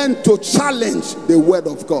began to challenge the word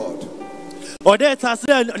of God. Or that's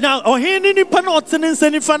now, or he any panots and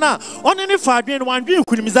senifana, on any fadrin, one view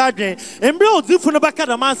could misadrin, and bro, different back at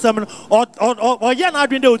a massam, or yan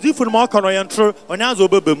adrin, those different mark on or true, or now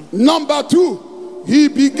bubum. Number 2, he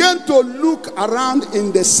began to look around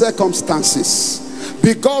in the circumstances,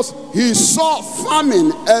 because he saw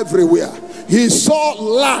famine everywhere, he saw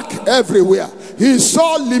lack everywhere, he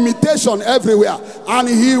saw limitation everywhere, and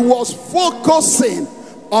he was focusing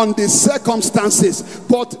on the circumstances.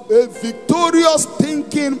 But a victorious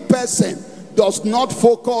thinking person does not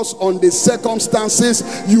focus on the circumstances.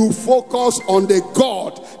 You focus on the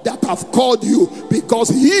God that have called you, because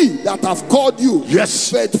he that have called you is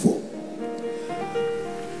faithful.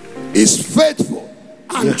 Is faithful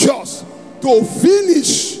and just to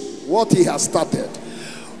finish what he has started.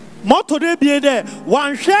 Moto de be there,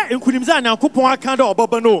 one share in Kunimza and Kupon Kanda or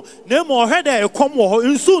Babano, no more head a come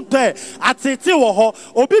in soon there at Tete or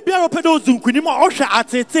Obibia Pedos in Kunima Osha at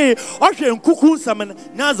Tete, Osha and Kuku Salmon,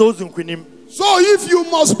 Nazos in Kunim. So if you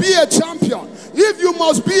must be a champion, if you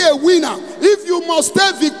must be a winner, if you must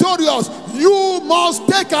stay victorious, you must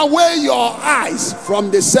take away your eyes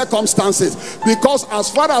from the circumstances, because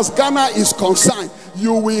as far as Ghana is concerned,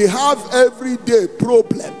 you will have everyday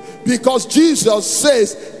problem. Because Jesus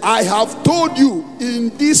says, I have told you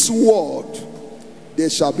in this world there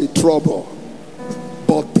shall be trouble,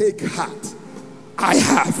 but take heart, I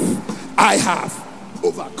have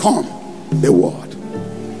overcome the world.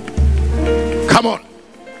 Come on.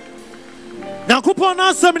 Nakupon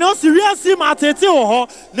answer me no serious matete or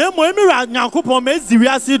no more mirror Nakupon me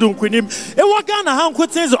serious don't queen. It was Ghana how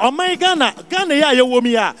quitins or my Ghana ya your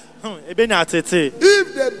womia. If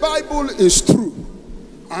the Bible is true,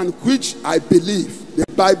 and which I believe the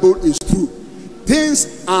Bible is true,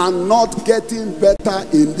 things are not getting better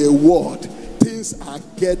in the world, things are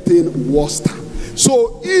getting worse.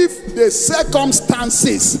 So if the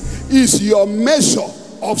circumstances is your measure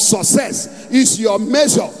of success, is your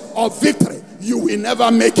measure of victory, you will never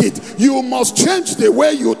make it. You must change the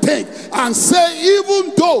way you think and say,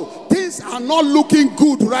 even though things are not looking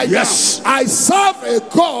good right now, I serve a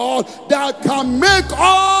God that can make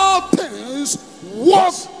all things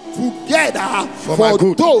work together for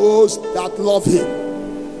those that love him.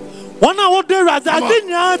 One hour there, I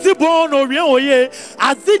didn't answer born or ye.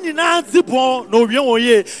 I didn't answer born or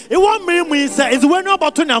ye. It won't mean we say it's when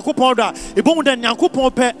about to Nakuponda, a bone than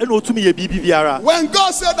Nakupon pet and to me a BBR. When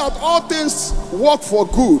God said that all things work for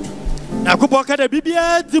good, Nakupoka the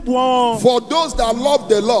BBR for those that love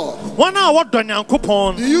the Lord. 1 hour done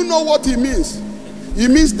Nakupon. Do you know what he means? He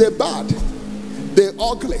means the bad, the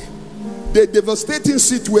ugly, the devastating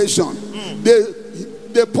situation,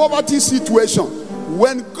 the poverty situation.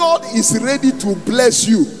 When God is ready to bless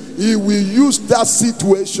you, he will use that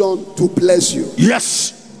situation to bless you.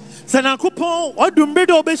 Yes. Senakupon, or do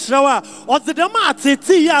middle Bishrawa, or the Damati,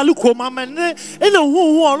 Tia, Lucoma, and a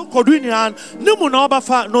who Codunian, Numunaba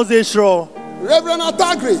Nozeshro. Reverend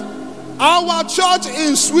Atagri, our church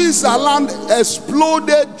in Switzerland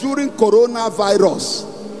exploded during coronavirus.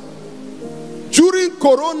 During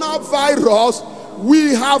coronavirus,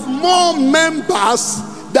 we have more members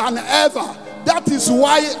than ever. That is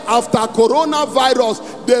why after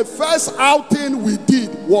coronavirus, the first outing we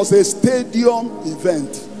did was a stadium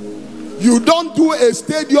event. You don't do a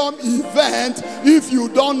stadium event if you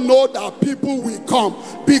don't know that people will come.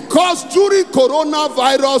 Because during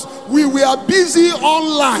coronavirus, we were busy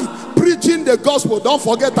online preaching the gospel. Don't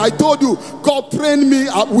forget, I told you, God trained me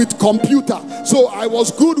with computer. So I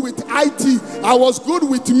was good with IT. I was good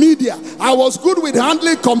with media. I was good with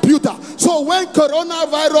handling computer. So when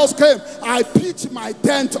coronavirus came, I pitched my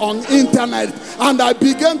tent on internet and I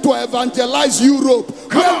began to evangelize Europe.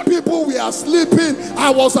 When people were sleeping,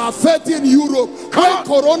 I was affecting Europe. When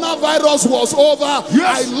coronavirus was over,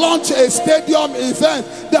 I launched a stadium event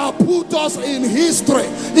that put us in history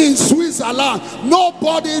in Switzerland.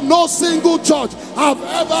 Nobody, no single church have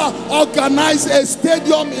ever organized a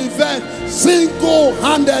stadium event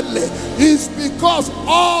single-handedly. It's because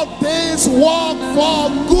all things work for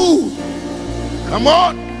good. Come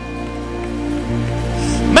on.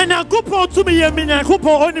 Menyankopon to me,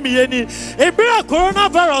 Menyankopon only me any. Ebira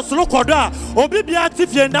coronavirus lokoda, Obibia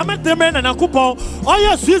Tifi and Amatemen and Akupon,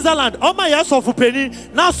 Oya Switzerland, oh my yes of penny,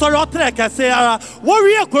 now Sorotrek, I say,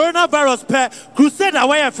 warrior coronavirus pair, crusade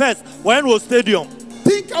away first, when was stadium.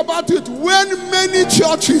 Think about it. When many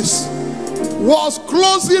churches was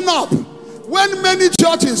closing up, when many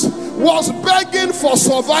churches was begging for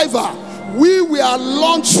survival, we were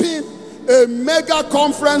launching a mega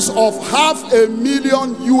conference of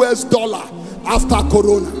 $500,000 after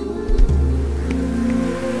Corona.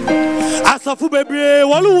 Asafu bebre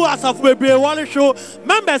walu show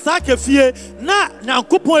members akefie na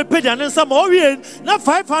Nyankopon page and some na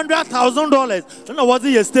 $500,000 na was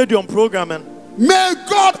the stadium programming. May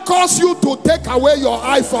God cause you to take away your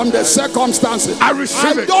eye from the circumstances. I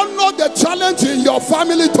receive it. I don't know the challenge in your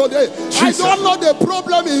family today. Jesus. I don't know the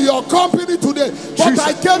problem in your company today. But Jesus.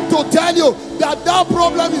 I came to tell you that that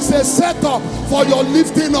problem is a setup for your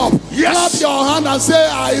lifting up. Yes. Clap your hand and say,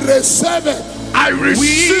 I receive it. I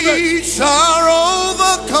receive it. We shall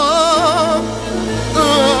overcome.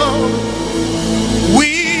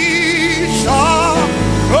 We shall overcome.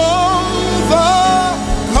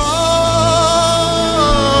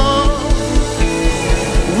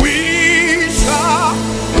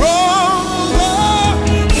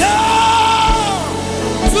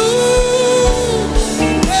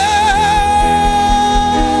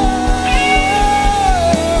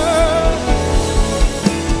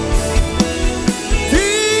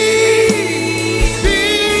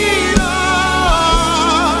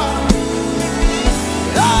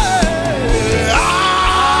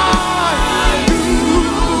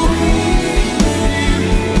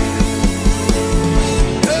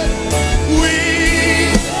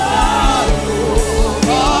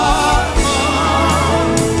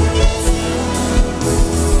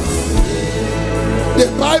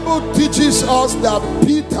 Teaches us that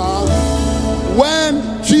Peter,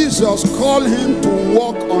 when Jesus called him to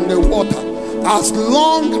walk on the water, as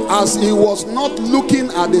long as he was not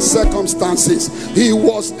looking at the circumstances, he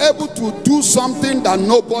was able to do something that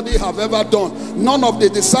nobody have ever done. None of the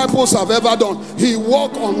disciples have ever done. He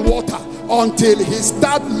walked on water until he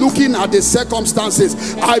start looking at the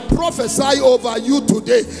circumstances. I prophesy over you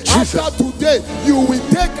today. Jesus. After today, you will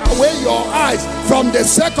take away your eyes from the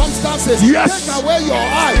circumstances. Yes. Take away your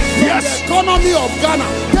eyes from yes. the economy of Ghana.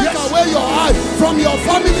 Take yes. away your eyes from your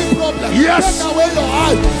family problem. Yes. Take away your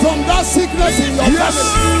eyes from that sickness in your yes.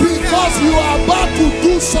 family. Because you are about to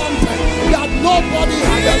do something that nobody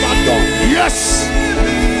had ever done. Yes.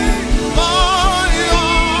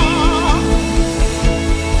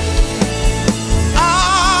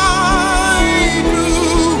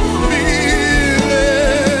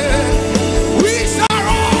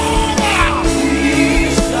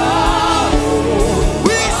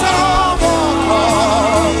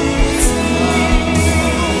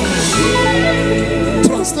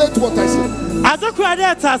 What I said. As a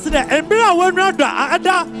credit, I said, and Bella will not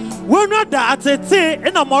at a tea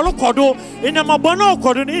in a Molokodo, in a Mabono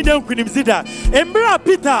Cordon, in the Quinimzida. And Bella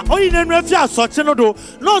Peter, or in a refugee, such another,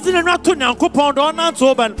 not in a Natunan coupon on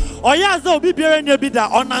Antoban, or Yazo be bearing a bidder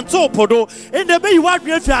on Antopodo, in the Bay Ward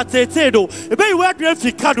Refugee at Tedo, a Bay Ward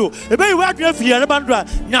Refugee Cado, a Bay Ward Refugee Alabandra,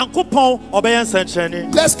 Nankopon, or Bayan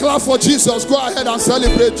Sanchani. Let's clap for Jesus. Go ahead and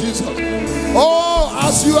celebrate Jesus. Oh,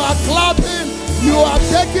 as you are clapping, you are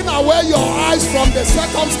taking away your eyes from the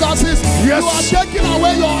circumstances. Yes. You are taking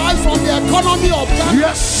away your eyes from the economy of Ghana.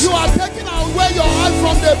 Yes. You are taking away your eyes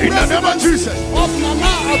from the presidency of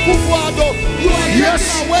Nana Akufo-Addo. You are yes.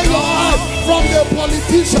 taking away your eyes from the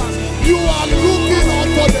politicians. You are looking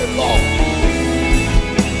unto the Lord.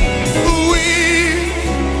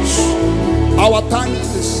 Our time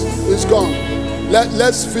is gone.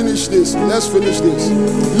 Let's finish this. Let's finish this.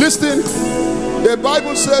 Listen. The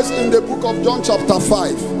Bible says in the book of John chapter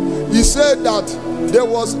 5, he said that there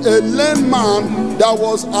was a lame man that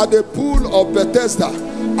was at the pool of Bethesda,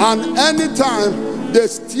 and anytime they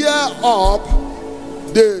stir up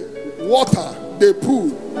the water, the pool,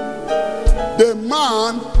 the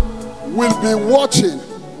man will be watching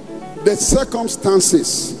the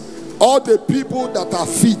circumstances, all the people that are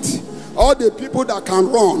fit, all the people that can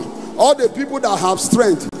run, all the people that have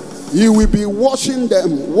strength. He will be watching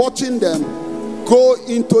them go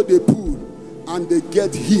into the pool, and they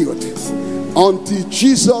get healed until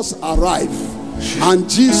Jesus arrived. And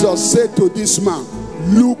Jesus said to this man,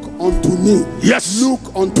 look unto me. Yes.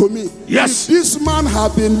 Look unto me. Yes. If this man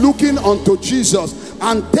had been looking unto Jesus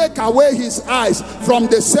and take away his eyes from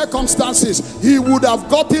the circumstances, he would have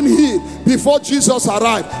gotten healed before Jesus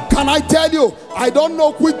arrived. Can I tell you, I don't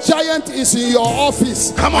know which giant is in your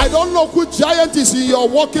office. Come on. I don't know which giant is in your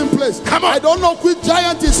working place. Come on. I don't know which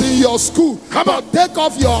giant is in your school. Come but on. take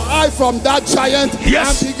off your eye from that giant.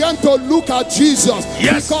 Yes. And begin to look at Jesus.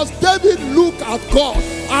 Yes. Because David looked at God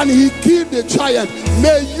and he killed the giant.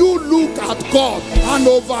 May you look at God and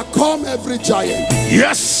overcome every giant.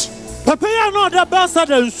 Yes. Papa ya no da basa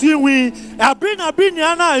da nsuwi abin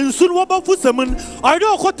ya na nsu no ba fusamun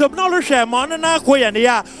odo kotom na lo hwe ma no na akoye ne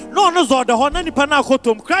ya no no zo de ho na nipa na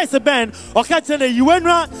akotom Christ ben o ka tene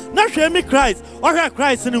yiwanua na hwe mi Christ o hwe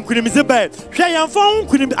Christ ni nkunimize ben hwe yamfa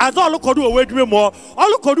nkunim azo lo kodo o wadwue mo o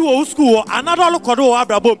lo kodo o school another lo kodo o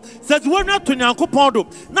abrabom says wanua to nyankopon do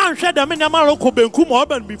na hwe de me nyama lo ko benku mo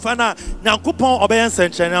oban bi fa na nyankopon obeyen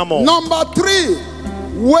senchen amo. Number 3,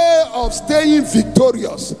 way of staying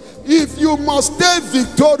victorious. If you must stay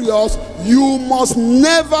victorious, you must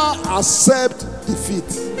never accept defeat.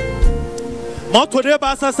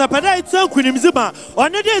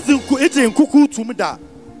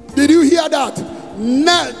 Did you hear that?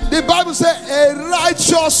 The Bible says a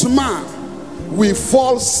righteous man will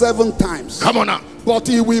fall 7 times. Come on now. But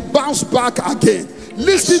he will bounce back again.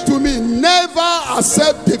 Listen to me, never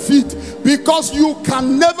accept defeat, because you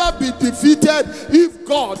can never be defeated if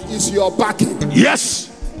God is your backing. Yes.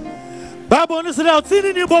 Bible is the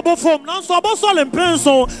tini bobo form now so abosol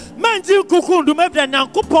impenso manji kukundu mebda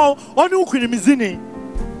nyankopon onu kunimizini.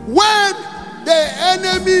 When the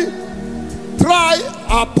enemy try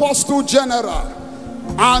Apostle General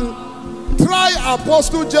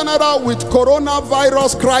with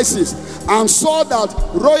coronavirus crisis and saw that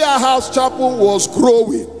Royalhouse Chapel was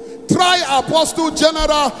growing, try Apostle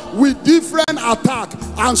General with different attack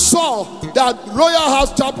and saw that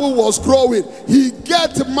Royalhouse Chapel was growing, he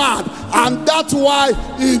get mad, and that's why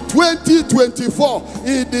in 2024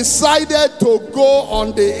 he decided to go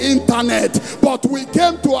on the internet. But we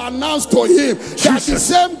came to announce to him that the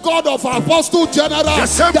same God of Apostle General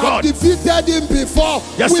that God defeated him before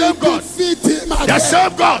will defeat him again. The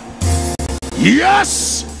same God.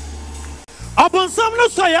 Yes. Upon some no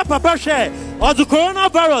say papa share or the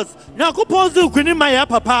coronavirus. Now, Kupozu Kunim, my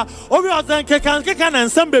papa, or you are can and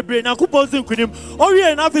some baby. Now, Kupozu Kunim, or you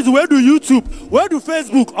enough is where do YouTube, where do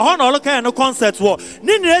Facebook, on all kind of concerts war.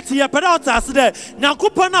 Ninety ya Padata there. Now,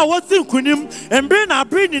 Kupana was in Kunim, and bring now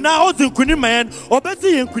in Kunim man, or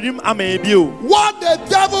Betty in Kunim, I may be. What the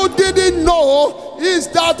devil didn't know is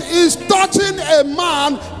that he's touching a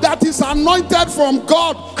man that is anointed from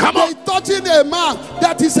God. Come on. He's touching a man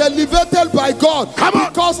that is elevated by God. Come on.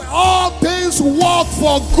 Because all things work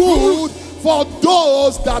for good for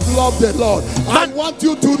those that love the Lord. I want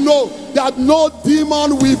you to know that no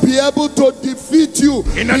demon will be able to defeat you.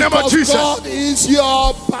 In the name of Jesus. God is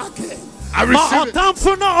your backing. I receive it.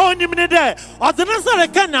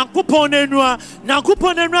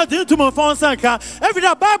 Every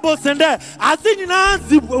Bible send there. I think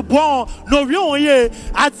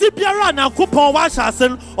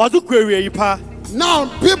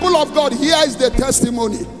now, people of God, here is the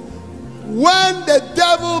testimony. When the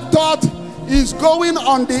devil thought he's going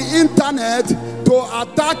on the internet to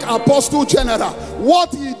attack Apostle General,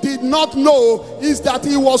 what he did not know is that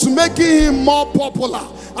he was making him more popular.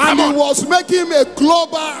 And he was making him a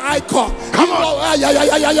global icon. Come on.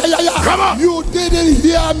 Come on. You didn't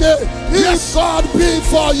hear me. If God be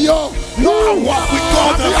for you, no walk with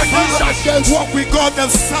God the Jesus, walk with God the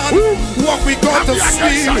Son, walk with God the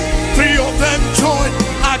Spirit. 3 of them join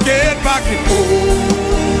again back in home.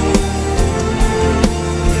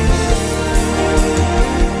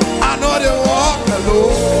 I know they walk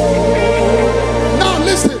alone. Now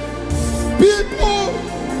listen, people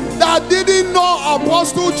that didn't know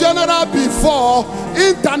Apostle General before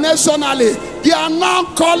internationally, they are now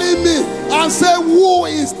calling me and say, who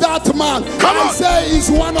is that man? I say he's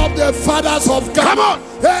one of the fathers of God. Come on.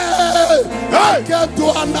 Hey, I came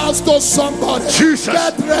to announce to somebody. Jesus.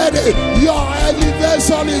 Get ready. Your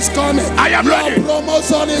elevation is coming. I am ready. Your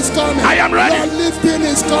promotion is coming. I am ready. Your lifting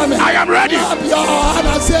is coming. I am ready. Clap your hand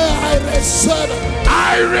and say, I receive it.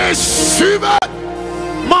 I receive it.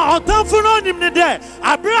 Ma otamfuno nimne de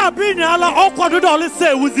abri ni ala okwodo do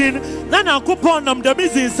say within na nankopon nam the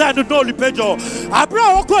is inside the dolly pejo abri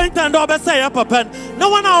okwo intend do be say ya papa na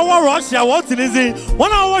one hour Russia what is it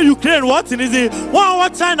 1 hour Ukraine what is it 1 hour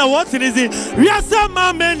China what is it we are some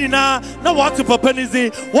men na what papa is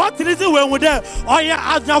it what is it when we there oya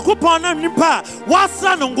nankopon nam nipa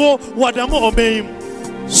wasa ngo wadamo obeyim.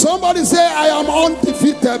 Somebody say, I am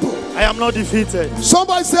undefeatable. I am not defeated.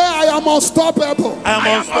 Somebody say, I am unstoppable. I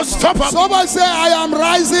am unstoppable. Somebody say, I am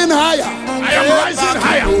rising higher. I am rising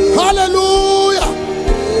higher. Hallelujah.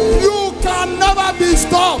 You can never be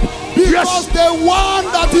stopped because the one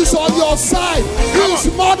that is on your side is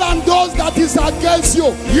more than those that is against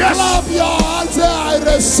you. Yes. Clap your hands, say, I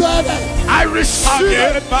receive it. I receive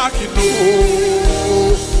it. Back in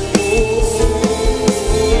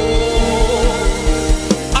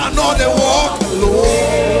I know they walk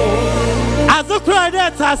alone. As the cry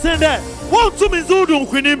that I send there, won't to me Zudum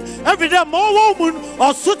Quinim every day more woman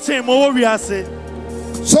or such more we are saying.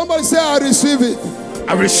 Somebody say, I receive it.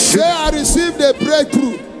 I receive. Say, I receive the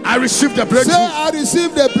breakthrough. I receive the breakthrough. Say, I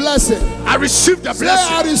receive the blessing. I receive the Say,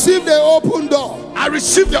 blessing. I receive the open door. I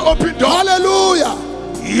receive the open door. Hallelujah.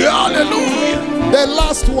 Yeah, hallelujah. The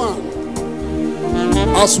last one,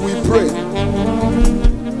 as we pray,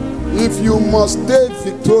 if you must stay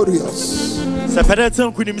victorious,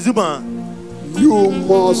 you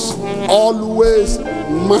must always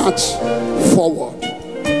march forward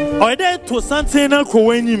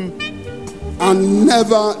and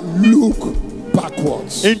never look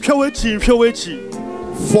backwards,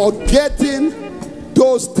 forgetting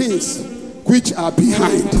those things which are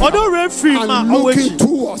behind and looking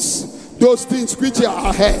towards those things which are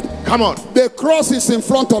ahead. Come on. The cross is in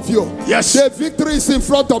front of you. Yes. The victory is in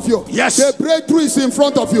front of you. Yes. The breakthrough is in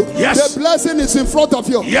front of you. Yes. The blessing is in front of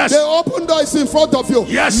you. Yes. The open door is in front of you.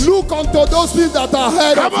 Yes. Look unto those things that are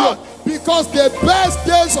ahead Come of on. you. Because the best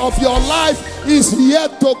days of your life is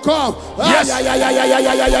yet to come. Yes.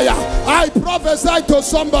 I prophesy to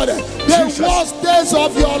somebody. The Jesus. worst days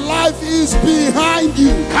of your life is behind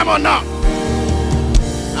you. Come on now.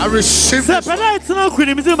 I receive this.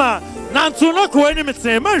 Nanto no ko ani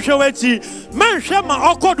mete manhwe wachi manhwe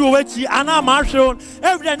ma okodo wachi ana ma hwe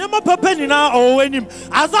every day ma papa nyina o wanim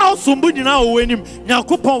aza osumbu nyina o wanim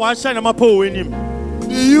nyakopon wa hye na ma pa o wanim.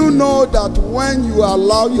 Do you know that when you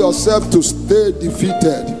allow yourself to stay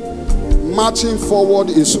defeated, marching forward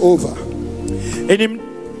is over? Enim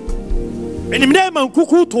dey man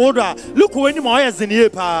kuku to do a look wanim o yezenie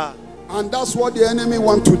pa. And that's what the enemy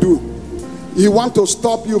want to do. He want to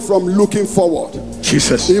stop you from looking forward.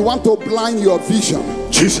 Jesus. He want to blind your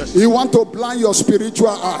vision. Jesus. He want to blind your spiritual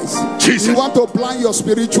eyes. Jesus. He want to blind your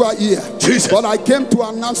spiritual ear. Jesus. But I came to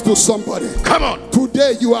announce to somebody. Come on.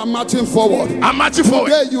 Today you are marching forward. I'm marching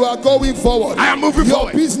forward. Today you are going forward. I am moving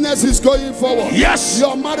forward. Your business is going forward. Yes.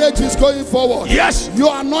 Your marriage is going forward. Yes.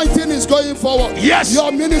 Your anointing is going forward. Yes.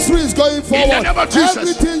 Your ministry is going forward. In the name of Jesus.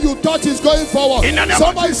 Everything you touch is going forward. In the name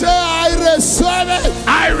Somebody of say, I receive it.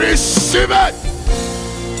 I receive it.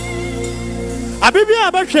 Abibi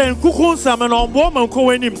abahwe kuku nsam na ombo man ko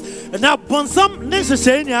wanim na bonsam ne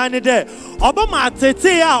hyehyɛ nya ne de obama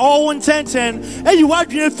tete a owo nkyɛnkyɛn eyi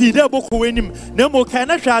wadwe afi de boko wanim na mo kan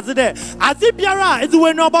na hwe adze de adze biara a edi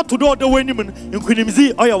wani obato do de wanim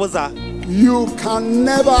nkunimzi oya woza. You can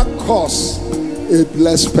never curse a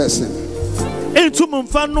blessed person. Entu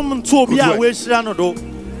mfa nom nto obi a we hyira no do.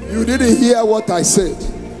 You didn't hear what I said.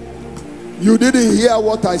 You didn't hear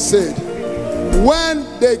what I said. When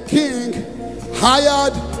the king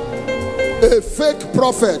hired a fake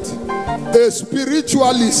prophet, a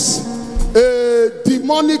spiritualist, a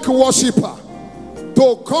demonic worshipper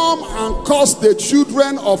to come and curse the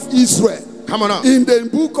children of Israel. Come on now. In the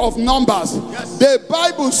book of Numbers, yes. The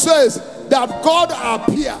Bible says that God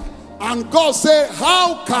appeared and God said,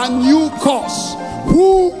 how can you curse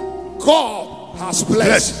whom God has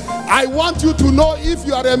blessed? Yes. I want you to know, if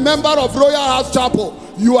you are a member of Royalhouse Chapel,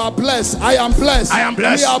 you are blessed. I am blessed. I am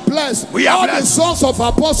blessed. We are blessed. We are all blessed. The sons of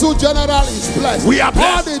Apostle General is blessed. We are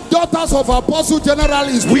blessed. All the daughters of Apostle General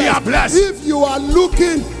is blessed. We are blessed. If you are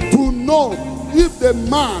looking to know if the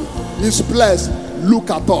man is blessed, look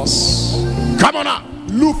at us. Come on now.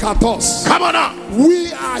 Look at us. Come on now.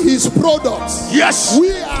 We are his products. Yes.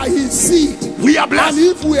 We are his seed. We are blessed. And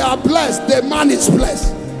if we are blessed, the man is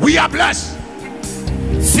blessed. We are blessed.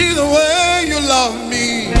 See the way you love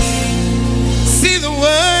me. See the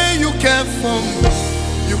way you care for me.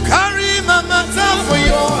 You carry my matter for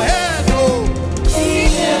your head, oh.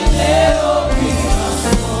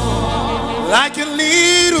 Like a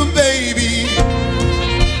little baby,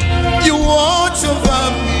 you watch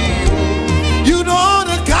over me. You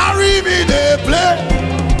don't carry me, they play.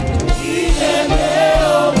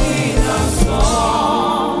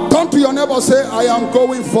 Turn to your neighbor, say, I am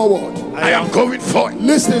going forward. I am going forward.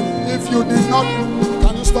 Listen, if you did not,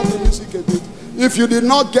 can you stop the music a bit? If you did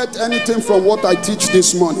not get anything from what I teach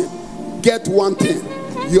this morning, get one thing.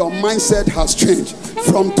 your mindset has changed.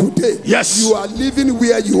 From today, yes, you are living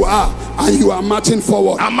where you are and you are marching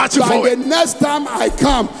forward. I'm marching forward. The next time I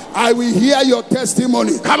come, I will hear your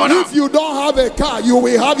testimony. Come on. If you don't have a car, you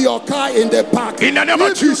will have your car in the park. In the name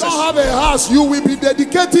of Jesus. If you don't have a house, you will be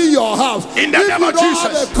dedicating your house. In the name of Jesus. If you don't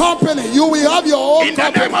have a company, you will have your own in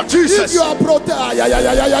company. In the name of Jesus. If you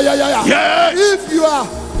are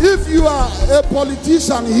If you are a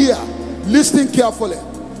politician here, listen carefully.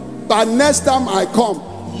 But next time I come,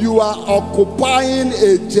 you are occupying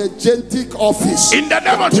a gigantic office. In the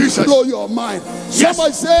name of Jesus. Blow your mind. Yes.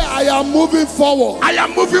 Somebody say, I am moving forward. I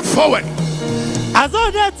am moving forward. As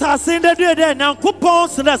all that has seen the day, now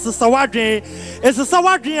coupons and that's a sawadrin. It's a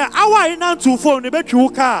sawadrin. Our in and two phone, the betru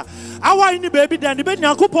car. Our in the baby, then the bed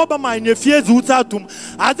now coupon by my nephews utatum.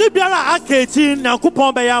 As if there are 18 now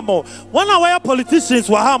coupon by Yamo. One of our politicians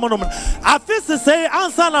were harmonium. I feel to say,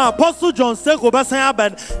 answer Apostle John Seko Basan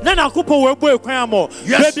Band, then a coupon will break Cramo.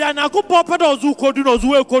 Yes, baby, and a coupon pedals who could do no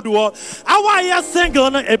Zuko. Our year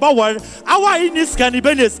single about one. Our in this canny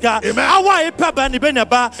Beneska. Our a pep and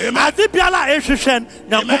Beneba. As if there are 18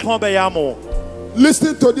 now coupon by Yamo.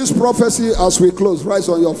 Listen to this prophecy as we close. Rise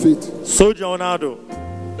on your feet. So, Jonado.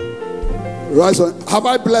 Rise on. Have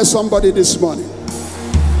I blessed somebody this morning?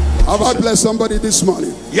 Have I blessed somebody this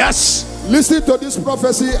morning? Yes. Listen to this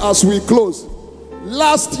prophecy as we close.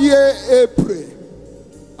 Last year, April,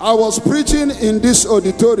 I was preaching in this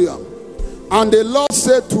auditorium, and the Lord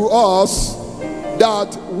said to us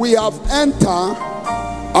that we have entered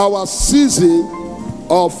our season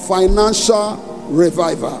of financial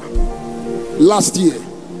revival. Last year.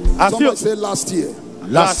 Somebody say last year.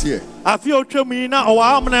 Last year. I feel Tremina or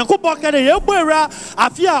Amna Kupaka, Yabura, I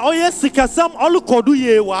fear all yes, Sikasam, all Kodu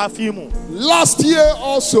ye, Wafimu. Last year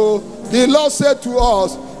also, the Lord said to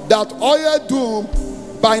us that Oil Dome,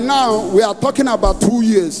 by now we are talking about 2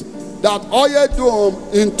 years, that Oil Dome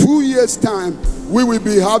in 2 years' time, we will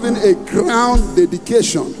be having a ground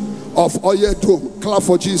dedication of Oil Dome. Clap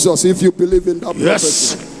for Jesus if you believe in that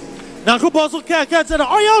prophecy. Now, Kuposo Cat and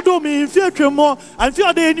Oil Dome in future more, and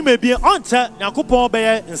feel the enemy may be on tap. Now, Kupo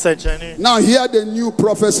Bear in such a now, hear the new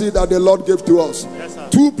prophecy that the Lord gave to us. Yes, sir.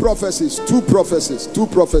 Two prophecies.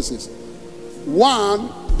 One,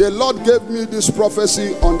 the Lord gave me this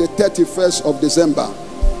prophecy on the 31st of December.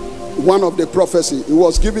 One of the prophecy, it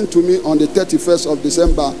was given to me on the 31st of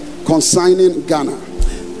December concerning Ghana.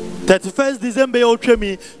 31st December, you tell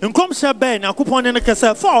me, and come Shabe, now Kupon and a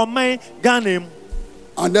cassette for my Ghana.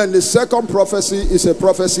 And then the second prophecy is a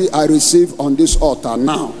prophecy I received on this altar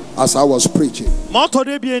now as I was preaching. So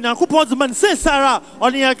the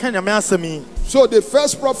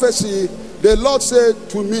first prophecy, the Lord said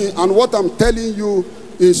to me, and what I'm telling you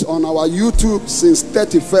is on our YouTube since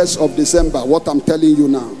 31st of December, what I'm telling you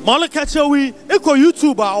now. The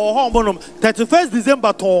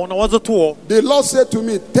Lord said to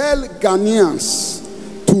me, tell Ghanaians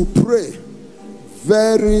to pray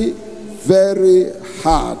very, very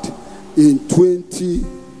hard in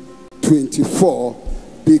 2024,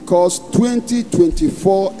 because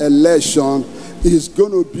 2024 election is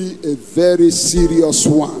going to be a very serious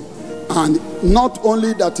one. And not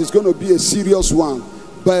only that it's going to be a serious one,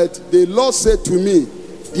 but the Lord said to me,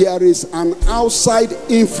 there is an outside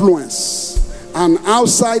influence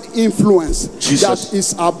Jesus, that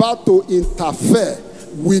is about to interfere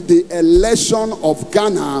with the election of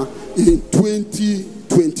Ghana in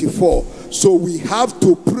 2024. So we have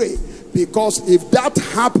to pray, because if that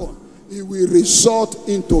happens, it will result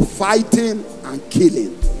into fighting and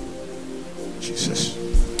killing. Jesus.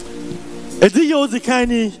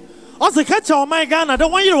 Also catch on my Ghana,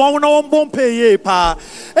 don't want you to want bomb pay pa.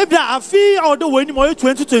 If that I feel all the way in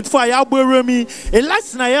 2024, I will me a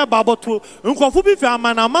last night about to Uncofubi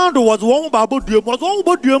Faman Amando was one about Dium, was one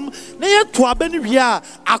about Dium, near to a Benivia,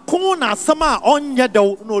 a corner summer on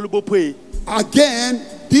Yado no Lubo pay. Again,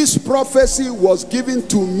 this prophecy was given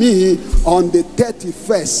to me on the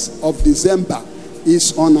 31st of December.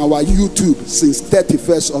 It's on our YouTube since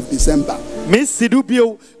 31st of December. Miss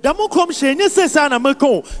Sidubio, Damokom Shane says, and I'm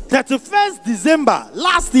 31st December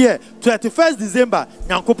last year, 31st December,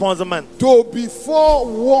 Yanko man. To be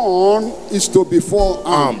forewarned is to be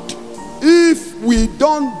forearmed. If we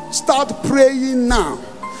don't start praying now,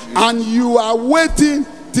 and you are waiting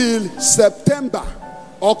till September,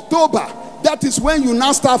 October, that is when you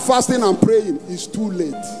now start fasting and praying, it's too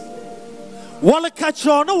late. Walla catch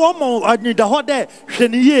on no one more. I need the hot day.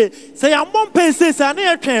 Sheniye say I'm one paces and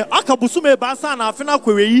air train. Akabusume Basana Fina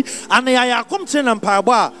and I come to and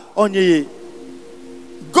Paba on ye.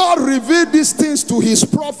 God revealed these things to his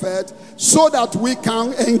prophet so that we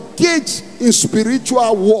can engage in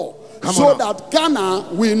spiritual war. so that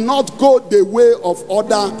Ghana will not go the way of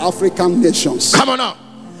other African nations. Come on now.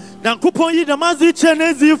 Nyankopon yi damazi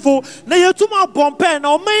chenezifo na yetuma bompe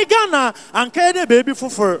na omegana ankede baby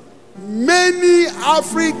for. Many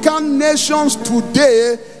African nations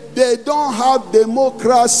today, they don't have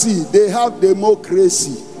democracy, they have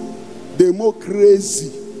democracy.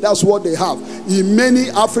 Democracy, that's what they have in many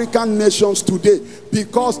African nations today,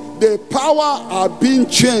 because the power are being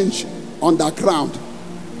changed on the ground,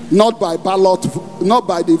 not by ballot, not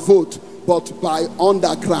by the vote, but by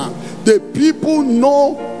underground. The people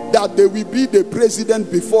know that they will be the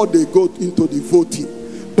president before they go into the voting.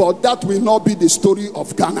 But that will not be the story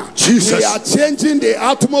of Ghana. Jesus. We are changing the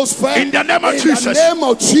atmosphere in the name of Jesus. In the name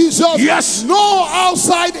of Jesus. Yes. No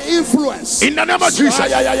outside influence. In the name of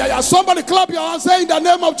Jesus. Somebody clap your hands, say in the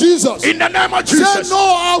name of Jesus. In the name of Jesus. Say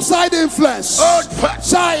no outside influence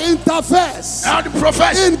shall interfere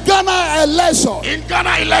in Ghana election. In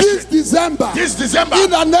Ghana election. This December. In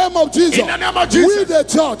the name of Jesus. In the name of Jesus.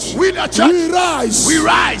 We the church. We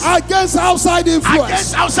rise. Against outside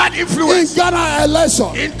influence. In Ghana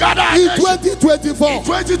election. In Ghana in 2024.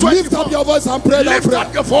 Lift up your voice and pray that prayer. Lift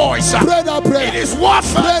up your voice. Pray that prayer. It is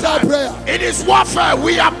warfare. Pray that prayer. It is warfare.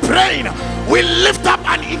 We are praying. We lift up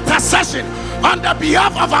an intercession on the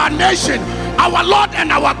behalf of our nation, our Lord and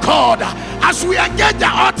our God. As we engage the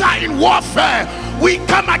altar in warfare, we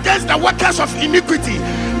come against the workers of iniquity,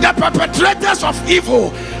 the perpetrators of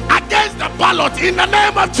evil, against the ballot in the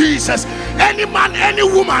name of Jesus. Any man, any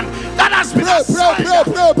woman that has been assigned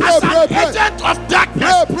as an agent of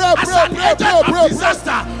darkness, as an agent of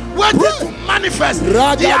disaster, waiting to manifest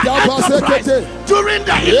their enterprise during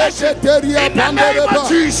the election, in the name of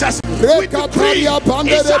Jesus, we decree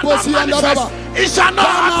it shall not manifest. It shall not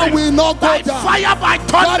happen. By fire, by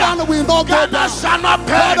thunder, Ghana shall not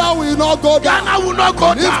perish. Ghana will not go down.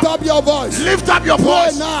 Lift up your voice. Lift up your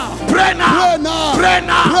voice. Pray now.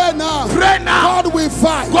 God will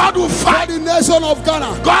fight. God will fight. For the nation of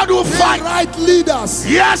Ghana. God will fight. The right leaders.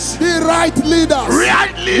 Yes. The right leaders.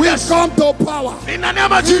 Right leaders will come to power. In the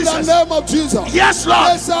name of Jesus. In the name of Jesus. Yes, Lord.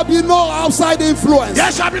 There shall be no outside influence.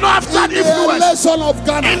 There shall be no outside influence. In the election of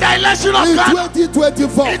Ghana. In the election of Ghana.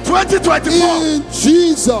 2024. In 2024. In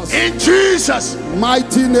Jesus. In Jesus'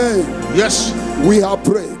 mighty name. Yes. We have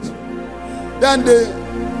prayed. Then the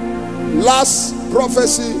last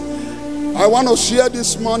prophecy I want to share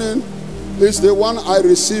this morning is the one I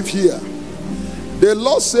received here. The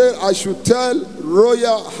Lord said I should tell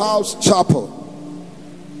Royalhouse Chapel,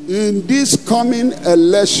 in this coming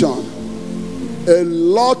election, a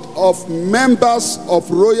lot of members of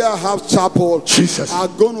Royalhouse Chapel are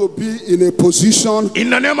going to be in a position in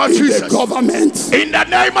the name of Jesus. The government. In the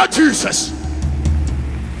name of Jesus.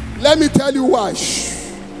 Let me tell you why.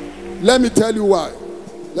 Let me tell you why.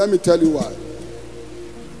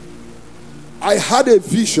 I had a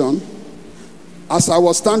vision as I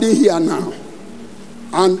was standing here now,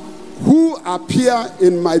 and who appeared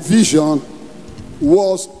in my vision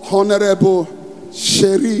was Honorable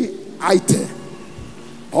Sherry Aite.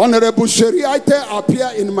 Honorable Sherry Aite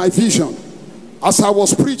appeared in my vision as I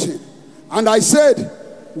was preaching, and I said,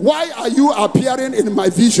 why are you appearing in my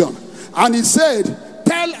vision? And he said,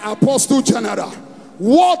 tell Apostle General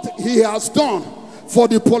what he has done for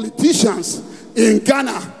the politicians in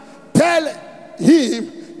Ghana. Tell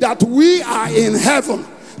him that we are in heaven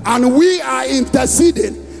and we are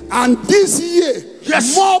interceding, and this year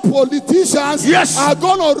more politicians are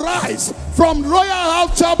going to rise from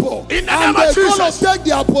Royalhouse Chapel, and they're going to take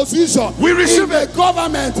their position in the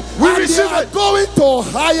government, and they are going to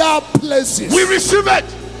higher places. We receive it.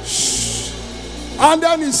 And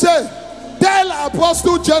then he said, tell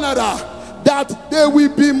Apostle General that there will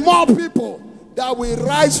be more people that will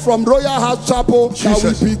rise from Royalhouse Chapel that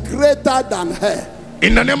will be greater than her.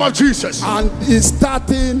 In the name of Jesus. And it's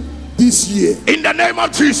starting this year. In the name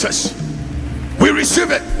of Jesus. We receive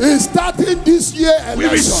it. It's starting this year. We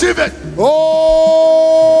receive it.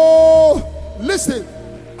 Oh, listen.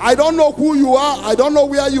 I don't know who you are. I don't know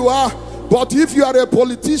where you are. But if you are a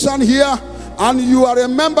politician here and you are a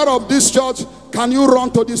member of this church, can you run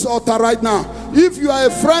to this altar right now? If you are a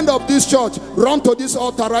friend of this church, run to this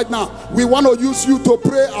altar right now. We want to use you to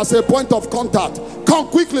pray as a point of contact. Come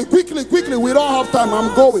quickly. We don't have time.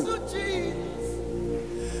 I'm going.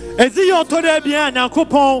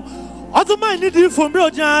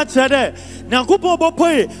 Nyankopɔn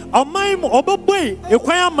bɔpɔe ɔman mu ɔbɛbɔe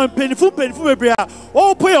ekwan ama mpenifu bebree a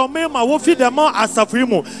ɔpɔe ɔman ma wofi dɛm asafo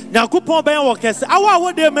mu Nyankopɔn bɛn wɔ kɛse awa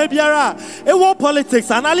wo de ma biara ɛwɔ politics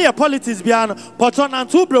anale yɛ politics biara no pɔtɔ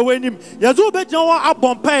nanto brɛ w'anim yɛzo bɛgyina wɔ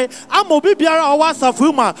abɔmpae ama obi biara ɔwɔ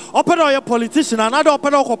asafo mu a ɔpɛ dɛ ɔyɛ politician anade ɔpɛ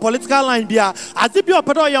dɛ ɔkɔ political line bia ade bi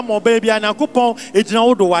ɔpɛ dɛ ɔyɛ mɔbɛn bia Nyankopɔn egyina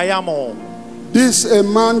wo do wayɛ ama wɔn. This a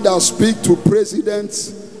man that speak to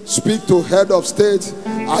presidents, speak to head of state.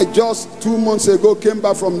 I just 2 months ago came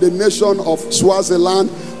back from the nation of Swaziland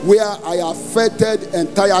where I affected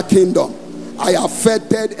entire kingdom. I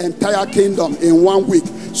affected entire kingdom in 1 week.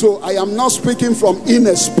 So I am not speaking from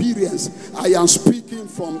inexperience. I am speaking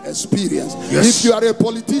from experience. Yes. If you are a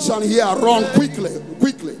politician here, run quickly.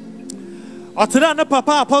 Ọtụtụ na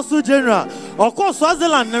papa Apostle General ọkọ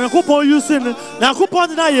Swaziland na Nyankopɔn using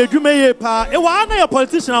Nyankopɔn na yɛ adwuma yɛ pa e wa na yɛ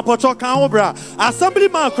politician apɔtɔ kan wo bra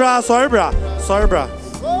assemblyman kra sorry bra.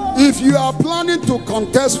 If you are planning to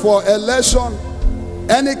contest for election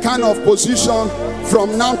any kind of position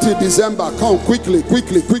from now till December, come quickly.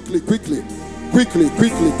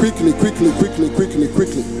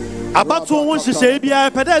 Abatu won hyehyɛ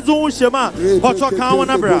bia pɛdɛ zo won hyɛ ma pɔtɔ kan wo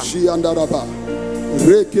na bra. We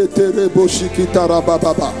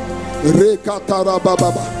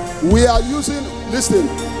are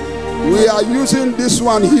using this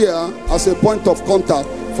one here as a point of contact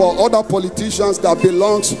for other politicians that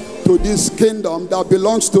belongs to this kingdom, that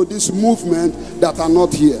belongs to this movement that are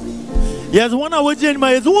not here. Yes, one hour in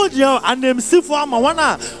my and them see for one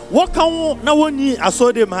what can now one I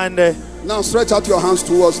saw them hand. Now stretch out your hands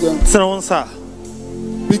towards them.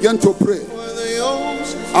 Begin to pray.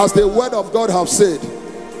 As the word of God have said,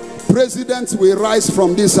 presidents will rise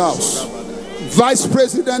from this house. Vice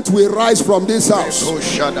president will rise from this house.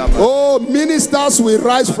 Oh, ministers will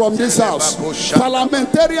rise from this house.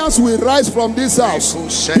 Parliamentarians will rise from this house.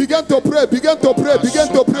 Begin to pray.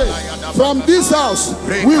 From this house,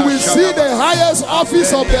 we will see the highest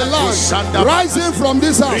office of the land rising from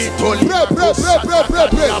this house. Pray.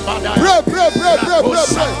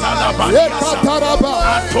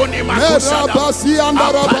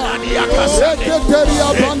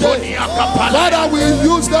 Father, we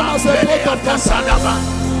use them as a point of contact.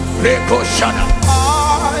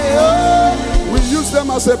 We use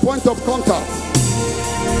them as a point of contact.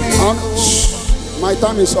 My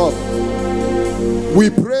time is up. We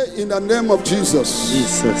pray in the name of Jesus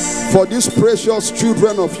for these precious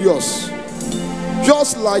children of yours.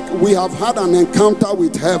 Just like we have had an encounter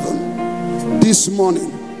with heaven this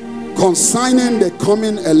morning concerning the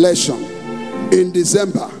coming election in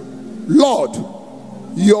December. Lord,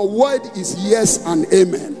 your word is yes and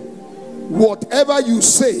amen. Whatever you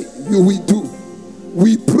say, you will do.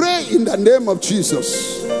 We pray in the name of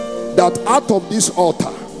Jesus that out of this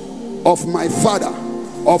altar of my Father,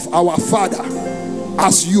 of our Father,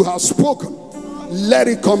 as you have spoken, let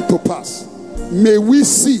it come to pass. May we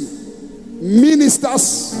see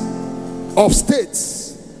ministers of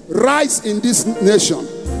states rise in this nation,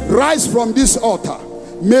 rise from this altar.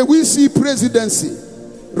 May we see presidency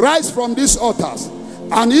rise from these altars.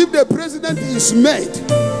 And if the president is made,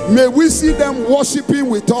 may we see them worshiping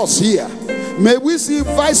with us here. May we see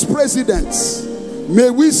vice presidents. May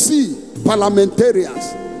we see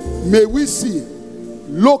parliamentarians. May we see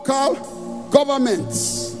local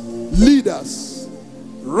governments, leaders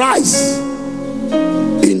rise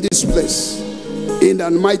in this place. In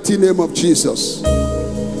the mighty name of Jesus.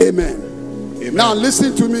 Amen. Now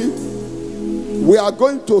listen to me. We are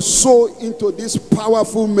going to sow into this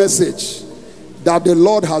powerful message that the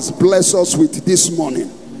Lord has blessed us with this morning.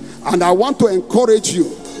 And I want to encourage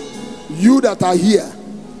you, you that are here,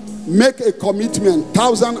 make a commitment,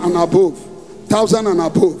 1,000 and above,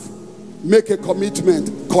 make a commitment,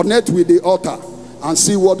 connect with the altar and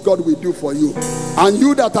see what God will do for you. And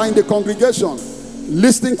you that are in the congregation,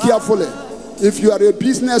 listen carefully. If you are a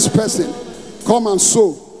business person, come and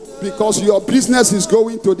sow, because your business is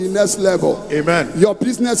going to the next level. Amen. Your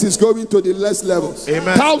business is going to the next level.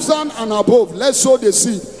 Amen. 1,000 and above. Let's sow the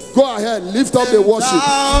seed. Go ahead, lift up the worship.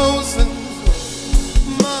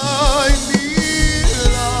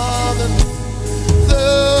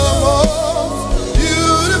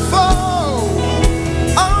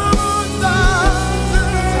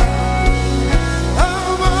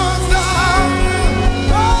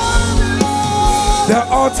 The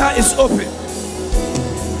altar is open.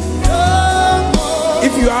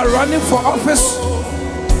 If you are running for office,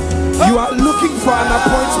 you are looking for an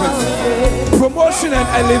appointment, promotion and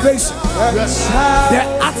elevation. The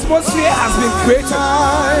atmosphere has been created.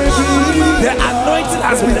 The anointing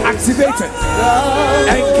has been activated.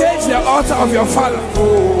 Engage the altar of your Father.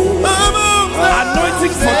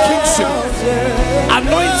 Anointing for kingship,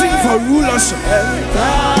 rulership,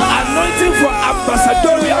 anointing for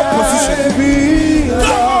ambassadorial position.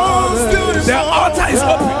 The altar is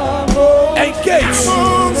open. Engage.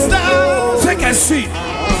 Take a seat.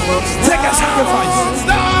 Take a sacrifice.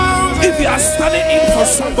 If you are standing in for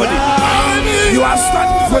somebody, you are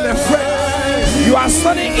standing for a friend, you are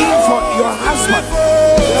standing in for your husband,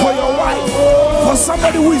 for your wife, for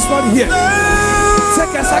somebody who is not here,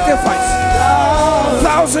 take a sacrifice.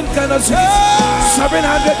 1,000 Ghana cedis,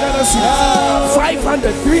 700 Ghana cedis,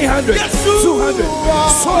 500, 300, 200.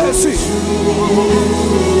 Sow a seed.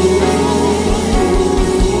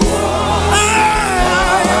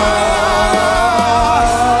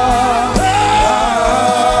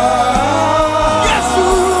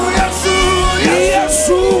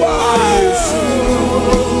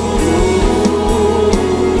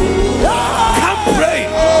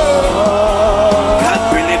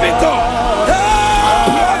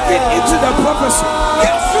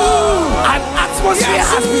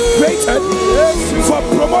 Has been created for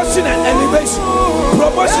promotion and elevation.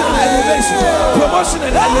 Promotion and elevation. Promotion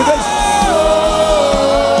and elevation.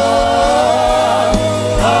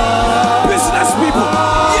 Business people.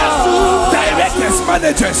 Directors,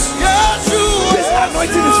 managers. This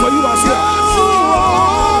anointing is for you as well.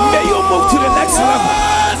 May you move to the next level.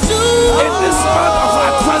 In this month of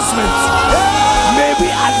advancement, may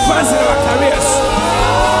we advance in our careers.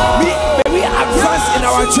 May we advance in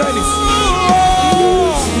our journeys.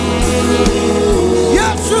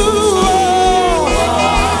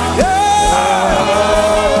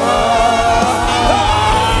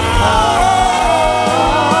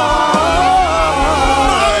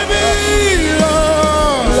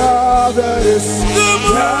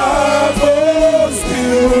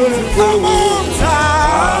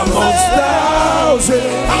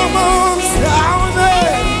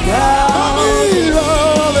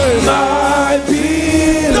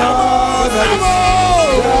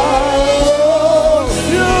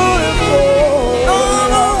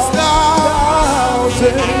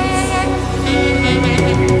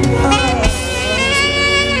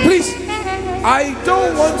 I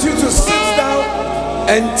don't want you to sit down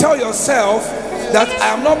and tell yourself that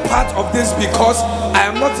I am not part of this because I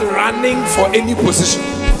am not running for any position.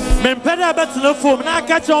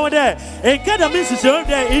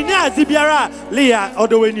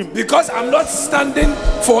 Because I'm not standing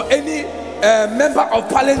for any member of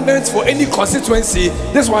parliament for any constituency,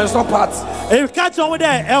 this one is not part. You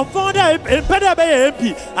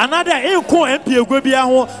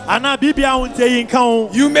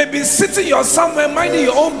may be sitting somewhere minding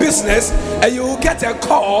your own business and you will get a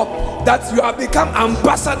call that you have become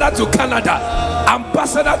ambassador to Canada,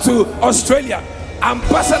 ambassador to Australia,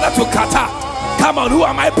 ambassador to Qatar. Come on, who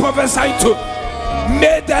am I prophesying to?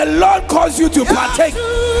 May the Lord cause you to partake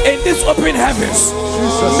in this open heavens.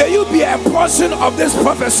 May you be a portion of this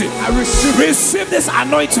prophecy. Receive this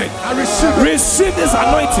anointing. Receive this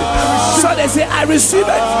anointing. So they say, I receive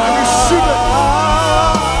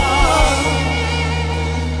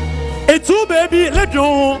it. It's too baby, let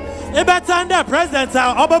you. Better president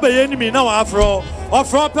enemy now afro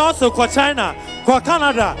also for China, for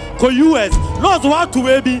Canada, for US. Not what to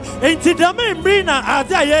baby.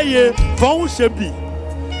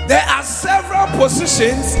 There are several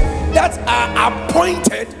positions that are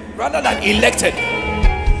appointed rather than elected.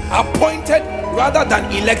 Appointed rather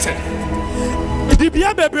than elected.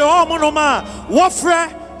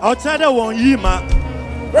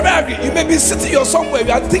 Remember, you may be sitting somewhere,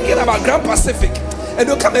 you are thinking about Grand Pacific, and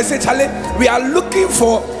you come and say, Charlie, we are looking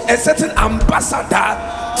for a certain ambassador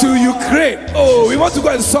to Ukraine. Oh, we want to go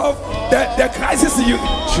and solve the crisis in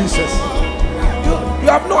Ukraine. Jesus. You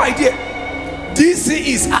have no idea. DC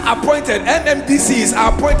is appointed, MMDC is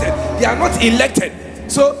appointed. They are not elected.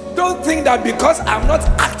 So don't think that because I'm not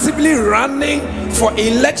actively running for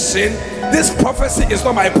election, this prophecy is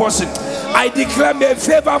not my portion. I declare, may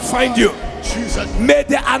favor find you. Jesus. May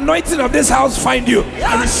the anointing of this house find you.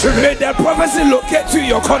 I receive it. May the prophecy locate you in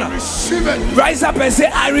your corner. I receive it. Rise up and say,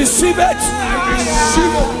 I receive it. I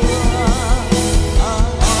receive it.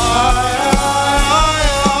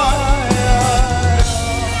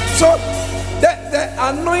 So the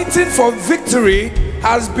anointing for victory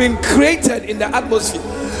has been created in the atmosphere.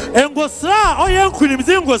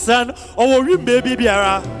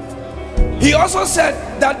 He also said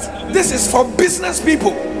that this is for business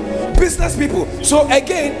people. Business people. So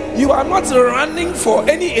again, you are not running for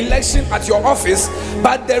any election at your office,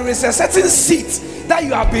 but there is a certain seat that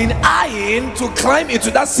you have been eyeing to climb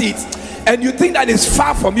into that seat, and you think that is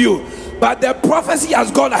far from you. but the prophecy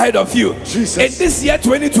has gone ahead of you. Jesus. In this year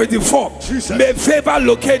 2024, Jesus. may favor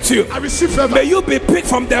locate you. I receive favor. May you be picked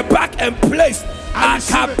from the back and placed. I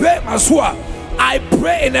receive I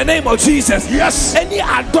pray in the name of Jesus. Yes. Any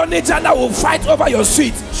Adonijah that will fight over your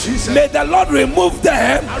seat, Jesus. may the Lord remove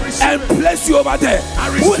them and place you over there.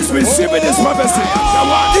 Who is receiving this prophecy?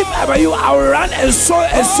 If ever you, I will run and sow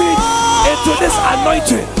a seed into this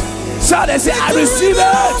anointing. So they say, I receive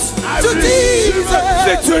it. To Jesus.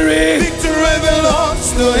 Victory. Victory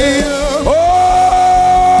belongs to him. Oh.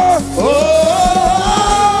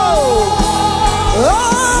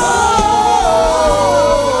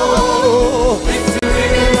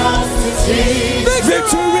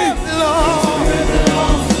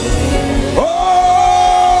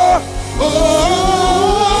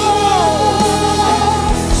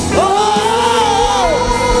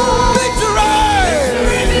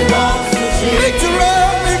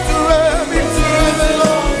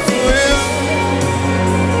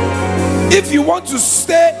 If you want to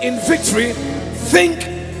stay in victory, think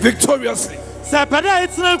victoriously.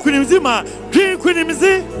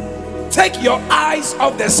 Take your eyes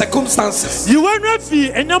off the circumstances.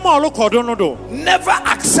 Never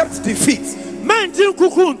accept defeat.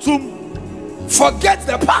 Forget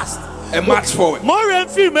the past and march forward.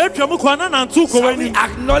 Shall we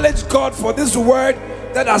acknowledge God for this word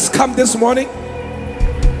that has come this morning?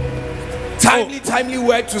 Timely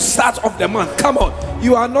word to start off the month. Come on,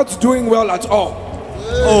 you are not doing well at all.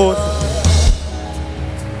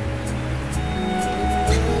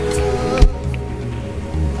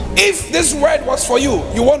 If this word was for you,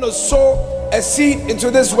 you want to sow a seed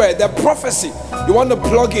into this word, the prophecy, you want to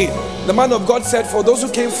plug in. The man of God said, for those who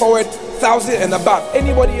came forward, 1,000 and above.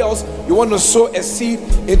 Anybody else, you want to sow a seed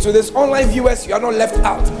into this. Online viewers, you are not left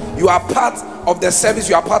out. You are part of the service,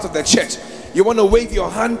 you are part of the church. You want to wave your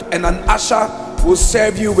hand and an usher will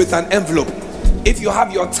serve you with an envelope. If you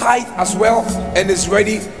have your tithe as well and is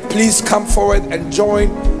ready, please come forward and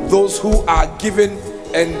join those who are giving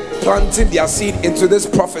and planting their seed into this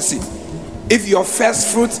prophecy. If your first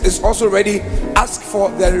fruit is also ready, ask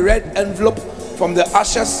for the red envelope from the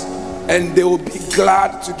ushers and they will be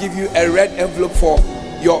glad to give you a red envelope for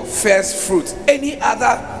your first fruit. Any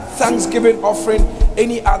other Thanksgiving offering,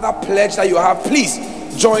 any other pledge that you have, please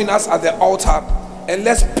join us at the altar and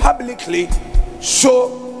let's publicly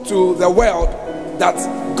show to the world that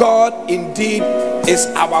God indeed is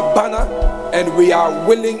our banner and we are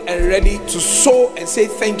willing and ready to sow and say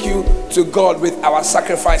thank you to God with our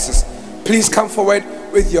sacrifices. Please come forward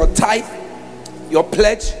with your tithe, your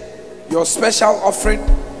pledge, your special offering.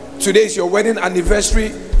 Today is your wedding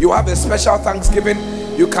anniversary. You have a special Thanksgiving.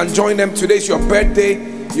 You can join them. Today is your birthday.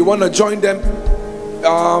 You want to join them.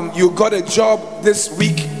 You got a job this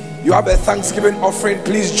week. You have a Thanksgiving offering.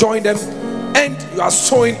 Please join them. And you are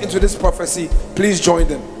sowing into this prophecy. Please join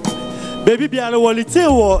them. Baby Biala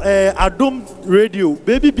Walite or Adom Radio,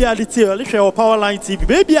 Baby Bialite, or Powerline TV,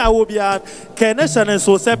 Baby I will be at Keneshan and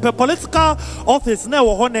so say political office now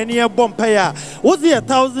on any bompaya. Was there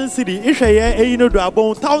 1,000 city? Isha ye no do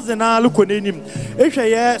about 1,000 look on him. Isha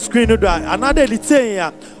ye screen do another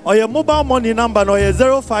litea or your mobile money number no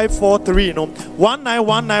 0543 no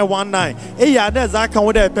 191919. There's I can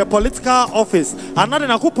with a political office. Another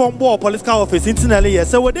na coupon board political office internally.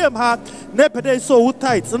 So with them have nepede so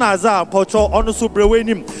tight and as Pocho on so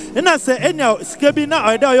brewenim. And I say any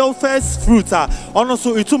skebina or your first fruit on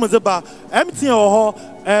so itumazeba empty or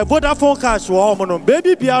Vodafone cash or hormone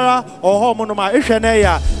baby biara or hormone my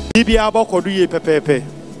ishaneya bibia boko do ye pepepe.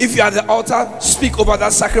 If you are at the altar, speak over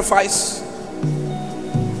that sacrifice.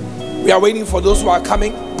 We are waiting for those who are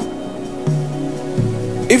coming.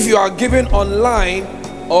 If you are giving online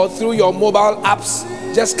or through your mobile apps,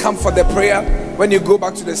 just come for the prayer. When you go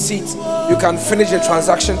back to the seat, you can finish the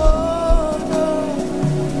transaction.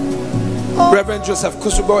 Reverend Joseph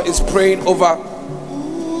Kusubo is praying over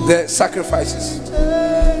the sacrifices.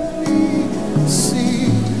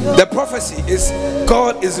 The prophecy is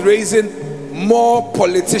God is raising more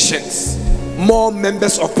politicians, more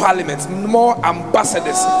members of parliament, more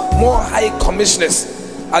ambassadors, more high commissioners.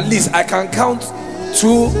 At least I can count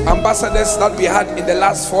 2 ambassadors that we had in the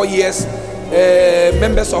last 4 years.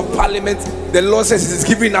 Members of parliament. The Lord says He is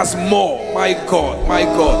giving us more. My God, my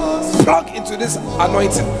God. Plug into this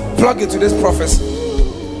anointing, plug into this prophecy.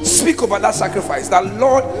 Speak over that sacrifice. That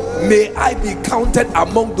Lord, may I be counted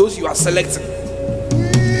among those you are selecting.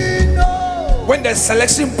 When the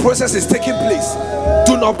selection process is taking place,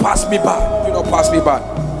 do not pass me by. Do not pass me by.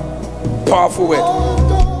 Powerful word.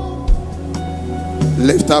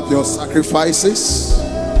 Lift up your sacrifices.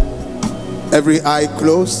 Every eye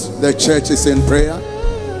closed. The church is in prayer.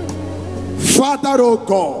 Father, oh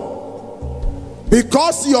God,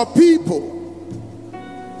 Because your people,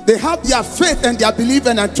 they have their faith and their belief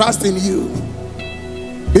and trust in you.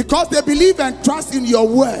 Because they believe and trust in your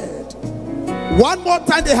word. One more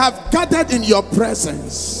time, they have gathered in your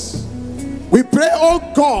presence. We pray, oh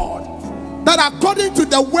God, that according to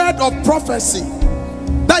the word of prophecy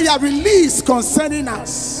that you have released concerning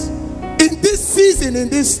us in this season, in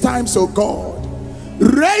these times, oh God,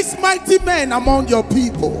 raise mighty men among your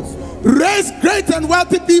people. Raise great and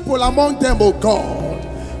wealthy people among them, oh God.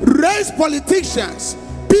 Raise politicians,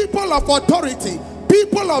 people of authority,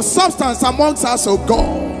 people of substance amongst us, oh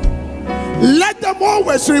God. Let them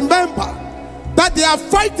always remember that they are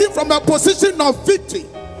fighting from a position of victory,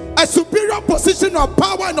 a superior position of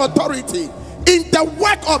power and authority in the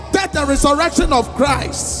work of death and resurrection of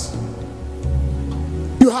Christ.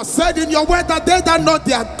 You have said in your word that they that know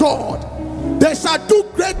their God, they shall do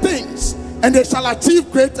great things and they shall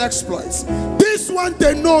achieve great exploits. This one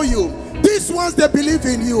they know you. These ones they believe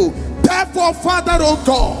in you. Therefore, Father, oh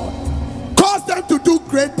God, cause them to do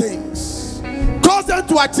great things. Cause them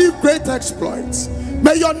to achieve great exploits.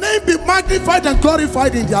 May your name be magnified and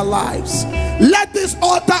glorified in their lives. Let this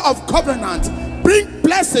altar of covenant bring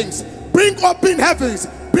blessings, bring open heavens,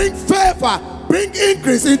 bring favor, bring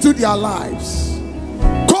increase into their lives.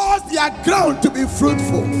 Cause their ground to be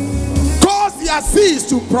fruitful. Cause their seeds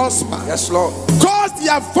to prosper. Yes, Lord. Cause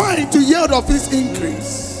their vine to yield of its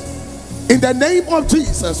increase. In the name of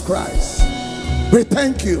Jesus Christ, we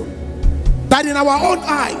thank you that in our own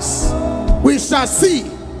eyes we shall see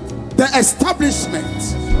the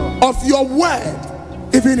establishment of your word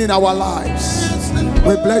even in our lives.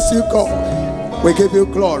 We bless you, God. We give you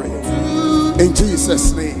glory. In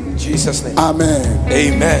Jesus' name. In Jesus' name. Amen.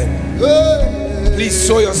 Amen. Please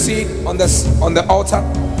sow your seed on the altar.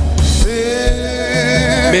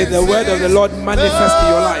 May the word of the Lord manifest in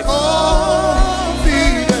your life.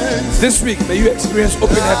 This week, may you experience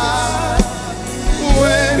open heavens.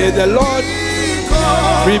 May the Lord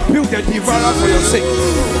rebuke the devourer for your sake.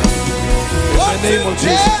 In the name of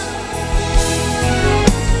Jesus.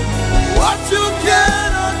 What you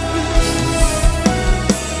cannot do,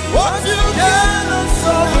 what you cannot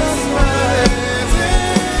solve,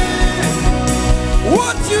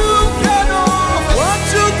 what you cannot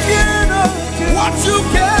do, what you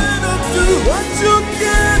cannot do, what you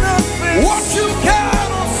cannot fix, what you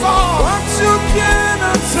cannot solve, what you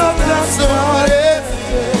cannot solve, that's what it is.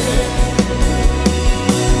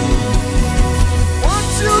 What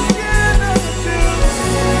you cannot do,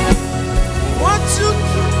 what you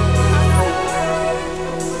cannot.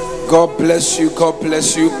 God bless you. God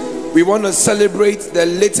bless you. We want to celebrate the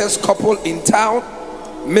latest couple in town,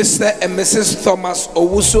 Mr. and Mrs. Thomas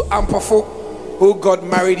Owusu Ampofo, who got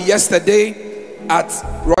married yesterday at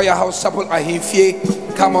Royalhouse Chapel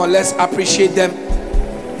Ahimfie. Come on, let's appreciate them.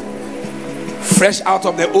 Fresh out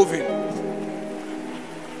of the oven.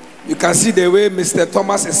 You can see the way Mr.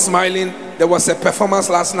 Thomas is smiling. There was a performance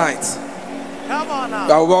last night. Come on now.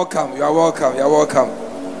 You are welcome. You are welcome. You are welcome.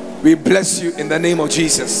 We bless you in the name of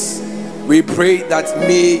Jesus. We pray that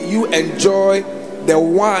may you enjoy the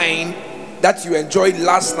wine that you enjoyed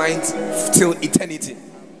last night till eternity.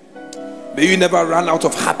 May you never run out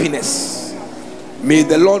of happiness. May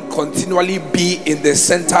the Lord continually be in the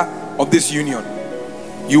center of this union.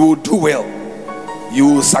 You will do well. You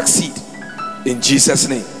will succeed. In Jesus'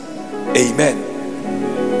 name.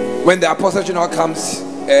 Amen. When the Apostle General comes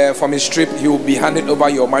from his trip, he will be handing over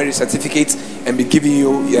your marriage certificate and be giving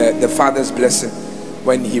you the Father's blessing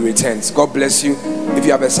when he returns. God bless you. If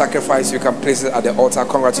you have a sacrifice, you can place it at the altar.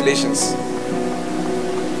 Congratulations.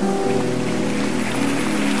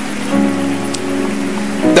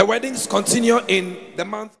 The weddings continue in the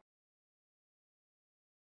month.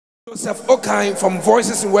 Joseph Okai from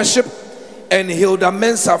Voices in Worship and Hilda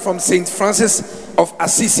Mensah from St. Francis of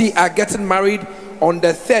Assisi are getting married on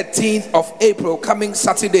the 13th of April, coming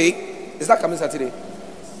Saturday. Is that coming Saturday?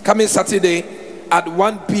 Coming Saturday at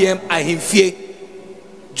 1 p.m. Ahimfie.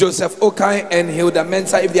 Joseph Okai and Hilda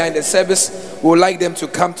Mensah, if they are in the service, we would like them to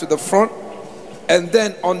come to the front. And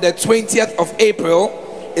then on the 20th of April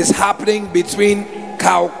is happening between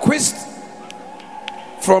Carl Quist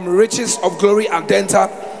from Riches of Glory Adenta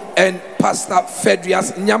and Pastor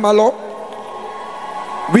Fedrias Nyamalo.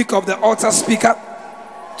 Week of the altar speaker,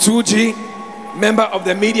 2G, member of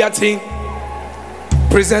the media team,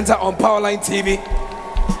 presenter on Powerline TV.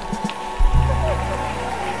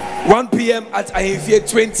 1 p.m. at Ahimfie,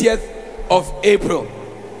 20th of April.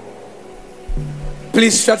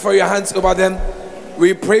 Please stretch for your hands over them.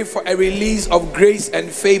 We pray for a release of grace and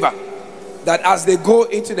favor, that as they go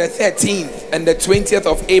into the 13th and the 20th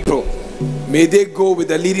of April, may they go with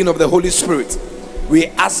the leading of the Holy Spirit. We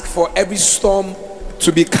ask for every storm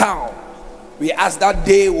to be calm. We ask that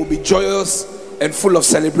day will be joyous and full of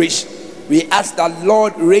celebration. We ask that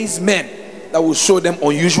Lord raise men that will show them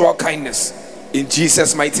unusual kindness. In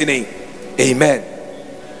Jesus' mighty name. Amen.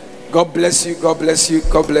 God bless you. God bless you.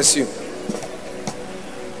 God bless you.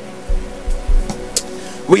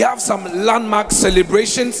 We have some landmark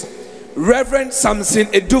celebrations. Reverend Samson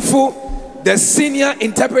Edufu, the senior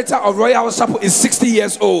interpreter of Royalhouse Chapel, is 60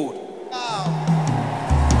 years old.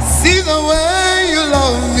 See the way you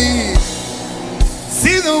love me.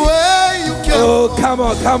 See the way you care. Oh, come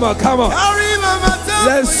on, come on, come on.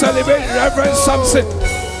 Let's celebrate Reverend Samson.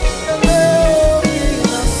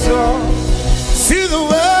 See the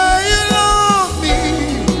way you love me.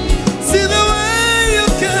 See the way you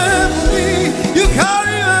care for me. You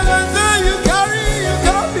carry my matter, you carry.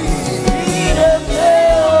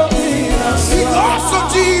 Because of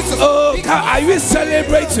Jesus. Oh, are you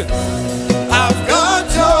celebrating? I've got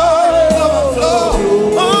joy overflow.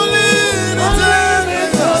 Only in a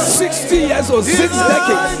time. 60 years old, 6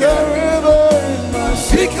 decades.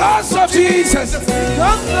 Because of Jesus.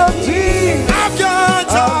 Because of Jesus. I've got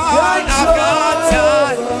joy. I've got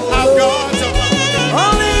joy. I've got joy.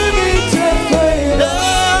 Only me can play.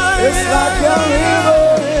 It's like a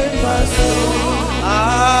river in my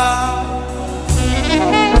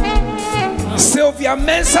soul. Sylvia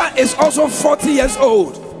Mensah is also 40 years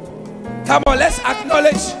old. Come on, let's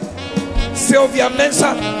acknowledge Sylvia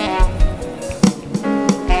Mensah.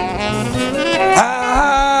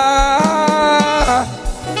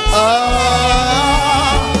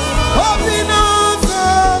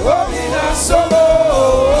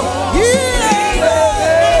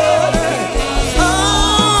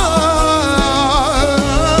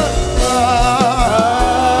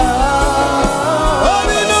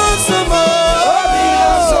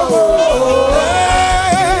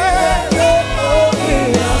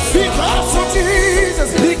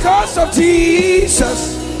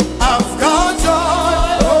 Jesus, I've got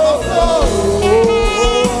joy overflow.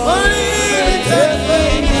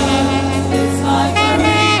 It's like a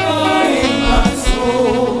river in my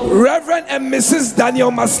soul. Reverend and Mrs.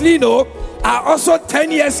 Daniel Maslino are also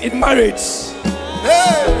 10 years in marriage.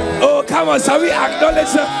 Hey. Oh, come on, shall we acknowledge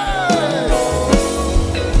her?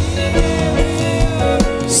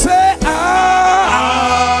 Say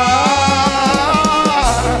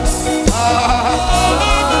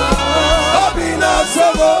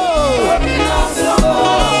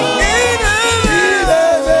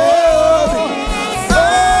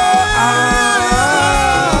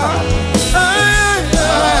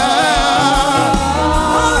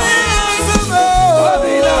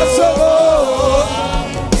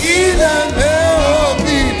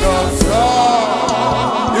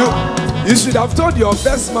you should have told your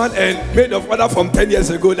best man and maid of honor from 10 years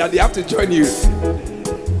ago that they have to join you.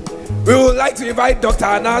 We would like to invite Dr.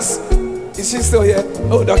 Anas. Is she still here?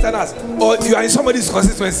 Oh, Dr. Anas. Or you are in somebody's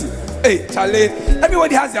constituency. Hey, Charlie,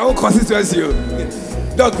 everybody has their own constituency.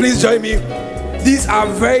 Doc, please join me. These are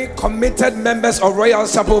very committed members of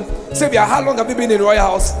Royalhouse Chapel. Sylvia, how long have you been in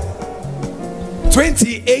Royalhouse?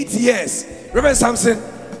 28 years. Reverend Samson,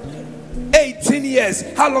 18 years.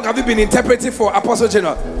 How long have you been interpreting for Apostle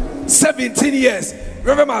General? 17 years.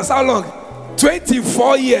 Reverend Mas, how long?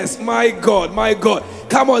 24 years. My God, my God.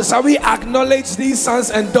 Come on, shall we acknowledge these sons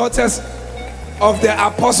and daughters of the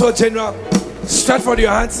Apostle General? Stretch forth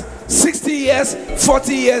your hands. 60 years,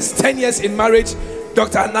 40 years, 10 years in marriage.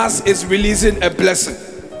 Dr. Nas is releasing a blessing.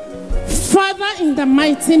 Father, in the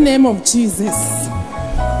mighty name of Jesus,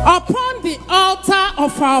 upon the altar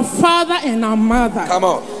of our father and our mother, come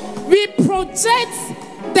on, we project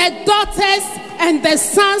the daughters and the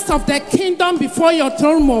sons of the kingdom before your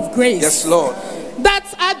throne of grace. Yes, Lord. That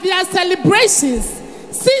at their celebrations,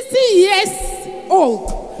 60 years old,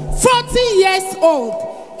 40 years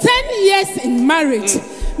old, 10 years in marriage,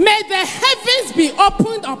 may the heavens be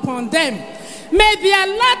opened upon them. May their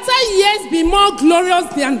latter years be more glorious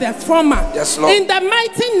than their former. Yes, Lord. In the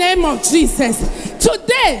mighty name of Jesus.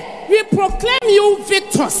 Today, we proclaim you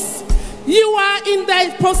victors. You are in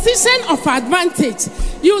the position of advantage.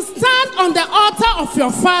 You stand on the altar of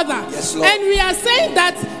your father. Yes, Lord. And we are saying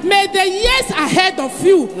that may the years ahead of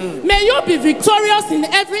you, may you be victorious in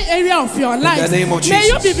every area of your life. In the name of Jesus. May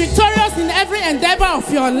you be victorious in every endeavor of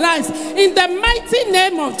your lives. In the mighty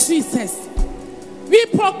name of Jesus. We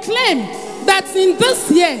proclaim that in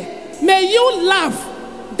this year, may you laugh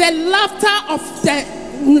the laughter of the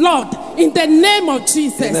Lord in the name of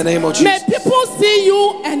Jesus. In the name of Jesus. May people see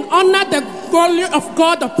you and honor the glory of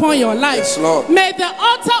God upon your life. Yes, Lord. May the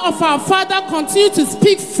altar of our Father continue to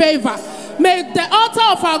speak favor. May the altar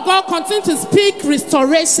of our God continue to speak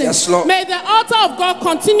restoration. Yes, Lord. May the altar of God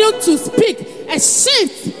continue to speak a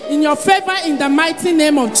shift in your favor in the mighty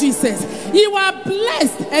name of Jesus. You are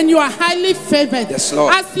blessed and you are highly favored. Yes,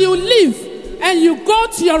 Lord. As you live and you go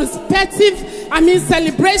to your respective,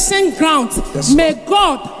 celebration grounds, yes, may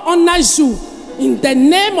God honor you in the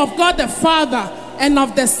name of God the Father and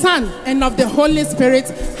of the Son and of the Holy Spirit.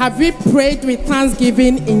 Have we prayed with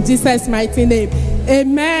thanksgiving in Jesus' mighty name?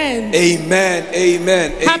 Amen. Amen.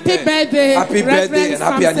 Amen. Happy birthday. Happy birthday and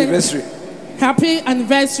happy anniversary. Happy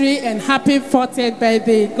anniversary and happy 40th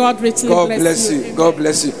birthday. God richly bless you. Amen. God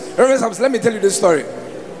bless you. Reverend Samson, let me tell you this story.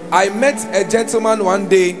 I met a gentleman one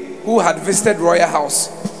day who had visited Royal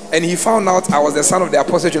House, and he found out I was the son of the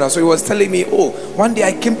Apostle Jonah. So he was telling me, oh, one day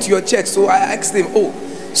I came to your church. So I asked him, oh,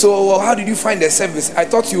 so how did you find the service? I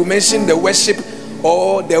thought you mentioned the worship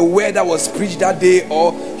or the word that was preached that day,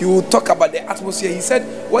 or you would talk about the atmosphere. He said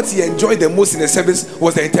what he enjoyed the most in the service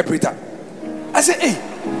was the interpreter. I said, hey,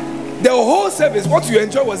 the whole service, what you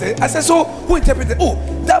enjoy was I said, so who interpreted? Oh,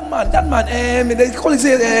 that man, they call it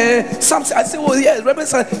something. I said, oh yes, Reverend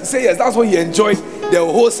say yes, that's what he enjoyed the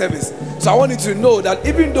whole service. So I want you to know that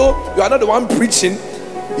even though you are not the one preaching,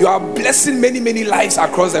 you are blessing many lives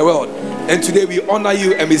across the world. And today we honor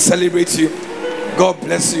you and we celebrate you. God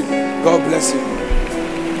bless you. God bless you.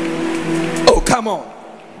 Oh, come on.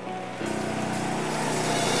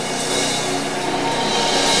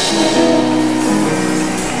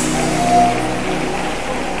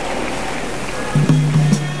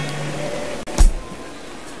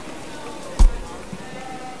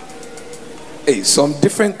 Hey, some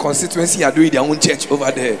different constituency are doing their own church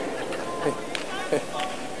over there.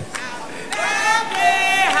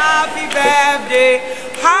 Happy birthday.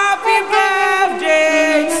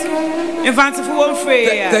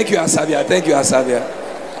 Thank you, Asavia. Thank you, Asavia.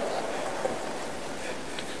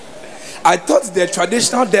 I thought the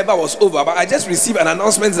traditional Deba was over, but I just received an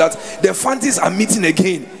announcement that the Fantis are meeting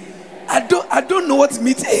again. I don't know what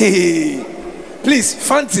meeting. Hey, please,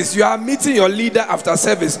 Fantis, you are meeting your leader after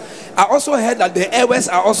service. I also heard that the Airways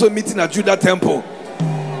are also meeting at Judah Temple.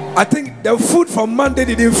 I think the food from Monday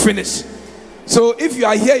didn't finish. So if you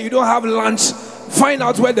are here, you don't have lunch, find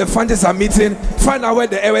out where the Fantis are meeting, find out where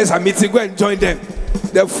the Airways are meeting, go and join them.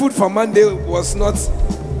 The food from Monday was not.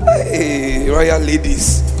 Hey, royal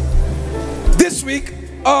ladies. This week,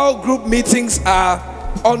 all group meetings are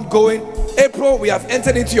ongoing. April, we have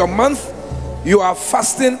entered into your month. You are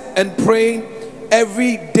fasting and praying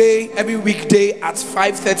every day, every weekday at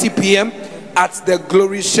 5:30 p.m. at the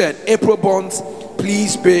Glory Shed. April bonds,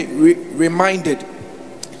 please be reminded.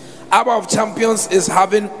 Hour of Champions is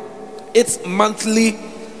having its monthly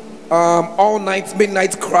all night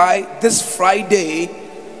midnight cry this Friday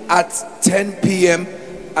at 10 p.m.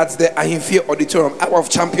 at the Ahimfie Auditorium. Hour of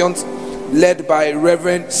Champions led by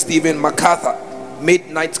Reverend Stephen MacArthur.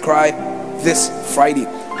 Midnight cry this Friday.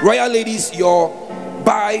 Royal ladies, your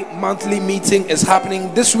bi-monthly meeting is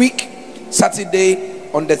happening this week, Saturday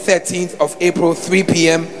on the 13th of April, 3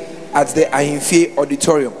 p.m. at the Ahimfie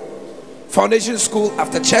Auditorium. Foundation School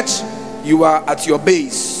after church, you are at your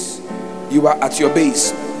base. You are at your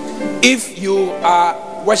base. If you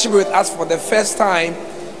are worshiping with us for the first time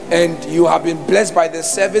and you have been blessed by the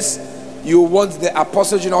service, you want the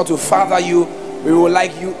Apostle General to father you, we would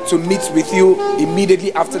like you to meet with you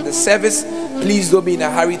immediately after the service. Please don't be in a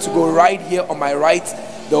hurry to go right here on my right.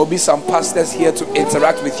 There will be some pastors here to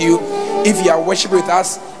interact with you. If you are worshiping with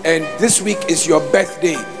us and this week is your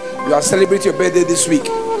birthday, you are celebrating your birthday this week,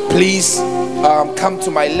 please come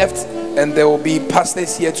to my left and there will be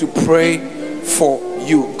pastors here to pray for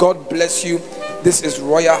you. God bless you. This is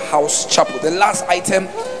Royalhouse Chapel. The last item,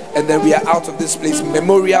 and then we are out of this place.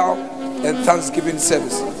 Memorial and Thanksgiving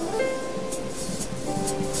service.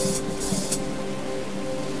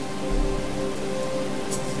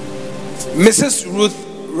 Mrs. Ruth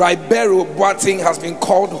Ribeiro Boating has been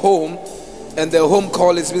called home, and the home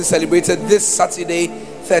call is being celebrated this Saturday,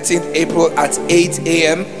 13th April at 8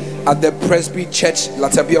 a.m. at the Presby Church,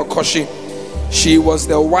 Latabia Koshi. She was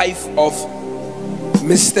the wife of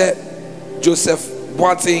Mr. Joseph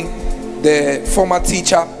Boating, the former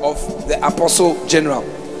teacher of the Apostle General.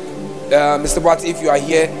 Mr. Boating, if you are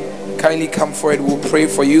here, kindly come forward. We'll pray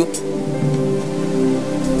for you.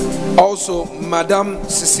 Also, Madame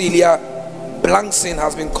Cecilia Blankson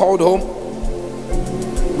has been called home.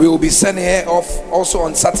 We will be sending her off also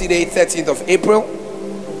on Saturday, 13th of April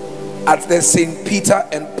at the St. Peter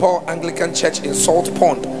and Paul Anglican Church in Salt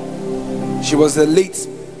Pond. She's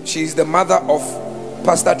the mother of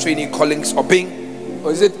Pastor Trainee Collins Obing.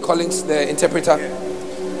 Or is it Collins, the interpreter?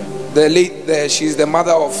 She's the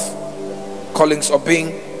mother of Collins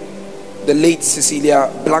Obing. the late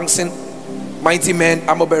Cecilia Blankson. Mighty men,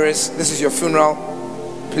 armor bearers, this is your funeral.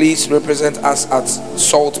 Please represent us at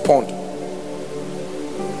Salt Pond.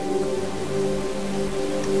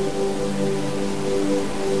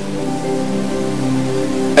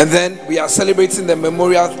 And then we are celebrating the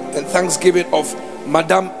memorial and thanksgiving of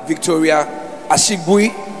Madame Victoria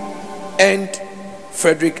Ashigui and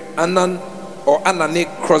Frederick Annan or Anane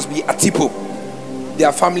Crosby Atipo.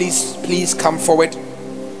 Their families, please come forward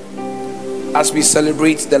as we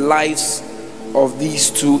celebrate the lives of these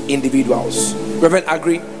two individuals. Reverend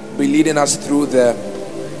Agri will be leading us through the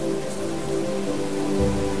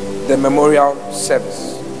memorial service.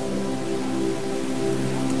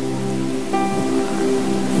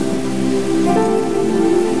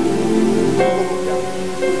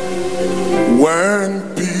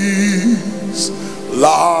 When peace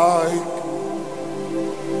like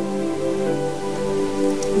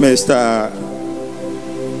Mr.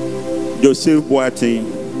 Joseph Boateng,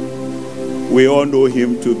 we all know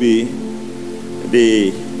him to be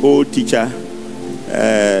the old teacher,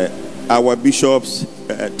 our bishop's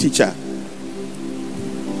teacher.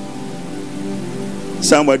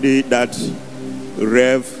 Somebody that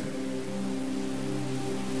Rev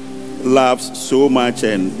loves so much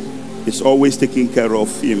and is always taking care of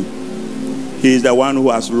him. He is the one who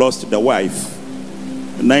has lost the wife,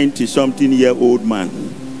 90-something-year-old man.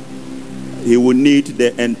 He will need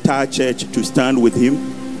the entire church to stand with him,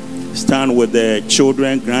 stand with the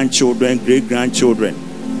children, grandchildren, great-grandchildren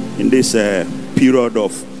in this period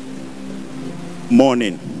of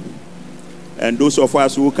mourning. And those of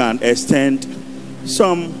us who can extend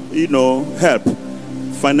some, help,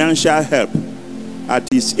 financial help at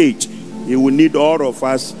his age, he will need all of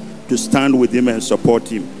us to stand with him and support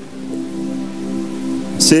him.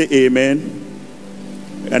 Say amen.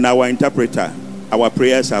 And our interpreter, our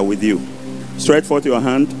prayers are with you. Stretch forth your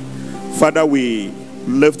hand. Father, we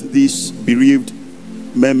lift these bereaved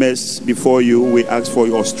members before you. We ask for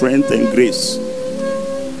your strength and grace.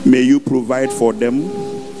 May you provide for them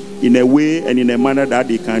in a way and in a manner that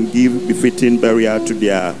they can give befitting burial to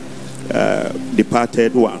their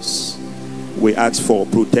departed ones. We ask for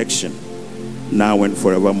protection now and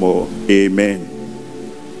forevermore. Amen.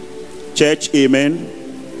 Church, amen.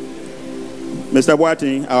 Mr.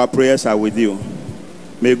 Boateng, our prayers are with you.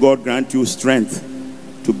 May God grant you strength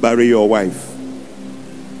to bury your wife.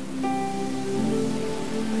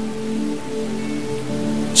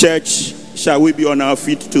 Church, shall we be on our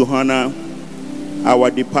feet to honor our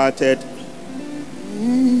departed?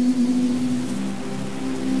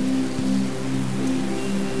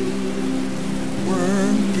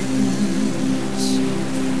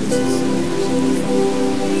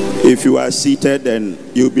 If you are seated and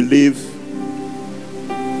you believe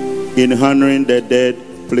in honoring the dead,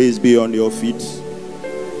 please be on your feet.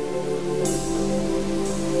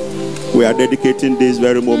 We are dedicating this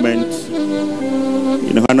very moment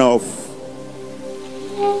in honor of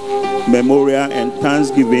memorial and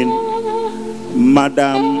thanksgiving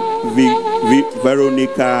Madam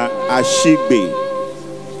Veronica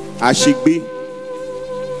Ashigbe,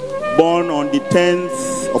 born on the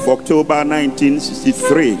 10th of October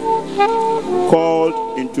 1963, called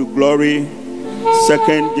into glory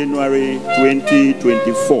 2nd January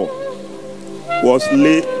 2024, was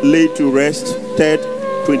laid to rest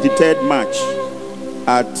 23rd March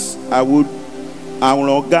at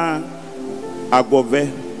Awuloga Agove.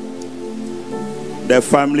 The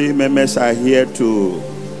family members are here to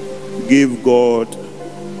give God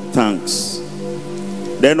thanks.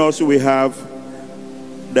 Then also we have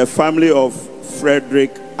the family of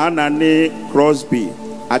Frederick Anane Crosby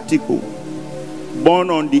Atiku, born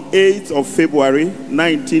on the 8th of February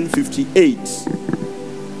 1958,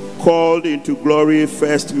 called into glory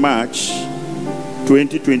 1st March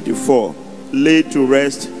 2024, laid to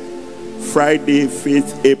rest Friday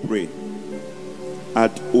 5th April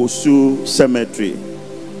at Osu Cemetery.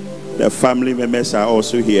 The family members are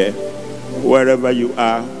also here. Wherever you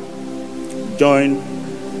are, join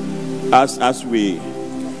us as we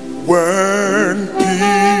when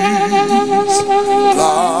peace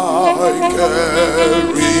like a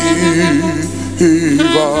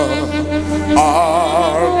river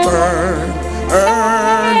are turned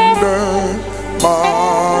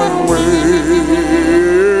my way,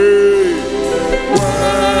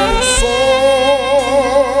 when sorrows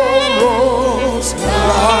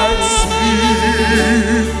like sea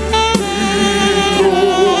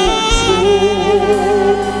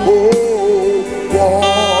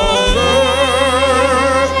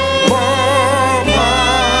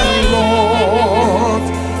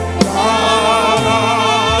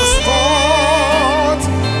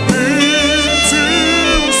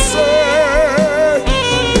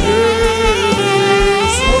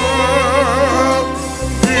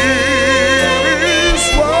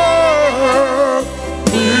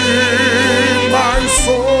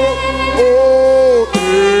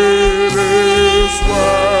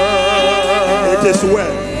is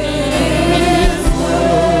well.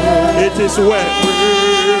 It is well.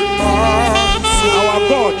 Our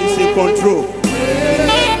God is in control.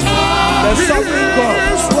 The sovereign God,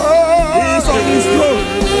 He is on His throne.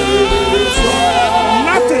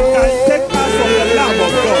 Nothing can take us from the love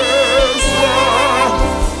of God.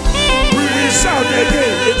 We shout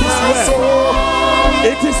again, it is well.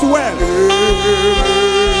 It is well.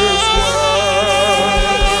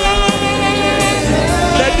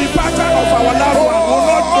 The departure of our loved one will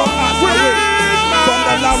not draw us away from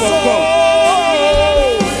the love of God.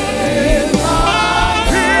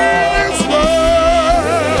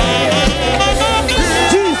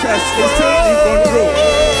 Jesus is still in control.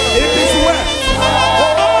 It is well.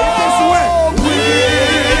 It is well.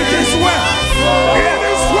 It is well. It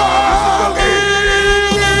is well. It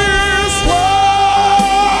is well.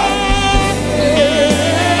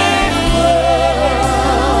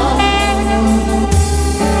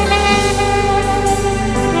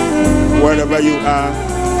 Wherever you are,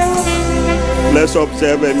 let's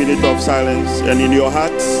observe a minute of silence. And in your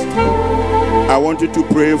hearts, I want you to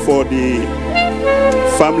pray for the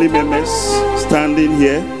family members standing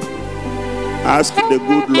here. Ask the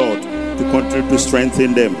good Lord to continue to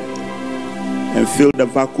strengthen them and fill the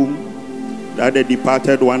vacuum that the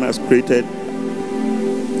departed one has created.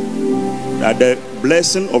 That the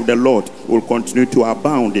blessing of the Lord will continue to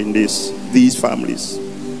abound in these families.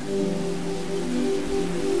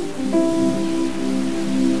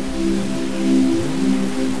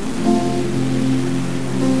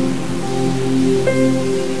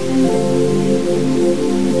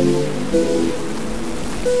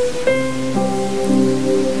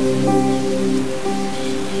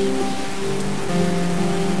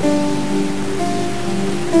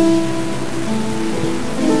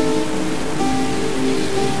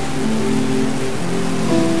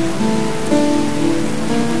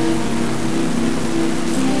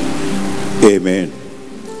 Amen.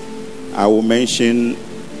 I will mention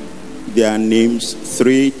their names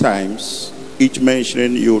 3 times. Each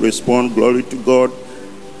mention you respond, glory to God.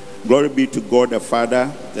 Glory be to God the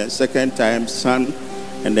Father. The second time, Son,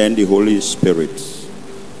 and then the Holy Spirit.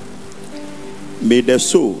 May the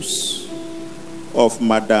souls of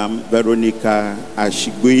Madame Veronica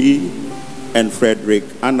Ashigui and Frederick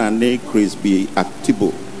Anane Crisby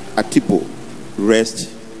Atipo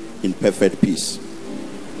rest in perfect peace.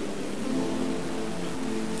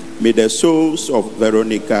 May the souls of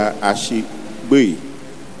Veronica Ashigui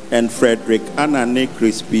and Frederick Anane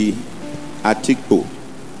Crisby Atipo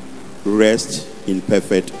rest in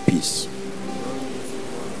perfect peace.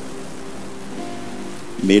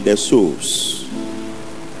 May the souls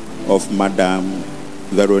of Madame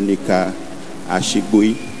Veronica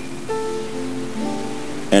Ashigui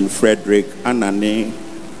and Frederick Anane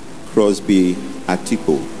Crosby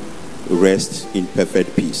Atipo rest in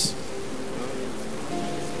perfect peace.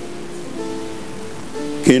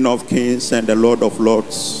 King of Kings and the Lord of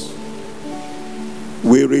Lords,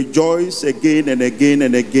 we rejoice again and again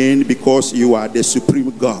and again because you are the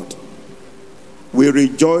supreme God. We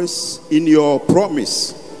rejoice in your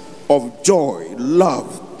promise of joy,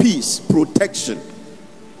 love, peace, protection.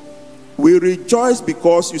 We rejoice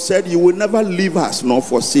because you said you will never leave us nor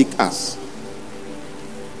forsake us.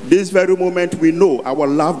 This very moment we know our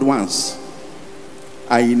loved ones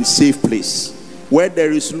are in safe place, where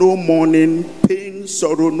there is no mourning, pain,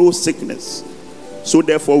 sorrow, no sickness. So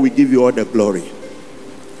therefore we give you all the glory.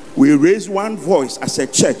 We raise one voice as a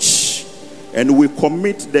church and we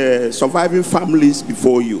commit the surviving families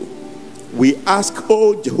before you. We ask,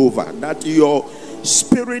 oh Jehovah, that your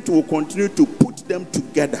spirit will continue to put them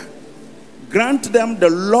together. Grant them the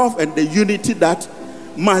love and the unity that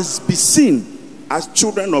must be seen as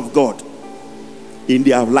children of God in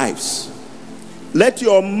their lives. Let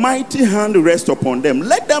your mighty hand rest upon them.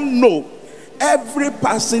 Let them know every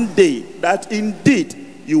passing day that indeed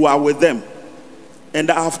you are with them. And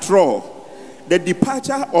after all, the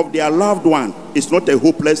departure of their loved one is not a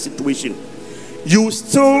hopeless situation. You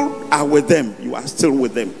still are with them. You are still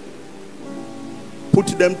with them. Put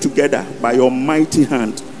them together by your mighty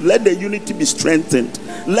hand. Let the unity be strengthened.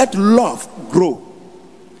 Let love grow.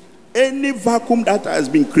 Any vacuum that has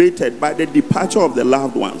been created by the departure of the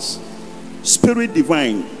loved ones, Spirit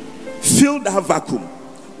divine, fill that vacuum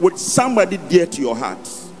with somebody dear to your heart.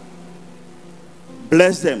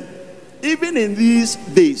 Bless them. Even in these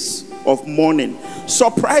days of mourning,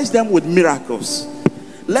 surprise them with miracles.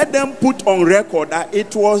 Let them put on record that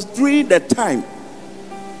it was during the time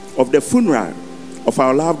of the funeral of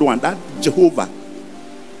our loved one that Jehovah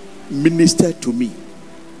ministered to me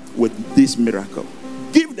with this miracle.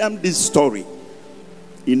 Give them this story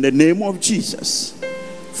in the name of Jesus.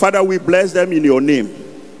 Father, we bless them in your name.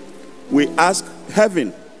 We ask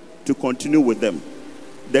heaven to continue with them.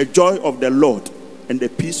 The joy of the Lord and the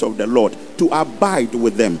peace of the Lord to abide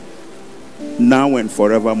with them now and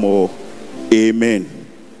forevermore. Amen.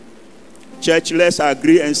 Church, let's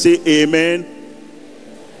agree and say amen.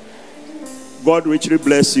 God richly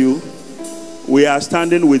bless you. We are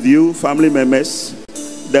standing with you, family members.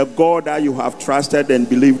 The God that you have trusted and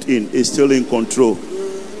believed in is still in control.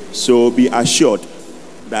 So be assured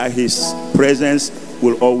that his presence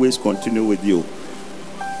will always continue with you.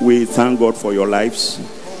 We thank God for your lives.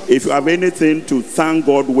 If you have anything to thank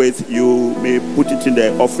God with, you may put it in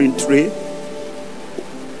the offering tray.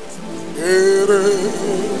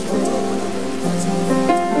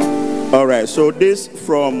 All right, so this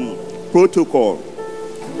from Protocol,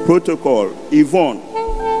 Yvonne,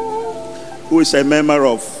 who is a member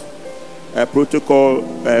of Protocol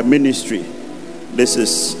Ministry. This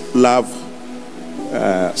is love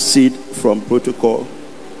seed from Protocol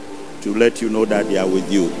to let you know that they are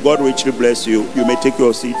with you. God richly bless you. You may take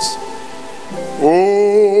your seats.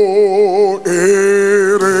 Oh,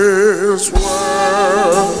 it is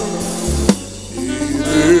well.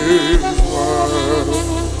 It is well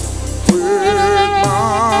with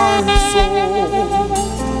my soul.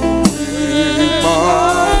 With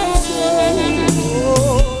my soul.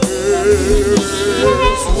 It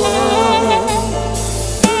is well.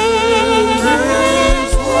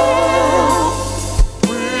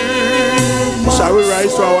 Shall we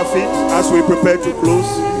rise to our feet as we prepare to close?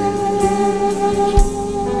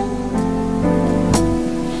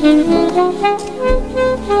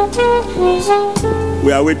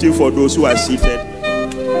 We are waiting for those who are seated.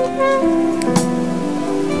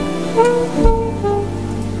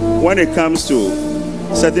 When it comes to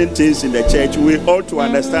certain things in the church, we ought to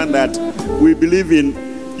understand that we believe in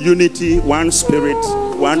unity, one spirit,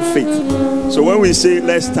 one faith. So when we say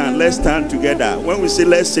let's stand together. When we say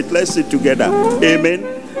let's sit together. Amen.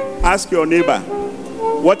 Ask your neighbor,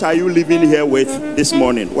 what are you living here with this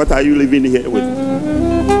morning? What are you living here with?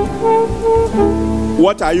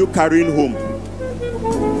 What are you carrying home?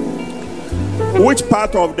 Which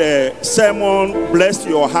part of the sermon blessed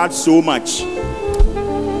your heart so much?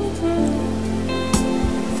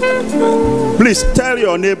 Please tell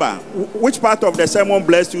your neighbor, which part of the sermon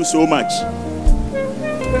blessed you so much?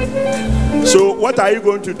 So what are you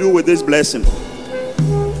going to do with this blessing?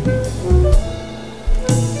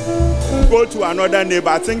 Go to another neighbor.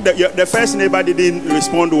 I think that the first neighbor didn't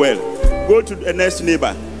respond well. Go to the next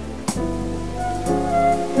neighbor.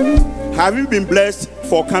 Have you been blessed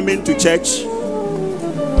for coming to church?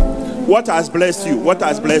 What has blessed you? What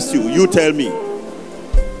has blessed you? You tell me.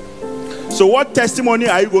 So what testimony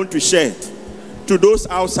are you going to share to those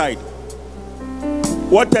outside?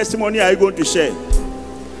 What testimony are you going to share?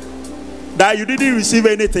 That you didn't receive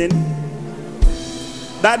anything?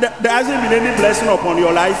 That there hasn't been any blessing upon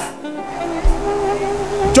your life?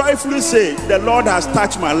 Joyfully say, the Lord has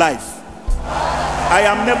touched my life. I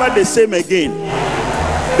am never the same again.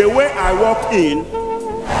 The way I walked in,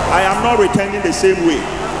 I am not returning the same way.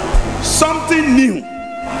 Something new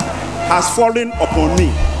has fallen upon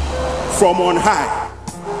me from on high.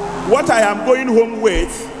 What I am going home with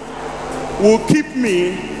will keep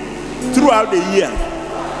me throughout the year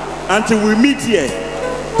until we meet here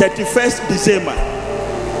 31st December.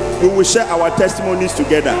 We will share our testimonies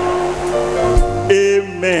together.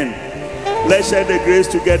 Amen. Let's share the grace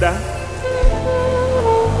together.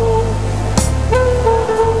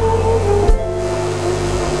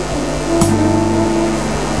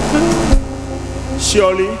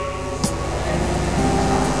 Surely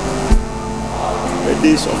the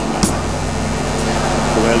days of my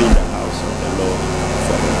life dwell in the house of the Lord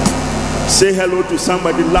forever. Say hello to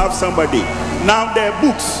somebody, love somebody. Now there are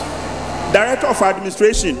books. Director of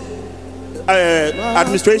Administration,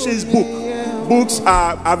 administration's books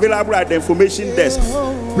are available at the information desk.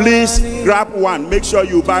 Please grab one. Make sure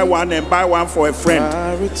you buy one and buy one for a friend.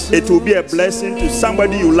 It will be a blessing to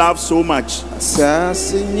somebody you love so much.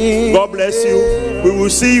 God bless you. We will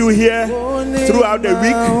see you here throughout the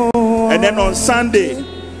week, and then on Sunday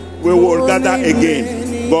we will gather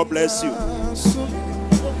again. God bless you.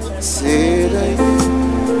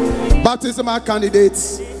 Baptismal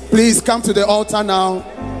candidates, please come to the altar now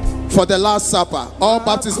for the Last Supper. All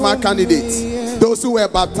baptismal candidates, those who were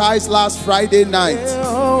baptized last Friday night,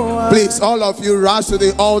 please, all of you, rush to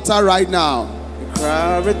the altar right now.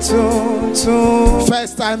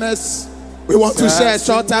 First timers, we want to share a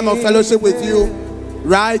short time of fellowship with you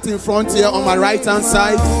right in front here on my right hand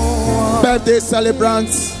side. Birthday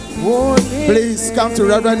celebrants, please come to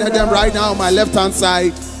Reverend Adam right now on my left hand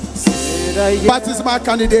side. Baptismal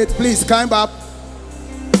candidate, please climb up.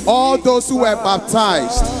 All those who were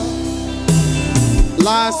baptized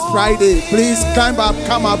last Friday, please climb up,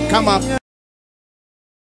 come up, come up.